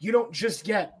you don't just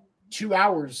get 2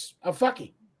 hours of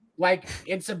fucking. Like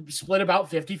it's a split about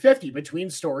 50-50 between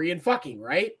story and fucking,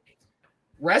 right?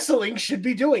 Wrestling should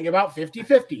be doing about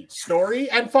 50-50 story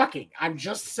and fucking. I'm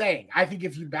just saying. I think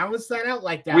if you balance that out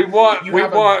like that, you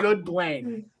have a good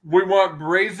blend. We want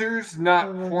Brazers, not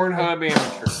Pornhub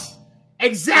amateurs.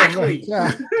 Exactly.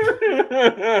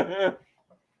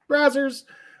 Brazzers.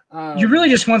 You really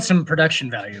just want some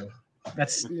production value.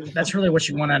 That's really what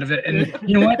you want out of it. And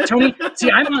you know what, Tony? See,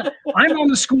 I'm on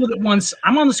the school that wants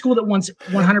 100%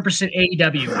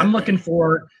 AEW. I'm looking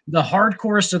for the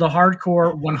hardcores to the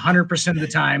hardcore 100% of the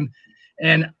time,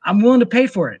 and I'm willing to pay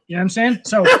for it. You know what I'm saying?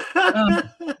 So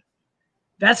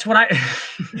that's what I.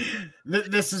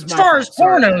 This is my as far as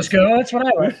pornos go. That's what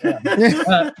I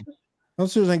like. I'm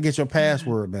sure I can get your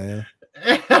password, man.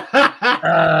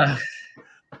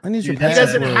 I need your he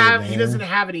doesn't have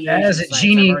any. That is a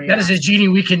genie. That is a genie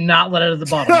we cannot let out of the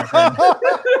bottle, my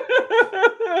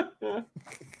friend.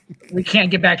 We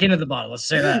can't get back into the bottle. Let's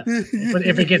say that. But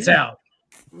if it gets out.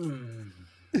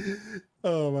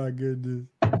 Oh my goodness.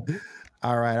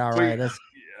 All right.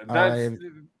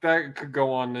 That could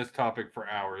go on this topic for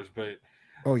hours, but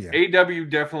yeah. AEW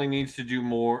definitely needs to do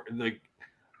more. Like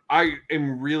I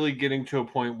am really getting to a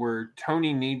point where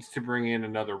Tony needs to bring in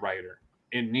another writer.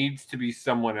 It needs to be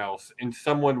someone else and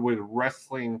someone with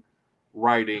wrestling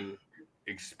writing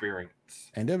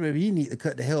experience. And WWE need to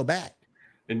cut the hell back.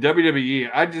 In WWE,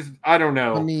 I don't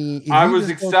know. I mean, I was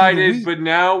excited, but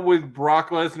now with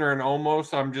Brock Lesnar and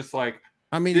Omos, I'm just like,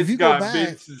 if you go back,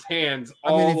 Vince's hands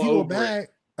all over it.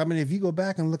 If you go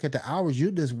back and look at the hours,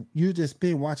 you just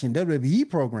been watching WWE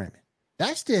programming.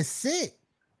 That's just sick.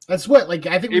 That's what, like,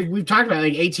 I think we've talked about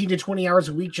like 18 to 20 hours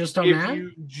a week just on that.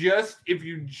 If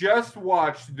you just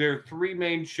watch their three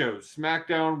main shows,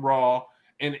 SmackDown, Raw,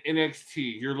 and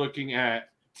NXT, you're looking at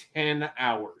 10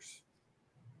 hours.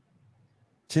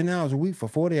 10 hours a week for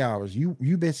 40 hours.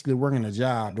 You basically working a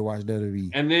job to watch WWE.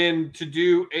 And then to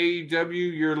do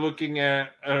AEW, you're looking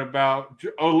at about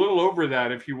a little over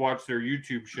that if you watch their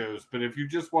YouTube shows. But if you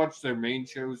just watch their main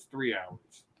shows, 3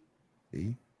 hours.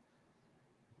 See?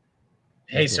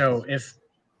 Hey, so if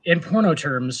in porno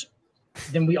terms,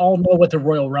 then we all know what the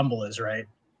Royal Rumble is, right?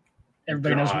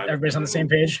 Everybody knows. Everybody's on the same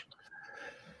page.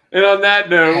 And on that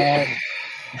note,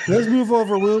 let's move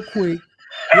over real quick.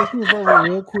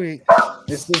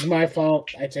 This is my fault.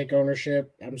 I take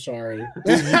ownership. I'm sorry.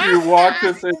 You walked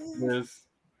us into this.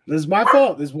 This is my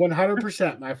fault. This is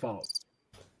 100% my fault.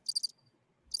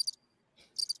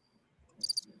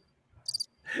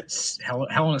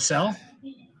 Hell in a Cell?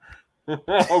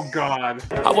 Oh, God.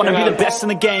 I want to be the best in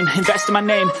the game. Invest in my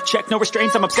name. Check no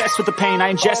restraints. I'm obsessed with the pain.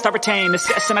 I ingest, I retain.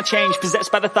 Assess and I change.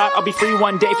 Possessed by the thought I'll be free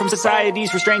one day from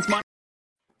society's restraints.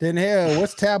 Then hell,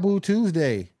 what's Taboo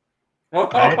Tuesday?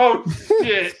 Oh,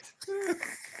 shit.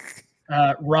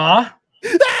 Raw.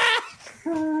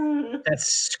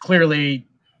 That's clearly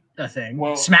a thing.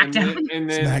 Well, SmackDown. And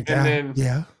then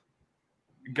yeah.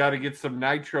 Got to get some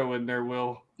Nitro in there,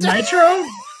 Will. Nitro?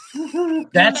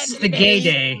 That's the gay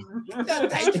day.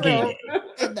 That's the gay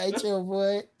day. Nitro,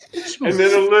 boy. And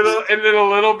then a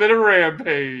little bit of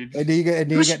Rampage. And then you got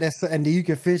that, and then you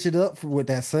can fish it up with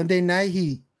that Sunday Night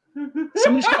Heat.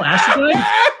 Somebody's called Astroglide?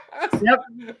 Yep.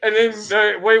 And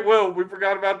then wait, Will, we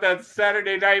forgot about that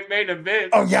Saturday night main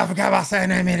event. Oh yeah, I forgot about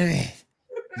Saturday night main event.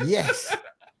 Yes.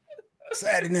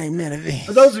 Saturday night main event.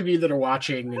 For those of you that are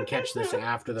watching and catch this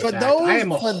after the fact, I am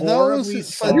horribly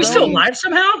sorry. Are we still live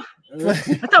somehow? I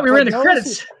thought we were in the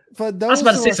credits. I was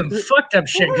about to say some fucked up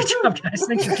shit. Good job, guys.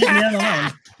 Thanks for keeping me on the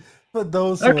line. For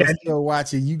those who are still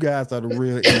watching, you guys are the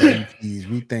real MVPs.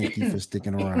 We thank you for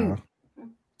sticking around.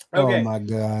 Okay. Oh my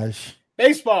gosh.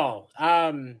 Baseball.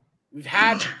 We've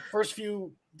had first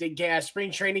few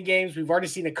spring training games. We've already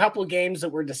seen a couple of games that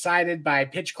were decided by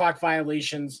pitch clock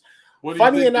violations.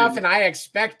 Funny enough, and I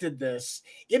expected this,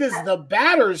 it is the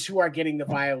batters who are getting the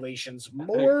violations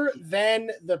more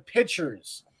than the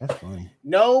pitchers. That's funny.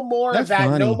 No more That's of that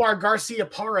funny. Nomar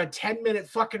Garcia-Parra 10-minute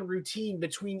fucking routine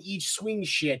between each swing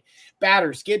shit.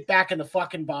 Batters, get back in the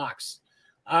fucking box.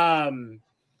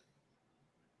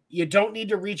 You don't need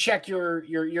to recheck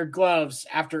your gloves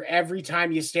after every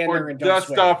time you stand there and don't dust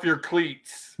swing. off your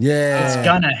cleats. Yeah. It's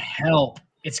gonna help.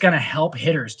 It's gonna help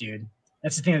hitters, dude.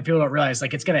 That's the thing that people don't realize.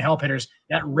 Like, it's gonna help hitters.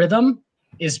 That rhythm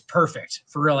is perfect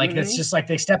for real. Like, it's just like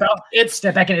they step out,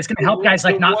 step back in. It's gonna help guys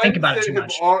like not think about it too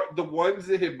much. The ones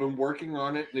that have been working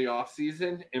on it in the off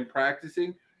season and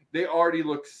practicing, they already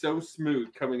look so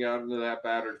smooth coming out into that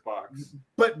batter's box.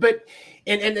 But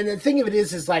the thing of it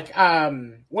is like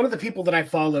one of the people that I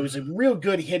follow is a real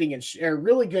good hitting and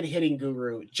really good hitting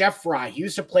guru, Jeff Fry. He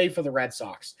used to play for the Red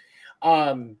Sox,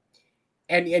 and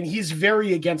he's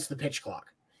very against the pitch clock.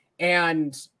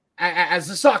 And as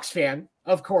a Sox fan,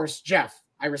 of course, Jeff,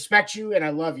 I respect you and I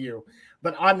love you,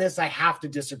 but on this I have to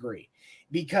disagree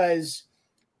because,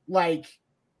 like,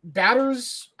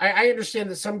 batters, I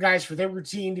understand that some guys, for their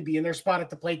routine to be in their spot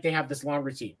at the plate, they have this long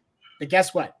routine. But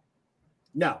guess what?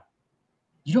 No.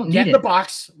 You don't need Get in it. the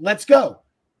box. Let's go.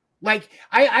 Like,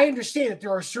 I understand that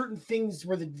there are certain things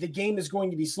where the game is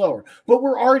going to be slower, but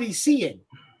we're already seeing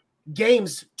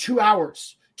games 2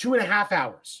 hours, 2.5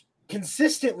 hours.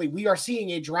 Consistently, we are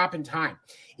seeing a drop in time.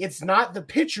 It's not the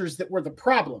pitchers that were the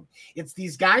problem. It's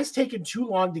these guys taking too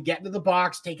long to get into the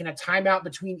box, taking a timeout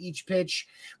between each pitch.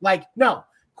 Like, no.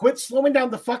 Quit slowing down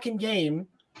the fucking game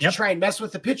to try and mess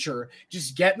with the pitcher.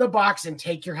 Just get in the box and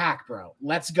take your hack, bro.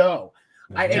 Let's go.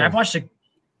 I've watched a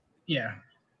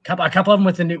couple of them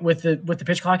with the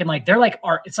pitch clock, and like they're like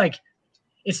art. It's like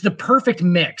it's the perfect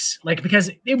mix, like,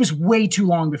 because it was way too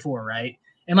long before, right?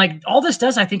 And like all this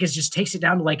does, I think, is just takes it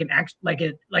down to like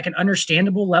an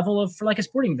understandable level for like a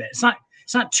sporting event. It's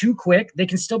not too quick. They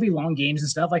can still be long games and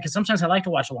stuff. Like, 'cause sometimes I like to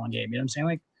watch a long game. You know what I'm saying?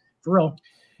 Like, for real.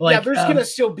 Like, yeah, there's going to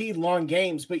still be long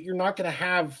games, but you're not going to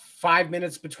have 5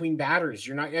 minutes between batters.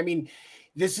 You're not. I mean,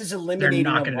 this is eliminating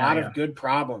a lot of good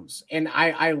problems, and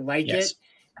I like it.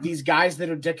 These guys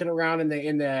that are dicking around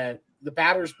in the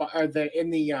batters or in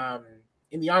the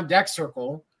on deck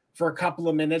circle for a couple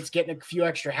of minutes, getting a few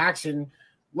extra hacks in.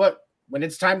 Look, when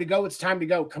it's time to go, it's time to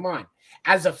go. Come on.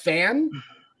 As a fan,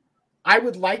 I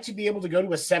would like to be able to go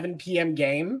to a 7 p.m.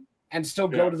 game and still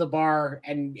go to the bar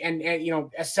and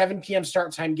a 7 p.m.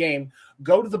 start time game,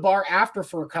 go to the bar after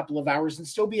for a couple of hours and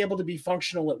still be able to be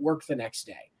functional at work the next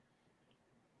day.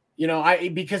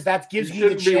 Because that gives me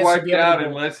the chance to be out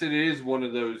unless it is one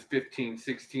of those 15,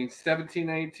 16, 17,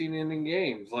 18 inning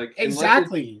games. Like,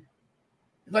 exactly.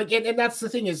 Like, and that's the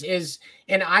thing is,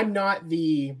 and I'm not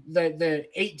the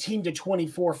 18 to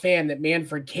 24 fan that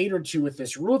Manfred catered to with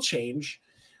this rule change,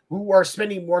 who are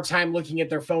spending more time looking at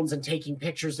their phones and taking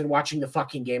pictures than watching the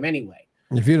fucking game anyway.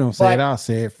 If you don't say it, I'll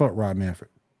say it. Fuck Rob Manfred.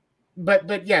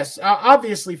 But yes,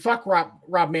 obviously, fuck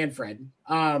Rob Manfred.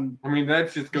 I mean,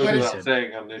 that just goes without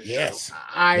saying on this show.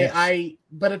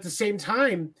 But at the same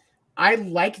time, I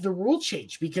like the rule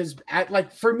change because,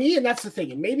 for me, and that's the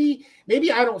thing, and maybe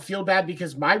I don't feel bad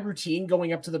because my routine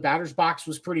going up to the batter's box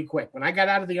was pretty quick. When I got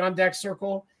out of the on deck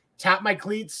circle, tap my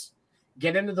cleats,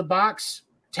 get into the box,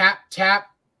 tap,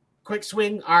 quick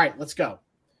swing. All right, let's go.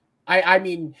 I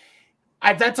mean,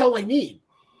 that's all I need.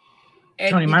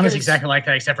 And Tony, mine was exactly like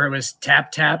that, except for it was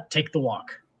tap, take the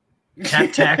walk.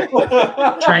 Tap, try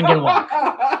and get a walk.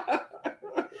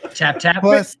 Tap.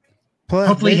 Plus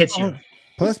hopefully hits you.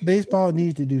 Plus, baseball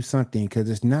needs to do something because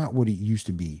it's not what it used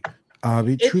to be.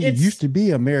 It truly used to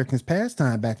be Americans'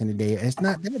 pastime back in the day. It's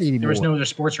not that anymore. There was no other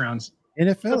sports rounds.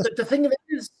 NFL. But the thing of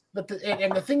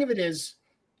it is,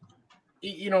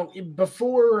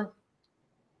 before,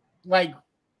 like,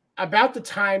 about the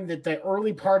time that the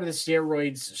early part of the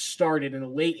steroids started in the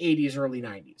late 80s, early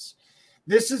 90s,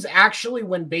 this is actually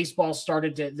when baseball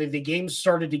started the games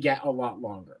started to get a lot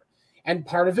longer. And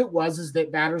part of it is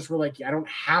that batters were like, I don't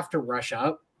have to rush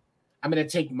up. I'm going to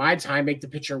take my time, make the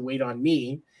pitcher wait on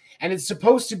me. And it's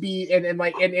supposed to be, and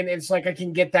it's like, I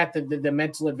can get that, the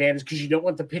mental advantage, because you don't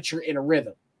want the pitcher in a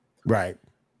rhythm. Right.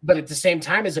 But at the same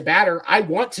time, as a batter, I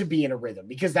want to be in a rhythm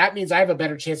because that means I have a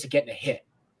better chance of getting a hit.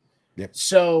 Yep.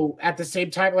 So at the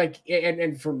same time, like,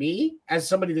 and for me, as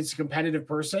somebody that's a competitive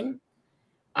person,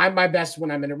 I'm my best when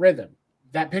I'm in a rhythm.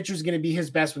 That pitcher's going to be his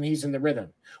best when he's in the rhythm.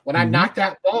 When I knock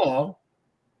that ball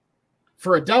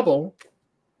for a double,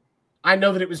 I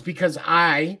know that it was because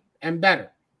I am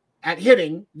better at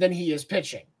hitting than he is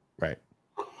pitching. Right.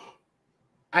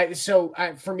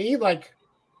 For me, like,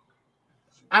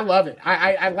 I love it.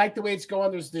 I like the way it's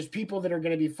going. There's people that are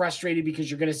going to be frustrated because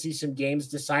you're going to see some games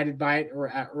decided by it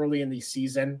early in the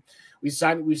season. We've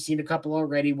seen a couple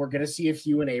already. We're going to see a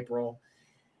few in April.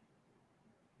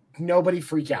 Nobody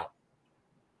freak out.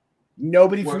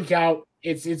 Freak out.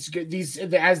 It's good.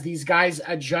 As these guys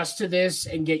adjust to this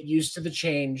and get used to the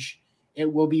change,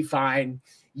 it will be fine.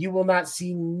 You will not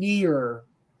see near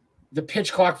the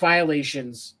pitch clock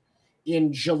violations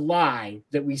in July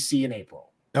that we see in April.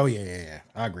 Oh yeah.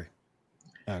 I agree.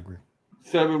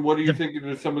 Seven, what are you thinking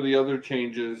of some of the other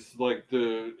changes, like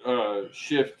the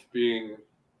shift being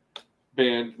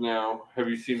banned now? Have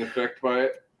you seen effect by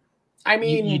it? I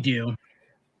mean, you do.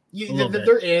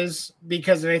 There is,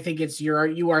 because I think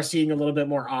you are seeing a little bit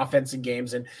more offense in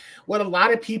games. And what a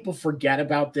lot of people forget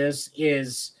about this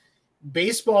is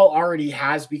baseball already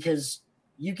has, because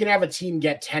you can have a team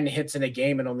get 10 hits in a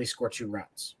game and only score 2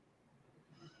 runs.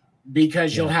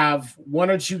 Because you'll have 1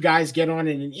 or 2 guys get on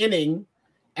in an inning,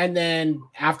 and then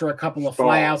after a couple of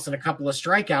flyouts and a couple of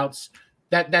strikeouts,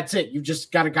 that's it. You've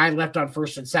just got a guy left on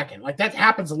first and second. Like, that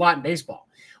happens a lot in baseball.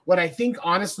 What I think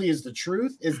honestly is the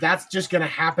truth is that's just going to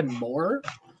happen more.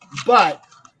 But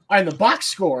on the box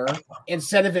score,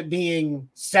 instead of it being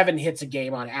 7 hits a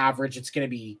game on average, it's going to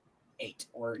be 8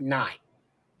 or 9.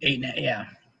 8, yeah.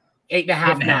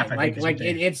 8.5,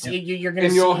 9. You're going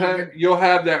to you'll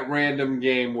have that random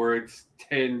game where it's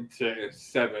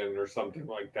 10-7 or something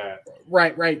like that.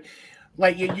 Right.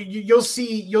 Like you'll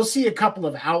see a couple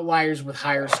of outliers with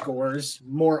higher scores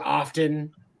more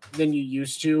often than you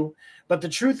used to. But the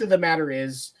truth of the matter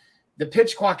is, the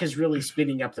pitch clock is really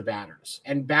speeding up the batters,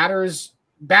 and batters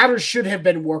should have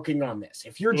been working on this.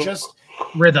 If you're just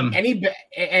rhythm,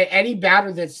 any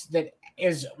batter that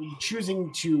is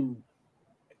choosing to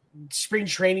spring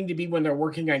training to be when they're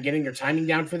working on getting their timing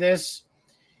down for this,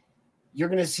 you're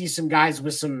going to see some guys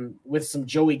with some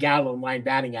Joey Gallo line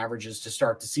batting averages to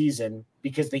start the season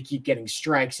because they keep getting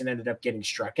strikes and ended up getting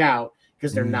struck out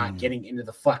because they're not getting into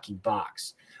the fucking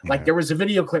box. Like, there was a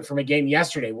video clip from a game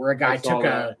yesterday where a guy took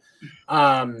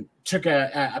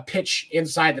a pitch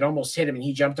inside that almost hit him, and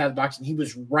he jumped out of the box and he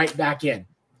was right back in.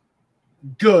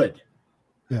 Good.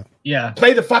 Yeah.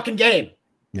 Play the fucking game.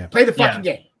 Yeah. Play the fucking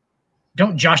game.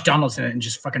 Don't Josh Donaldson it and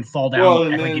just fucking fall down.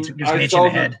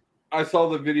 I saw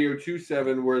the video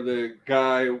 2-7 where the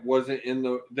guy wasn't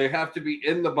they have to be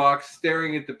in the box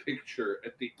staring at the picture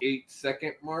at the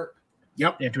 8-second mark.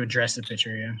 Yep. They have to address the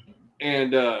picture, yeah.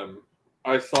 And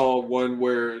I saw one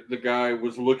where the guy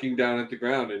was looking down at the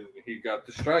ground and he got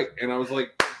the strike. And I was like,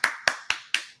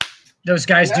 those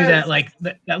guys do that, like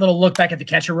that little look back at the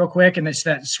catcher real quick, and that's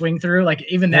that swing through. Like,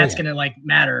 even that's going to like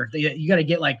matter. You got to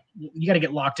get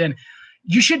locked in.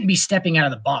 You shouldn't be stepping out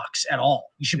of the box at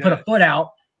all. You should put a foot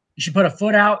out.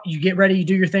 You get ready. You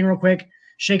do your thing real quick,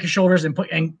 shake your shoulders and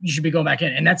you should be going back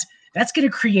in. And that's going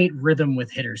to create rhythm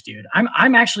with hitters, dude.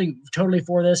 I'm actually totally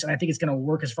for this. And I think it's going to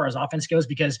work as far as offense goes,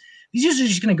 because these guys are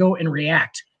just going to go and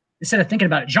react instead of thinking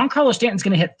about it. Giancarlo Stanton's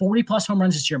going to hit 40+ home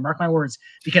runs this year. Mark my words,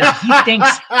 because he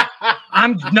thinks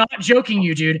I'm not joking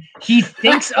you, dude. He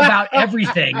thinks about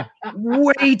everything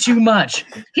way too much.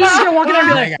 He's just going to walk in there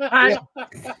and be like, all right.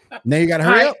 Now you got to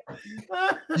hurry up.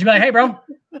 He's be like, hey, bro,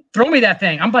 throw me that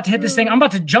thing. I'm about to hit this thing. I'm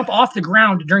about to jump off the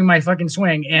ground during my fucking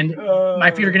swing, and my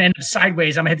feet are going to end up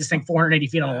sideways. I'm going to hit this thing 480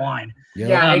 feet on the line.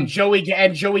 Yeah, and Joey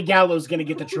Gallo's going to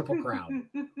get the triple crown.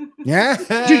 Yeah.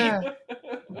 Dude,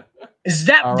 is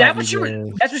that's what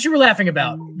you were laughing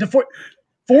about? The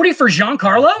 40 for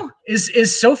Giancarlo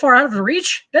is so far out of the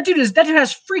reach. That dude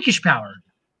has freakish power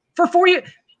for 40.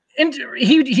 And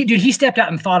he stepped out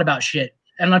and thought about shit.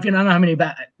 I don't know how many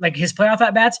like his playoff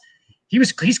at bats.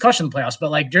 He's clutching the playoffs,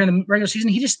 but like during the regular season,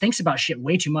 he just thinks about shit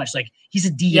way too much. Like, he's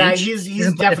a DH. Yeah,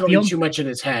 he's definitely too much in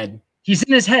his head. He's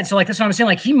in his head. So like, that's what I'm saying.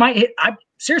 Like, he might hit.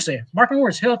 Seriously, mark my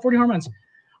words, he'll have 40 home runs.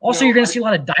 Also, you're going to see a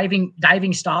lot of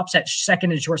diving stops at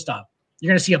second and shortstop. You're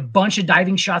going to see a bunch of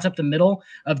diving shots up the middle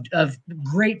of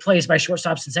great plays by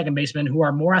shortstops and second basemen who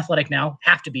are more athletic now,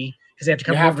 have to be, because they have to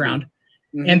cover more ground.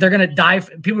 Mm-hmm. And they're going to dive.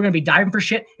 People are going to be diving for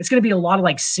shit. It's going to be a lot of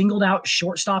like singled out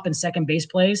shortstop and second base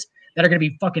plays that are going to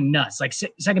be fucking nuts. Like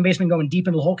second baseman going deep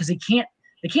into the hole because they can't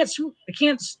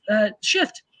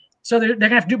shift. So they're going to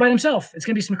have to do it by themselves. It's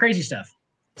going to be some crazy stuff.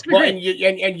 Well, and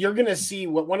you're going to see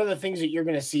one of the things that you're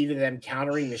going to see to them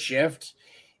countering the shift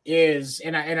is,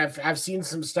 and I've seen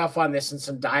some stuff on this and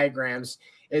some diagrams,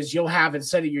 is you'll have,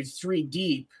 instead of your 3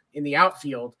 deep in the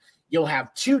outfield, you'll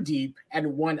have 2 deep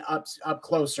and 1 up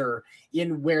closer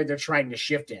in where they're trying to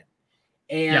shift in.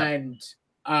 And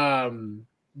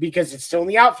because it's still in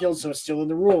the outfield, so it's still in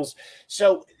the rules.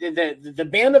 So the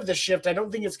ban of the shift, I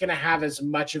don't think it's going to have as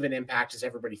much of an impact as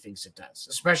everybody thinks it does,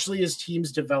 especially as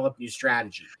teams develop new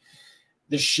strategy.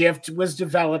 The shift was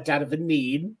developed out of a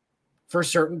need for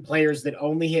certain players that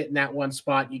only hit in that one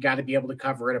spot. You got to be able to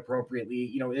cover it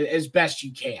appropriately, as best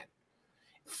you can.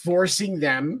 Forcing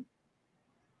them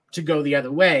to go the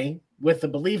other way with the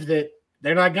belief that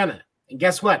they're not gonna. And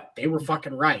guess what? They were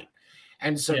fucking right.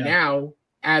 And so now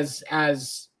as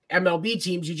MLB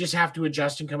teams, you just have to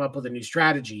adjust and come up with a new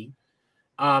strategy.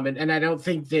 And I don't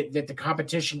think that the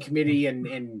competition committee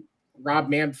and Rob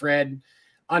Manfred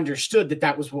understood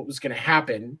that was what was going to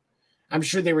happen. I'm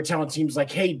sure they were telling teams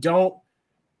like, hey, don't,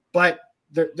 but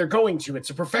they're going to. It's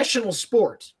a professional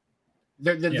sport.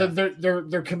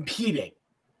 They're competing.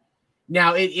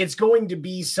 Now it's going to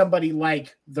be somebody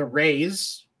like the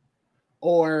Rays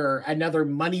or another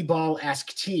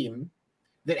Moneyball-esque team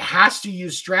that has to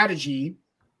use strategy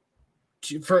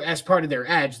as part of their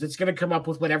edge. That's going to come up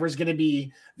with whatever's going to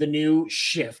be the new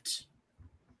shift.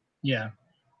 Yeah.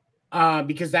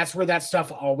 Because that's where that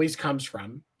stuff always comes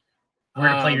from. Where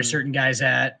to play your certain guys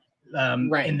at.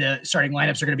 Right. In the starting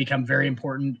lineups are going to become very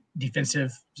important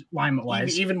defensive lineman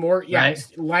wise. Even more, right?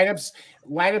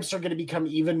 Lineups are going to become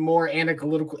even more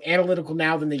analytical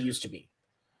now than they used to be.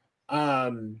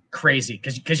 Crazy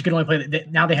because you can only play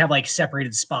now. They have like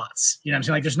separated spots. You know what I'm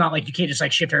saying? Like there's not like you can't just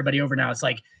like shift everybody over now. It's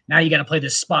like now you got to play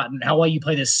this spot, and how well you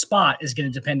play this spot is going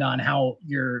to depend on how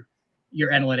your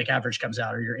analytic average comes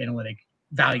out or your analytic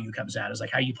value comes out. Is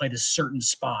like how you play this certain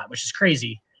spot, which is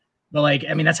crazy. But like,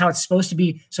 I mean, that's how it's supposed to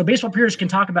be. So baseball players can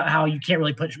talk about how you can't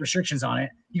really put restrictions on it.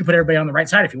 You can put everybody on the right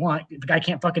side if you want. If the guy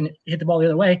can't fucking hit the ball the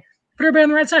other way, put everybody on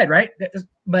the right side, right?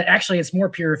 But actually, it's more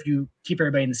pure if you keep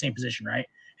everybody in the same position, right?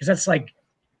 Because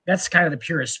that's kind of the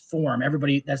purest form.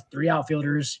 Everybody, that's 3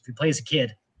 outfielders. If you play as a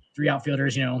kid, 3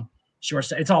 outfielders,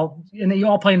 shortstop. It's all, and then you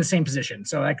all play in the same position.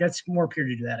 So like that's more pure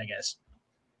to do that, I guess.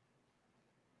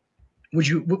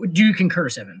 Do you concur,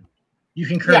 Seven? You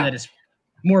concur that it's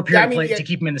more pure to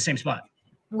keep them in the same spot,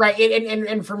 right?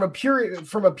 And from a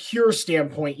pure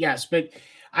standpoint, yes. But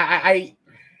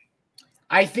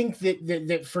I think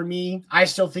that for me, I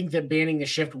still think that banning the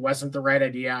shift wasn't the right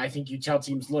idea. I think you tell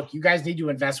teams, look, you guys need to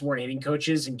invest more in hitting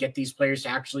coaches and get these players to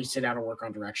actually sit down and work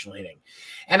on directional hitting.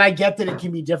 And I get that it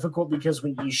can be difficult because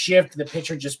when you shift, the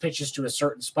pitcher just pitches to a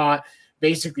certain spot,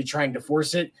 basically trying to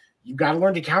force it. You've got to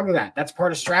learn to counter that. That's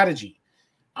part of strategy.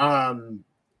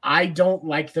 I don't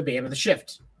like the ban of the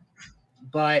shift,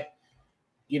 but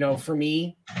for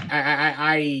me,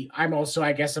 I'm also,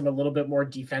 I guess I'm a little bit more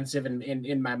defensive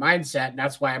in my mindset, and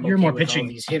that's why You're okay more with pitching. all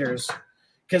these hitters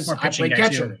because I play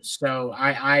catcher, so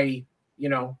I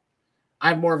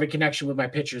have more of a connection with my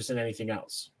pitchers than anything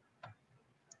else.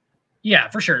 Yeah,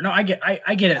 for sure. No, I get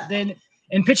it. Then,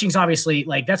 and pitching's obviously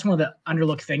like that's one of the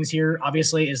underlooked things here.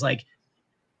 Obviously, is like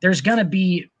there's gonna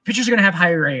be pitchers are gonna have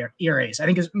higher ERAs. I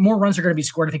think as more runs are gonna be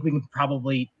scored. I think we can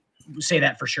probably say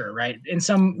that for sure, right? In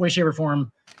some way, shape, or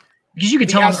form, because you can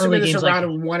tell in early games around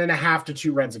 1.5 to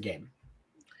 2 runs a game.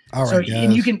 All right, so guys.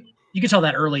 And you can tell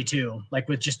that early too, like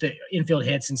with just the infield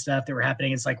hits and stuff that were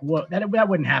happening. It's like what that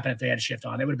wouldn't happen if they had a shift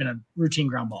on. It would have been a routine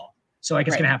ground ball. So like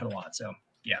it's gonna happen a lot. So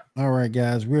yeah. All right,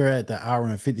 guys, we're at the hour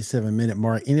and 57-minute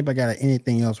mark. Anybody got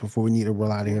anything else before we need to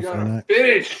roll out of here for tonight?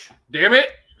 Finish, damn it!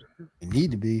 It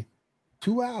need to be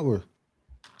 2 hours.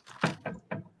 We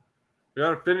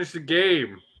gotta finish the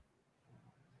game.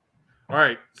 All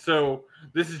right, so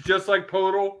this is just like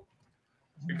Podal,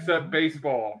 except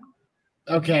baseball.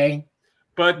 Okay.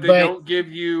 But they don't give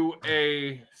you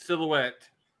a silhouette.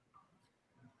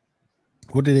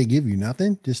 What did they give you?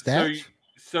 Nothing? Just stats?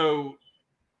 So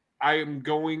I am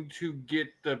going to get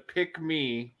the pick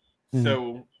me,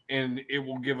 and it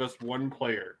will give us one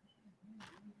player.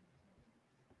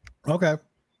 Okay.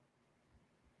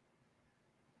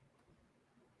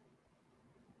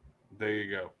 There you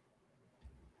go.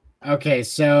 Okay,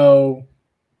 so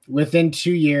within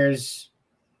 2 years,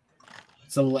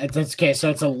 it's okay. So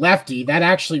it's a lefty. That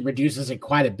actually reduces it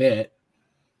quite a bit.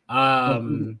 What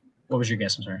was your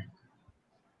guess? I'm sorry.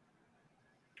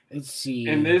 Let's see.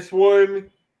 And this one,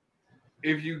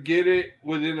 if you get it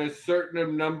within a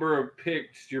certain number of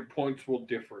picks, your points will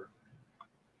differ.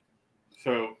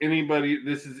 So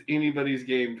this is anybody's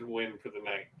game to win for the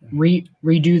night.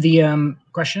 Redo the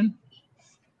question.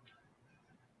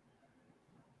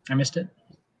 I missed it.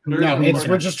 No,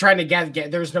 we're just trying to guess.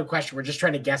 There's no question. We're just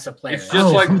trying to guess a player. It's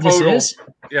just like who this Podal. is?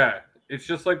 Yeah, it's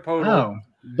just like Podal. Oh,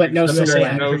 but no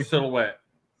silhouette. No silhouette.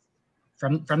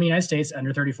 From the United States,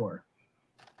 under 34.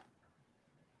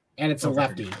 And it's a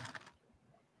lefty.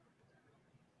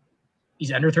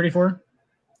 He's under 34?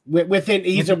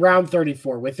 He's around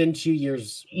 34, within 2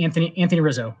 years. Anthony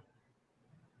Rizzo.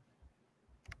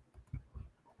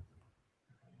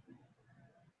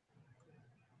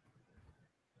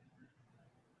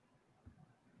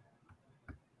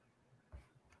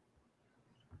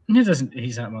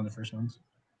 He's not one of the first ones.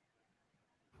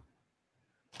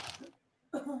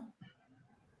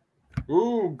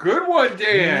 Ooh, good one,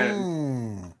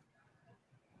 Dan.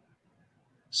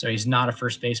 So he's not a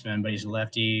first baseman, but he's a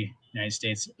lefty, United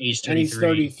States, age 33. And he's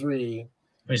 33.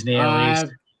 But he's in the AL East.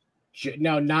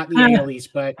 No, not the AL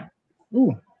East, but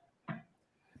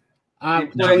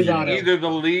either the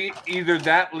league, either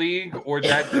that league or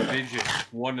that division,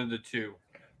 one of the two.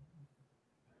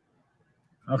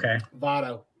 Okay.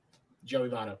 Joey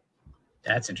Votto.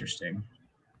 That's interesting.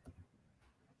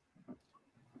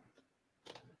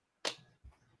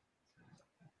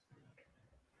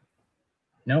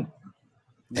 Nope.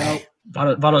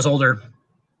 Votto's older.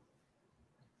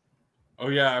 Oh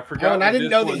yeah, I forgot. Oh, and I didn't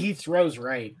know that he throws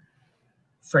right.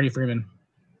 Freddie Freeman.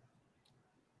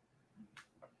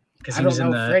 Because I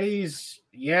don't know. Freddie's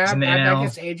I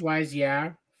guess age wise,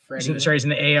 yeah. Freddie. He's in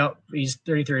the AL. He's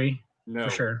 33. No,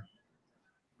 for sure.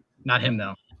 Not him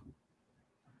though.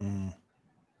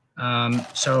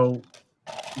 So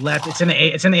left. It's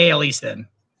in the AL East then,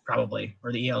 probably,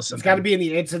 or the EL. It's got to be in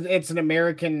the. It's an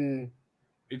American.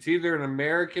 It's either an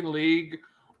American League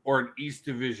or an East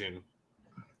Division.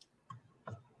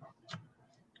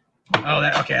 Oh,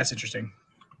 that's interesting.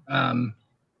 Yeah.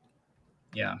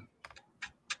 EL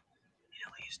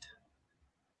East.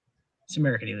 It's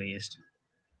American EL East.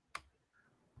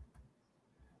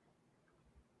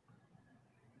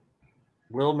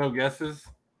 Will, no guesses?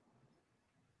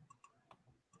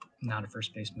 Not a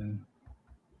first baseman.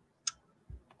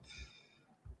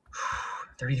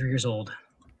 33 years old.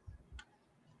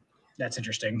 That's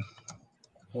interesting.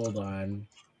 Hold on.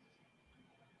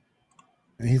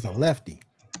 And he's a lefty.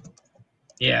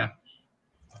 Yeah.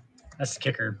 That's the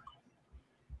kicker.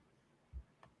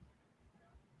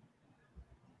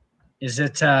 Is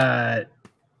it Kyle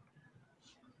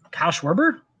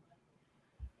Schwarber?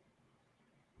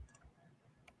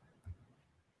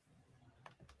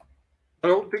 I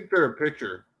don't think they're a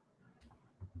pitcher.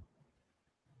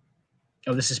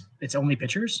 Oh, it's only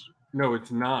pitchers? No,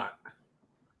 it's not.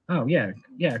 Oh, yeah.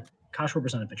 Yeah. Kyle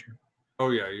Schwarber's not a pitcher. Oh,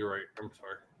 yeah, you're right. I'm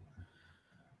sorry.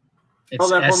 It's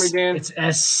that for me, Dan. It's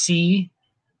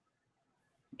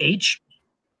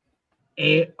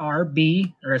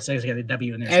SCHARB, or it's got a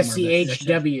W in there.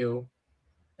 SCHW.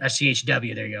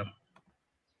 SCHW, there you go.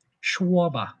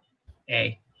 Schwarber.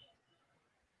 A.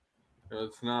 No,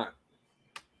 it's not.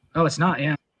 Oh, it's not,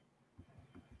 yeah.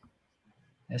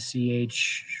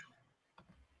 SCH.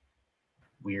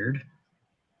 Weird.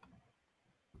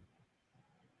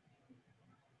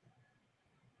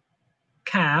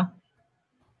 Kyle.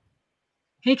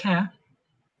 Hey, Kyle.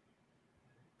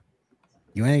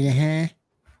 You want to get hair?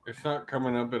 It's not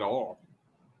coming up at all.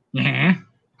 Yeah.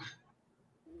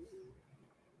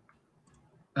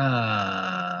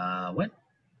 What?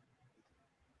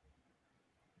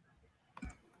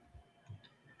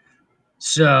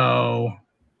 So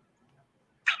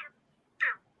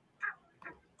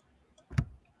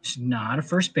he's not a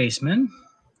first baseman.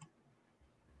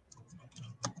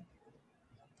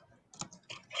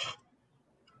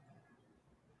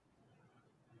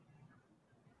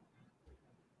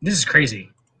 This is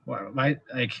crazy. So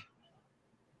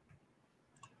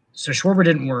Schwarber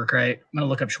didn't work, right? I'm gonna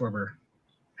look up Schwarber.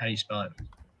 How do you spell it?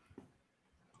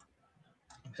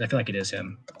 Because I feel like it is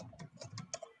him.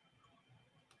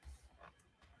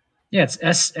 Yeah, it's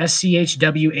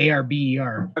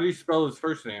SCHWARBER. How do you spell his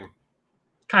first name?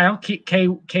 Kyle,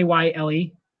 Kyle.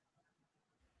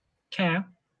 Kyle.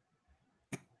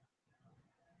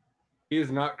 He is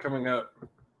not coming up.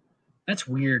 That's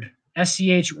weird.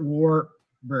 SCH Warber,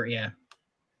 yeah.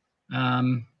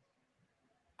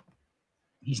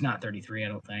 He's not 33, I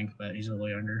don't think, but he's a little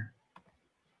younger.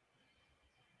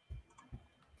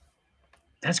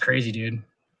 That's crazy, dude.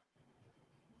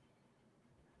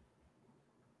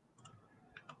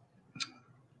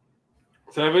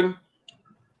 Seven.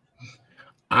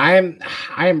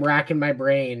 I'm racking my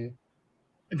brain.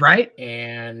 Right?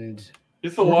 And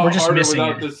it's a lot harder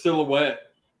without it. the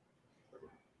silhouette.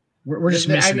 We're just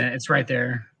missing it. It's right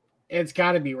there. It's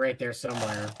got to be right there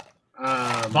somewhere.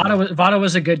 Votto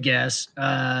was a good guess.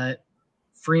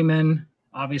 Freeman,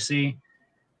 obviously.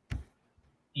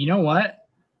 You know what?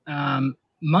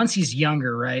 Muncy's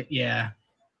younger, right? Yeah.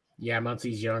 Yeah,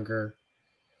 Muncy's younger.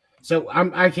 So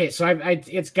I'm okay. So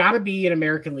it's got to be an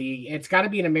American League. It's got to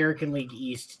be an American League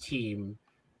East team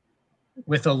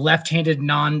with a left-handed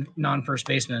non first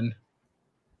baseman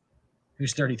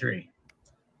Who's 33?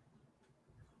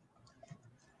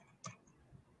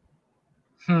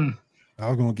 I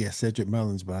was gonna get Cedric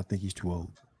Mullins, but I think he's too old.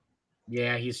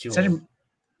 Yeah, he's too old.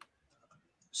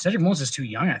 Cedric Mullins is too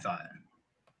young, I thought.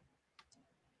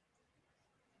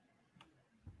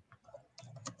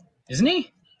 Isn't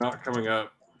he? Not coming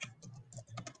up.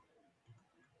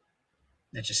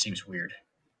 That just seems weird.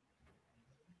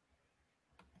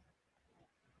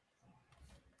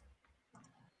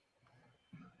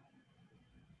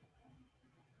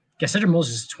 Yeah, Cedric Mullins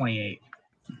is 28.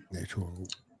 They're too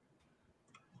old.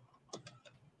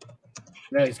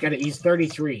 No, he's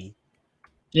 33.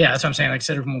 Yeah, that's what I'm saying. Like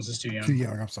Cedric Mullins is too young. Too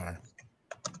young, I'm sorry.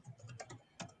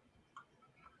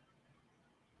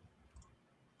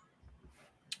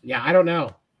 Yeah, I don't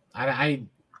know.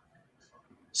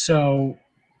 So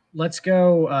let's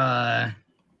go.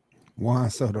 Juan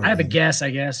Soto. I have a guess,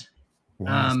 I guess.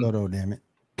 Juan Soto, damn it.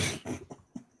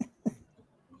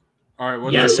 All right,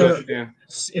 what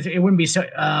if it wouldn't be so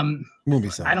wouldn't be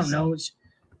so. I don't know. It's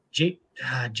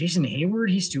Jason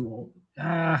Hayward, he's too old.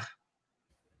 I'll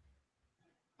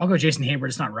go Jason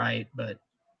Hayward. It's not right, but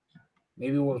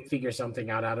maybe we'll figure something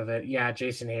out of it. Yeah,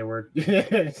 Jason Hayward.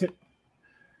 I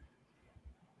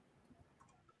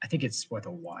think it's with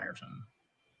a Y or something.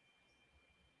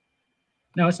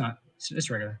 No, it's not. It's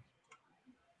regular.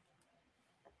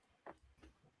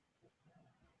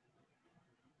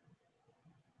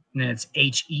 And then it's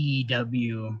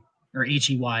HEW or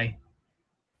HEY.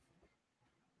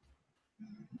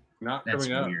 Not That's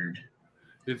coming up. Weird.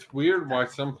 It's weird why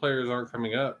some players aren't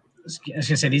coming up. I was gonna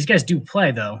say these guys do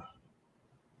play though.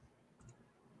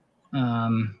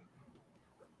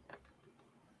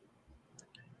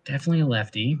 Definitely a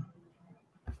lefty.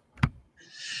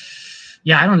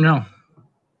 Yeah, I don't know.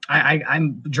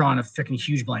 I'm drawing a freaking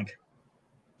huge blank.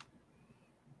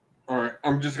 All right,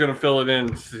 I'm just gonna fill it in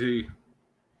and see.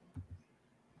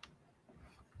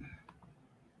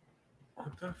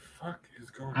 What the fuck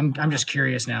is going on? I'm just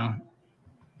curious now.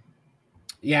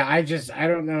 Yeah, I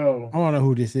don't know. I don't know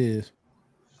who this is.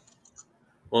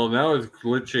 Well, now it's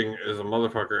glitching as a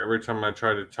motherfucker every time I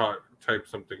try to type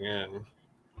something in.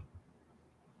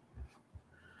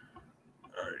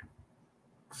 All right.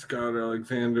 Scott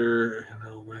Alexander,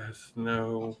 NL West,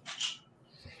 no.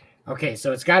 Okay,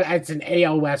 so it's an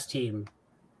AL West team.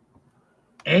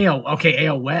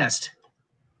 AL West.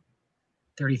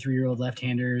 33-year-old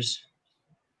left-handers.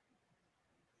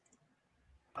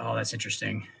 Oh, that's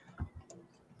interesting.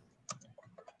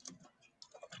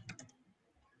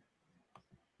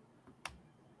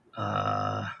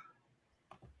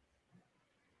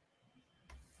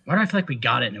 Why do I feel like we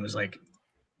got it and it was like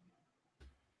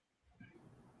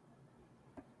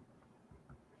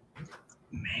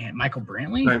man, Michael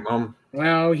Brantley? Hey, Mom.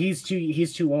 Well, he's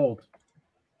too old.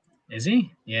 Is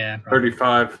he? Yeah. Probably.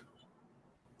 35.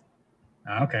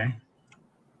 Oh, okay.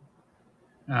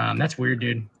 That's weird,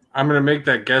 dude. I'm gonna make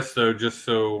that guess though, just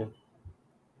so.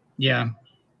 Yeah.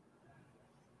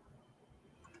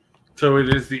 So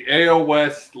it is the AL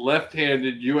West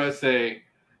left-handed USA,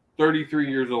 33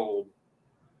 years old.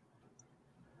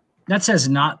 That says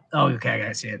not. Oh, okay.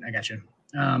 I see it. I got you.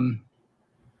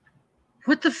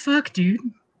 What the fuck, dude?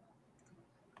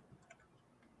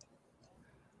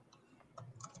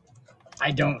 I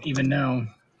don't even know.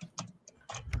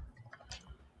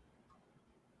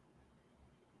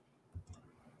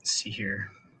 Let's see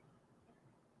here.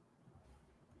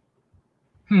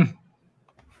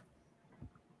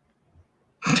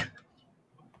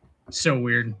 So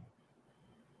weird.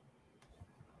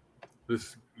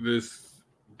 This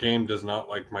game does not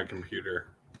like my computer.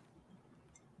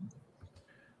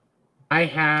 I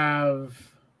have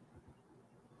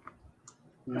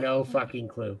no fucking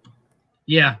clue.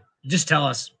 Yeah, just tell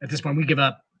us. At this point, we give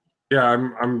up. Yeah,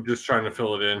 I'm just trying to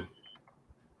fill it in.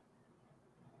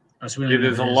 Oh, so it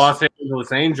is a Los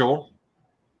Angeles Angel.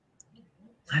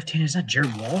 Left-handed, is that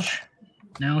Jared Walsh?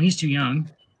 No, he's too young.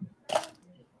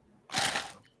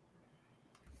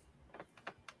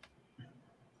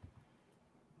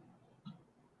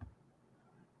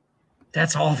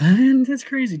 That's all. That's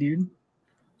crazy, dude.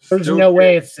 There's no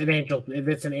way it's an Angel. If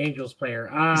it's an Angels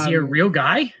player, is he a real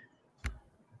guy?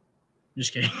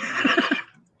 Just kidding.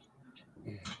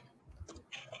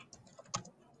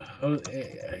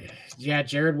 Yeah,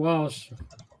 Jared Walsh.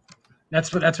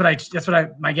 That's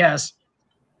my guess.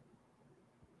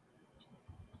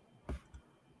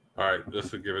 All right,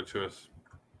 this will give it to us.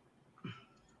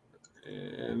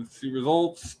 And see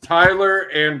results. Tyler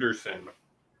Anderson.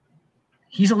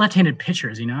 He's a left-handed pitcher,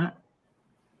 is he not?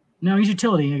 No, he's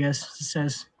utility, I guess it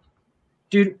says.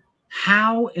 Dude,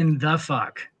 how in the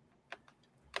fuck?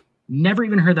 Never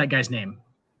even heard that guy's name.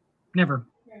 Never.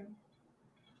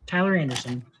 Tyler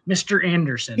Anderson. Mr.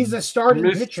 Anderson. He's a starting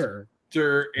pitcher.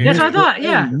 That's what I thought,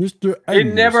 yeah. Mr.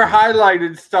 It never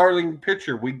highlighted starting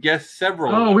pitcher. We guessed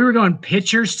several. Oh, we were going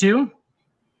pitchers too?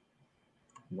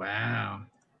 Wow.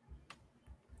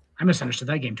 I misunderstood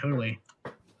that game totally.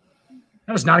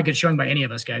 That was not a good showing by any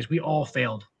of us, guys. We all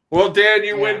failed. Well, Dan,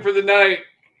 you win for the night.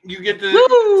 You get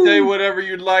to say whatever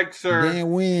you'd like, sir.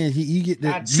 Dan wins. You get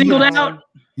to singled out.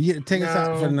 You get to take us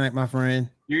out for the night, my friend.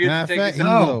 You get to take us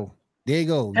out. There you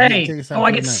go. Hey,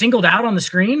 I get singled out on the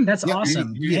screen? That's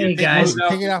awesome. Hey, guys.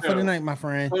 Take it out for the night, my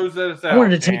friend. Close us out, I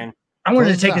wanted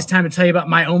to take this time to tell you about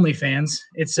my OnlyFans.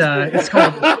 It's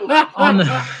called On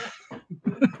the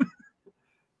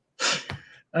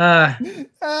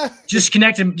just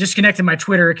connected my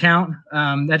Twitter account.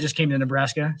 That just came to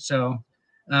Nebraska. So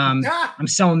I'm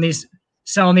selling these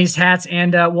hats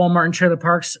and Walmart and Trailer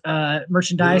Parks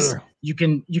merchandise. You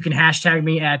can hashtag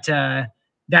me at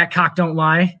That Cock Don't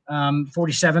Lie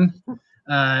 47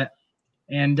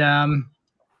 and have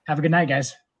a good night,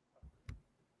 guys.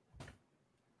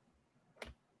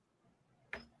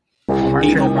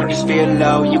 Even when you feel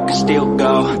low, you can still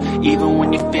go. Even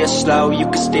when you feel slow, you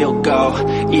can still go.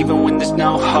 Even when there's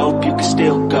no hope, you can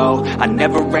still go. I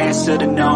never answer to no